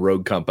code on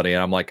Rogue Company,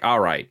 and I'm like, all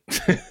right.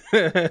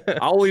 I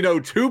only know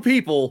 2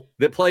 people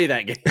that play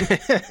that game.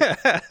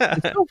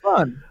 It's so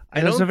fun.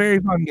 It's a very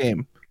fun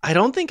game. I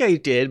don't think I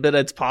did, but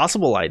it's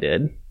possible I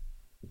did.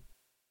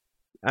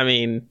 I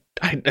mean,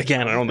 I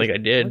don't think I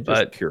did, I'm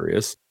but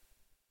curious.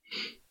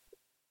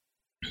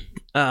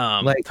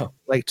 Like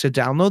to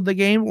download the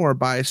game or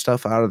buy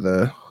stuff out of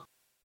the.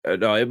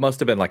 No, it must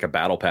have been like a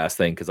battle pass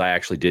thing because I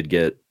actually did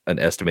get an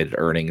estimated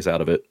earnings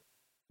out of it.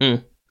 Oh,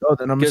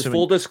 then I'm assuming.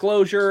 Full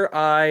disclosure,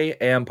 I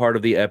am part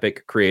of the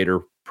Epic Creator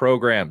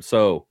Program.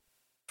 So,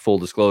 full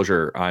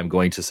disclosure, I'm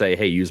going to say,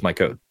 hey, use my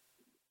code.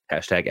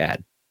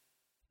 #ad.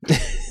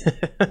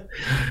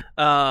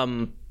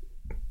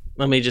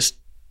 Let me just.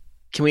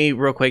 Can we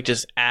real quick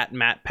just at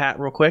Matt Pat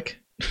real quick?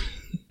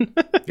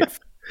 Yeah.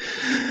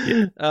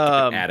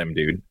 Adam,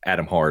 dude.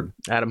 Adam Hard.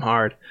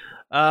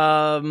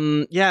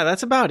 Yeah,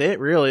 that's about it,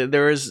 really.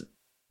 There was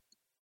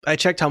I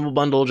checked Humble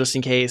Bundle just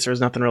in case. There's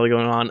nothing really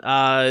going on.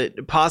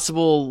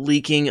 Possible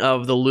leaking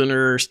of the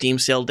Lunar Steam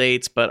sale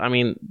dates, but I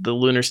mean, the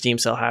Lunar Steam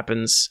sale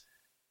happens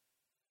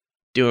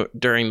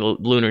during the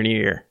Lunar New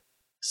Year.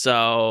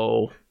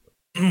 So,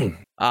 I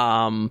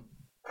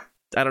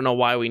don't know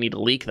why we need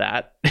to leak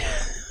that.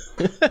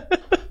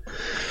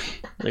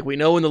 Like, we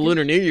know when the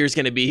Lunar New Year is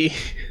going to be.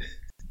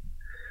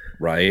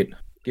 Right.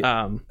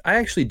 I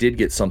actually did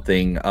get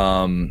something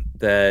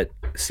that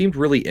seemed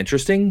really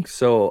interesting.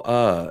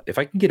 So if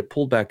I can get it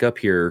pulled back up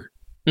here,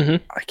 I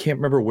can't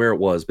remember where it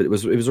was, but it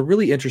was a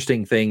really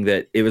interesting thing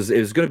that it was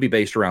going to be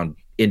based around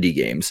indie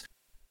games.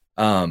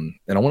 And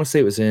I want to say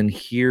it was in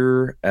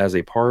here as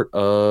a part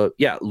of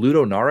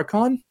Ludo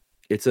Naricon.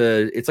 It's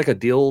like a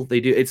deal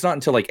they do. It's not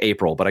until like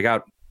April, but I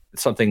got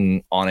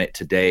something on it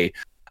today.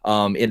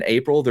 In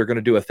April, they're going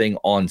to do a thing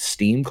on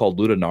Steam called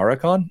Ludo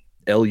Naricon,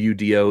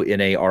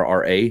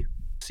 LUDONARRACON,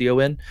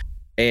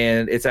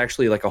 and it's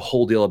actually like a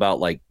whole deal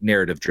about like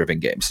narrative driven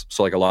games.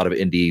 So like a lot of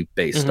indie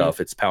based stuff.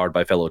 It's powered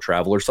by fellow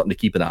travelers, something to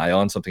keep an eye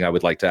on, something I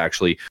would like to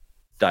actually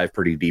dive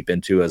pretty deep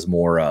into as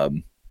more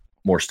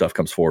stuff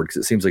comes forward, because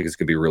it seems like it's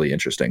going to be really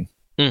interesting.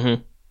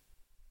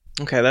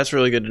 Okay, that's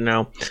really good to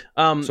know.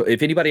 So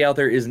if anybody out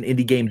there is an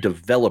indie game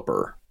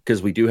developer,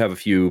 because we do have a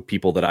few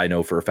people that I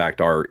know for a fact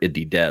are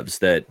indie devs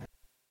that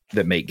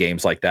make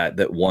games like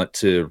that want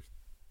to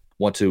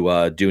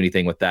do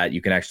anything with that,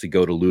 you can actually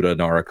go to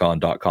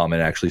ludonaricon.com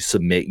and actually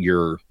submit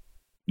your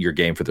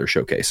game for their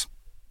showcase.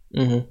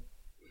 I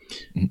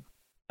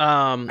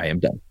am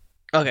done.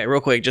 Okay,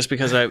 real quick, just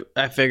because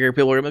I figure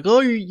people are like, oh,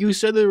 you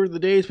said there were the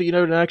days, but you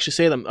never actually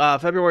say them.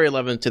 February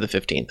 11th to the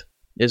 15th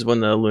is when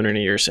the Lunar New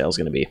Year sale is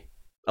going to be.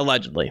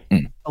 Allegedly.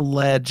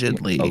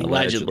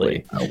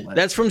 Allegedly.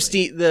 That's from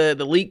Steam.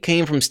 The leak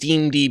came from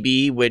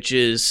SteamDB, which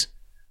is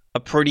a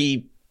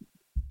pretty,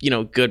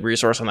 good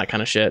resource on that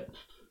kind of shit.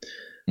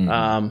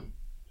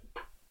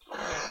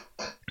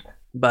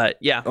 But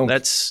yeah,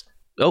 that's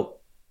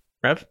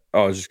Rev.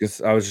 I was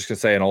just gonna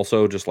say, and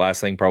also just last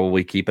thing,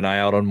 probably keep an eye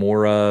out on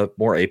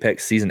more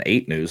Apex Season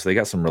 8 news. They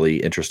got some really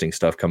interesting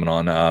stuff coming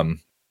on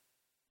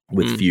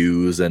with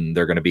Fuse, and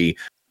they're going to be,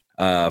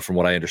 from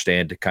what I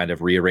understand, kind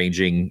of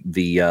rearranging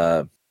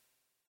the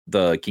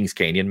Kings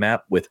Canyon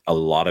map with a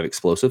lot of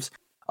explosives.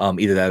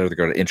 Either that, or they're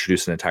going to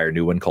introduce an entire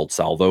new one called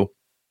Salvo.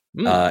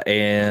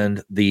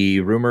 And the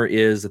rumor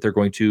is that they're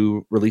going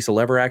to release a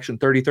lever action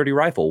 30-30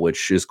 rifle,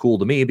 which is cool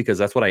to me because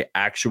that's what I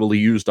actually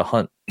use to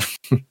hunt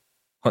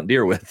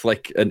deer with.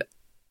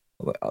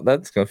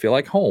 That's going to feel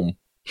like home.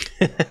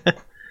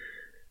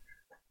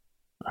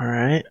 All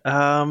right.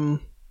 I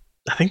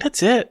think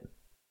that's it.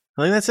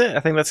 I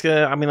think that's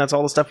good. I mean, that's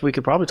all the stuff we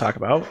could probably talk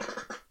about.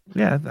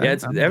 Yeah.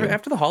 It's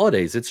after the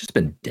holidays, it's just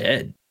been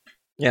dead.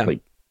 Yeah.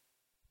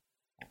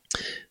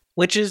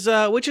 Which is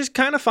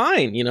kind of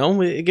fine,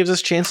 It gives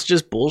us a chance to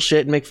just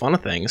bullshit and make fun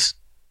of things.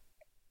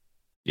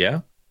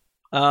 Yeah.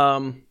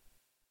 All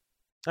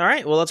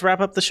right. Well, let's wrap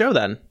up the show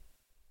then.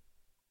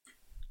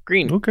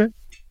 Green. Okay.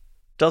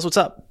 Tell us what's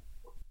up.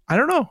 I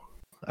don't know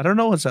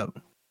what's up.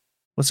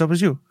 What's up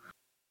with you?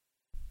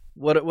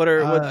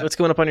 What's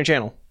going up on your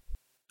channel?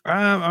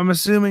 I'm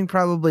assuming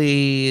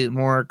probably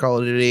more Call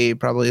of Duty,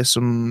 probably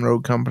some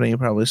Rogue Company,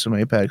 probably some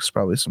Apex,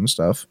 probably some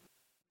stuff,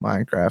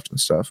 Minecraft and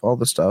stuff, all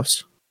the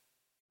stuffs.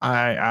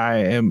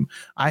 I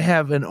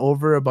have an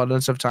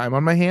overabundance of time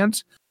on my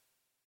hands,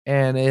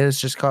 and it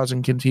is just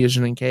causing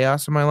confusion and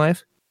chaos in my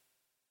life.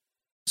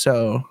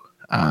 So,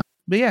 but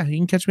yeah, you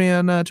can catch me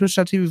on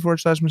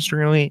twitch.tv/Mr.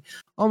 Green Elite.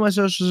 All my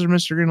socials are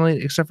Mr. Green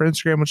Elite, except for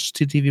Instagram, which is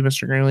TTV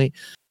Mr. Green Elite.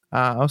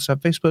 I also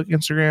have Facebook,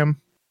 Instagram,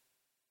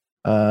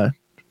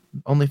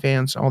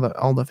 OnlyFans,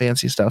 all the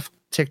fancy stuff.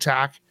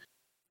 TikTok,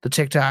 the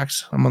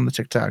TikToks. I'm on the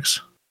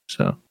TikToks.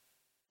 So,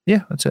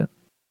 yeah, that's it.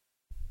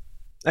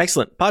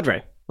 Excellent.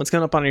 Padre, what's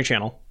coming up on your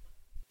channel?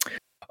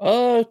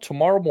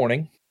 Tomorrow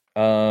morning,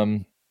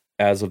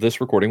 as of this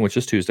recording, which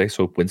is Tuesday,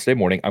 so Wednesday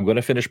morning, I'm going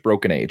to finish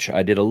Broken Age.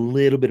 I did a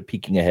little bit of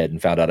peeking ahead and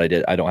found out I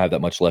don't have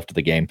that much left of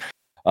the game.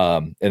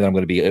 And then I'm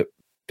going to be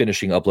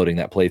finishing uploading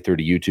that playthrough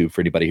to YouTube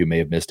for anybody who may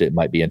have missed it and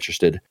might be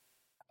interested.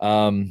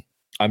 I'm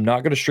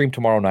not going to stream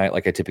tomorrow night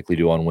like I typically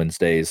do on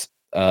Wednesdays.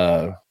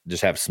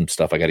 Just have some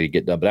stuff I got to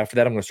get done. But after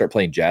that, I'm going to start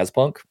playing Jazz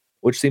Punk,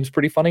 which seems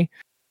pretty funny.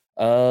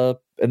 And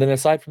then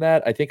aside from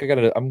that, I think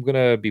I'm going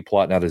to be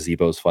plotting out a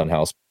Zebo's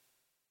Funhouse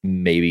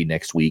maybe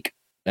next week.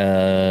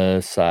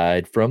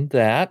 Aside from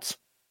that,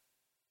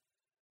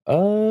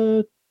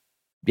 gonna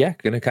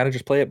kind of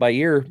just play it by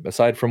ear,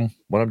 aside from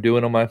what I'm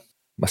doing on my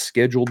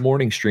scheduled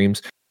morning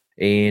streams.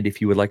 And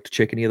if you would like to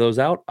check any of those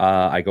out,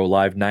 I go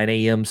live 9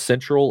 a.m.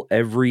 Central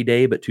every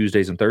day, but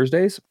Tuesdays and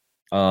Thursdays,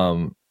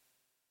 over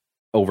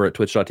at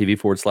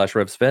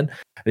twitch.tv/RevSven. And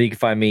you can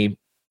find me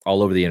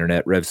all over the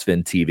internet,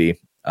 RevSven TV.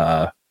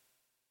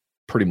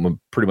 Pretty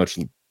much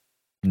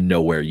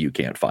nowhere you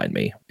can't find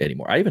me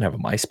anymore. I even have a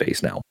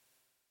MySpace now.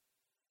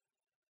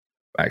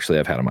 Actually,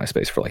 I've had a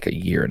MySpace for like a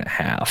year and a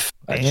half.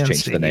 I just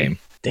changed the name.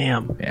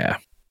 Damn. Yeah.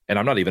 And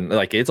I'm not even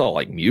like, it's all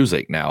like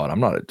music now. And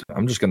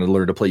I'm just going to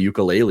learn to play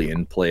ukulele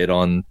and play it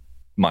on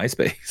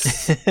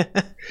MySpace.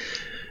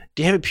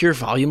 Do you have a pure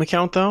volume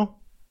account though?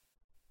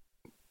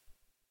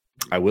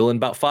 I will in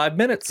about 5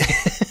 minutes.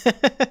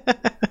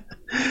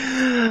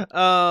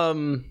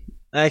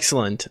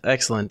 Excellent.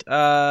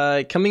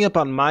 Coming up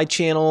on my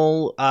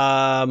channel,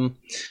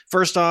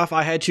 first off,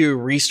 I had to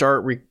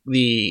restart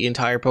the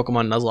entire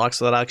Pokemon Nuzlocke,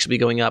 so that'll actually be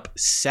going up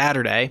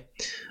Saturday.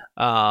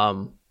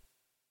 So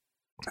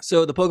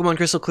the Pokemon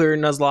Crystal Clear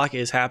Nuzlocke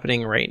is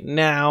happening right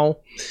now.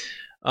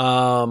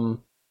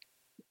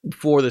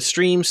 For the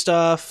stream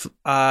stuff,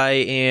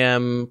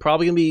 I'm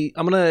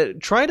gonna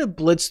try to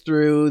blitz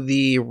through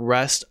the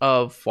rest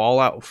of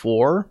Fallout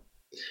 4.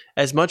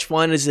 As much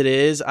fun as it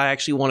is, I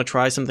actually want to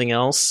try something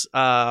else,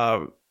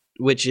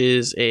 which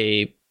is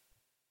a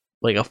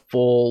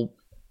full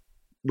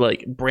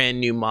brand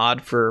new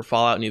mod for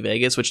Fallout New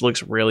Vegas, which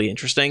looks really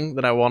interesting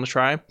that I want to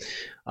try.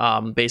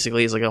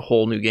 Basically it's like a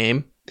whole new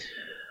game.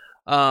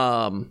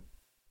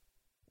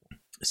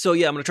 So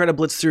yeah, I'm gonna try to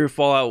blitz through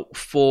Fallout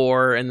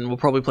 4, and we'll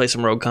probably play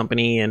some Rogue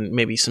Company and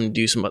maybe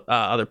do some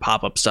other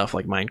pop-up stuff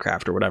like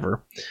Minecraft or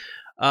whatever.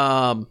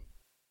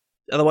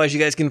 Otherwise, you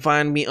guys can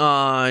find me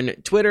on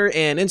Twitter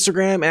and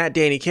Instagram at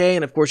Danny K,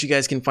 and of course, you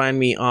guys can find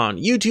me on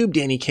YouTube,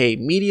 Danny K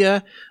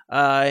Media,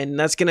 and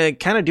that's gonna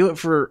kind of do it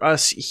for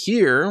us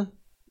here.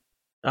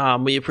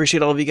 We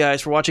appreciate all of you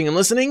guys for watching and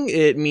listening.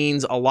 It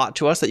means a lot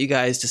to us that you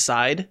guys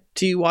decide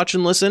to watch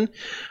and listen.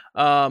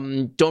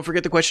 Don't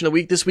forget the question of the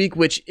week this week,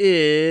 which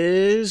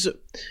is,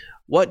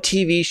 what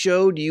TV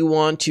show do you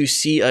want to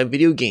see a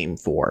video game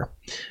for?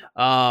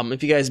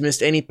 If you guys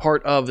missed any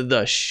part of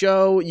the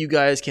show, you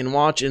guys can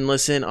watch and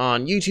listen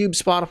on YouTube,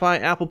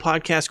 Spotify, Apple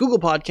Podcasts, Google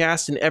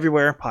Podcasts, and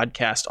everywhere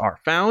podcasts are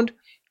found.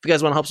 If you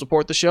guys want to help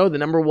support the show, the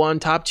number one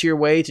top tier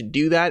way to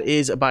do that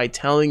is by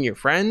telling your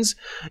friends.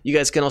 You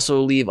guys can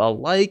also leave a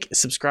like,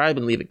 subscribe,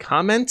 and leave a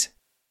comment.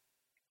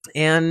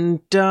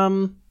 And,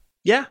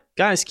 yeah,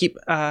 guys, keep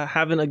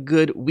having a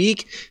good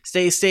week.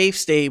 Stay safe,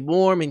 stay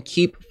warm, and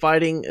keep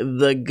fighting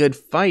the good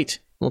fight.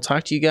 We'll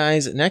talk to you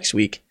guys next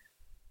week.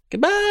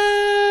 Goodbye.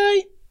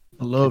 I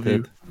love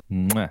you.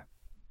 Mwah.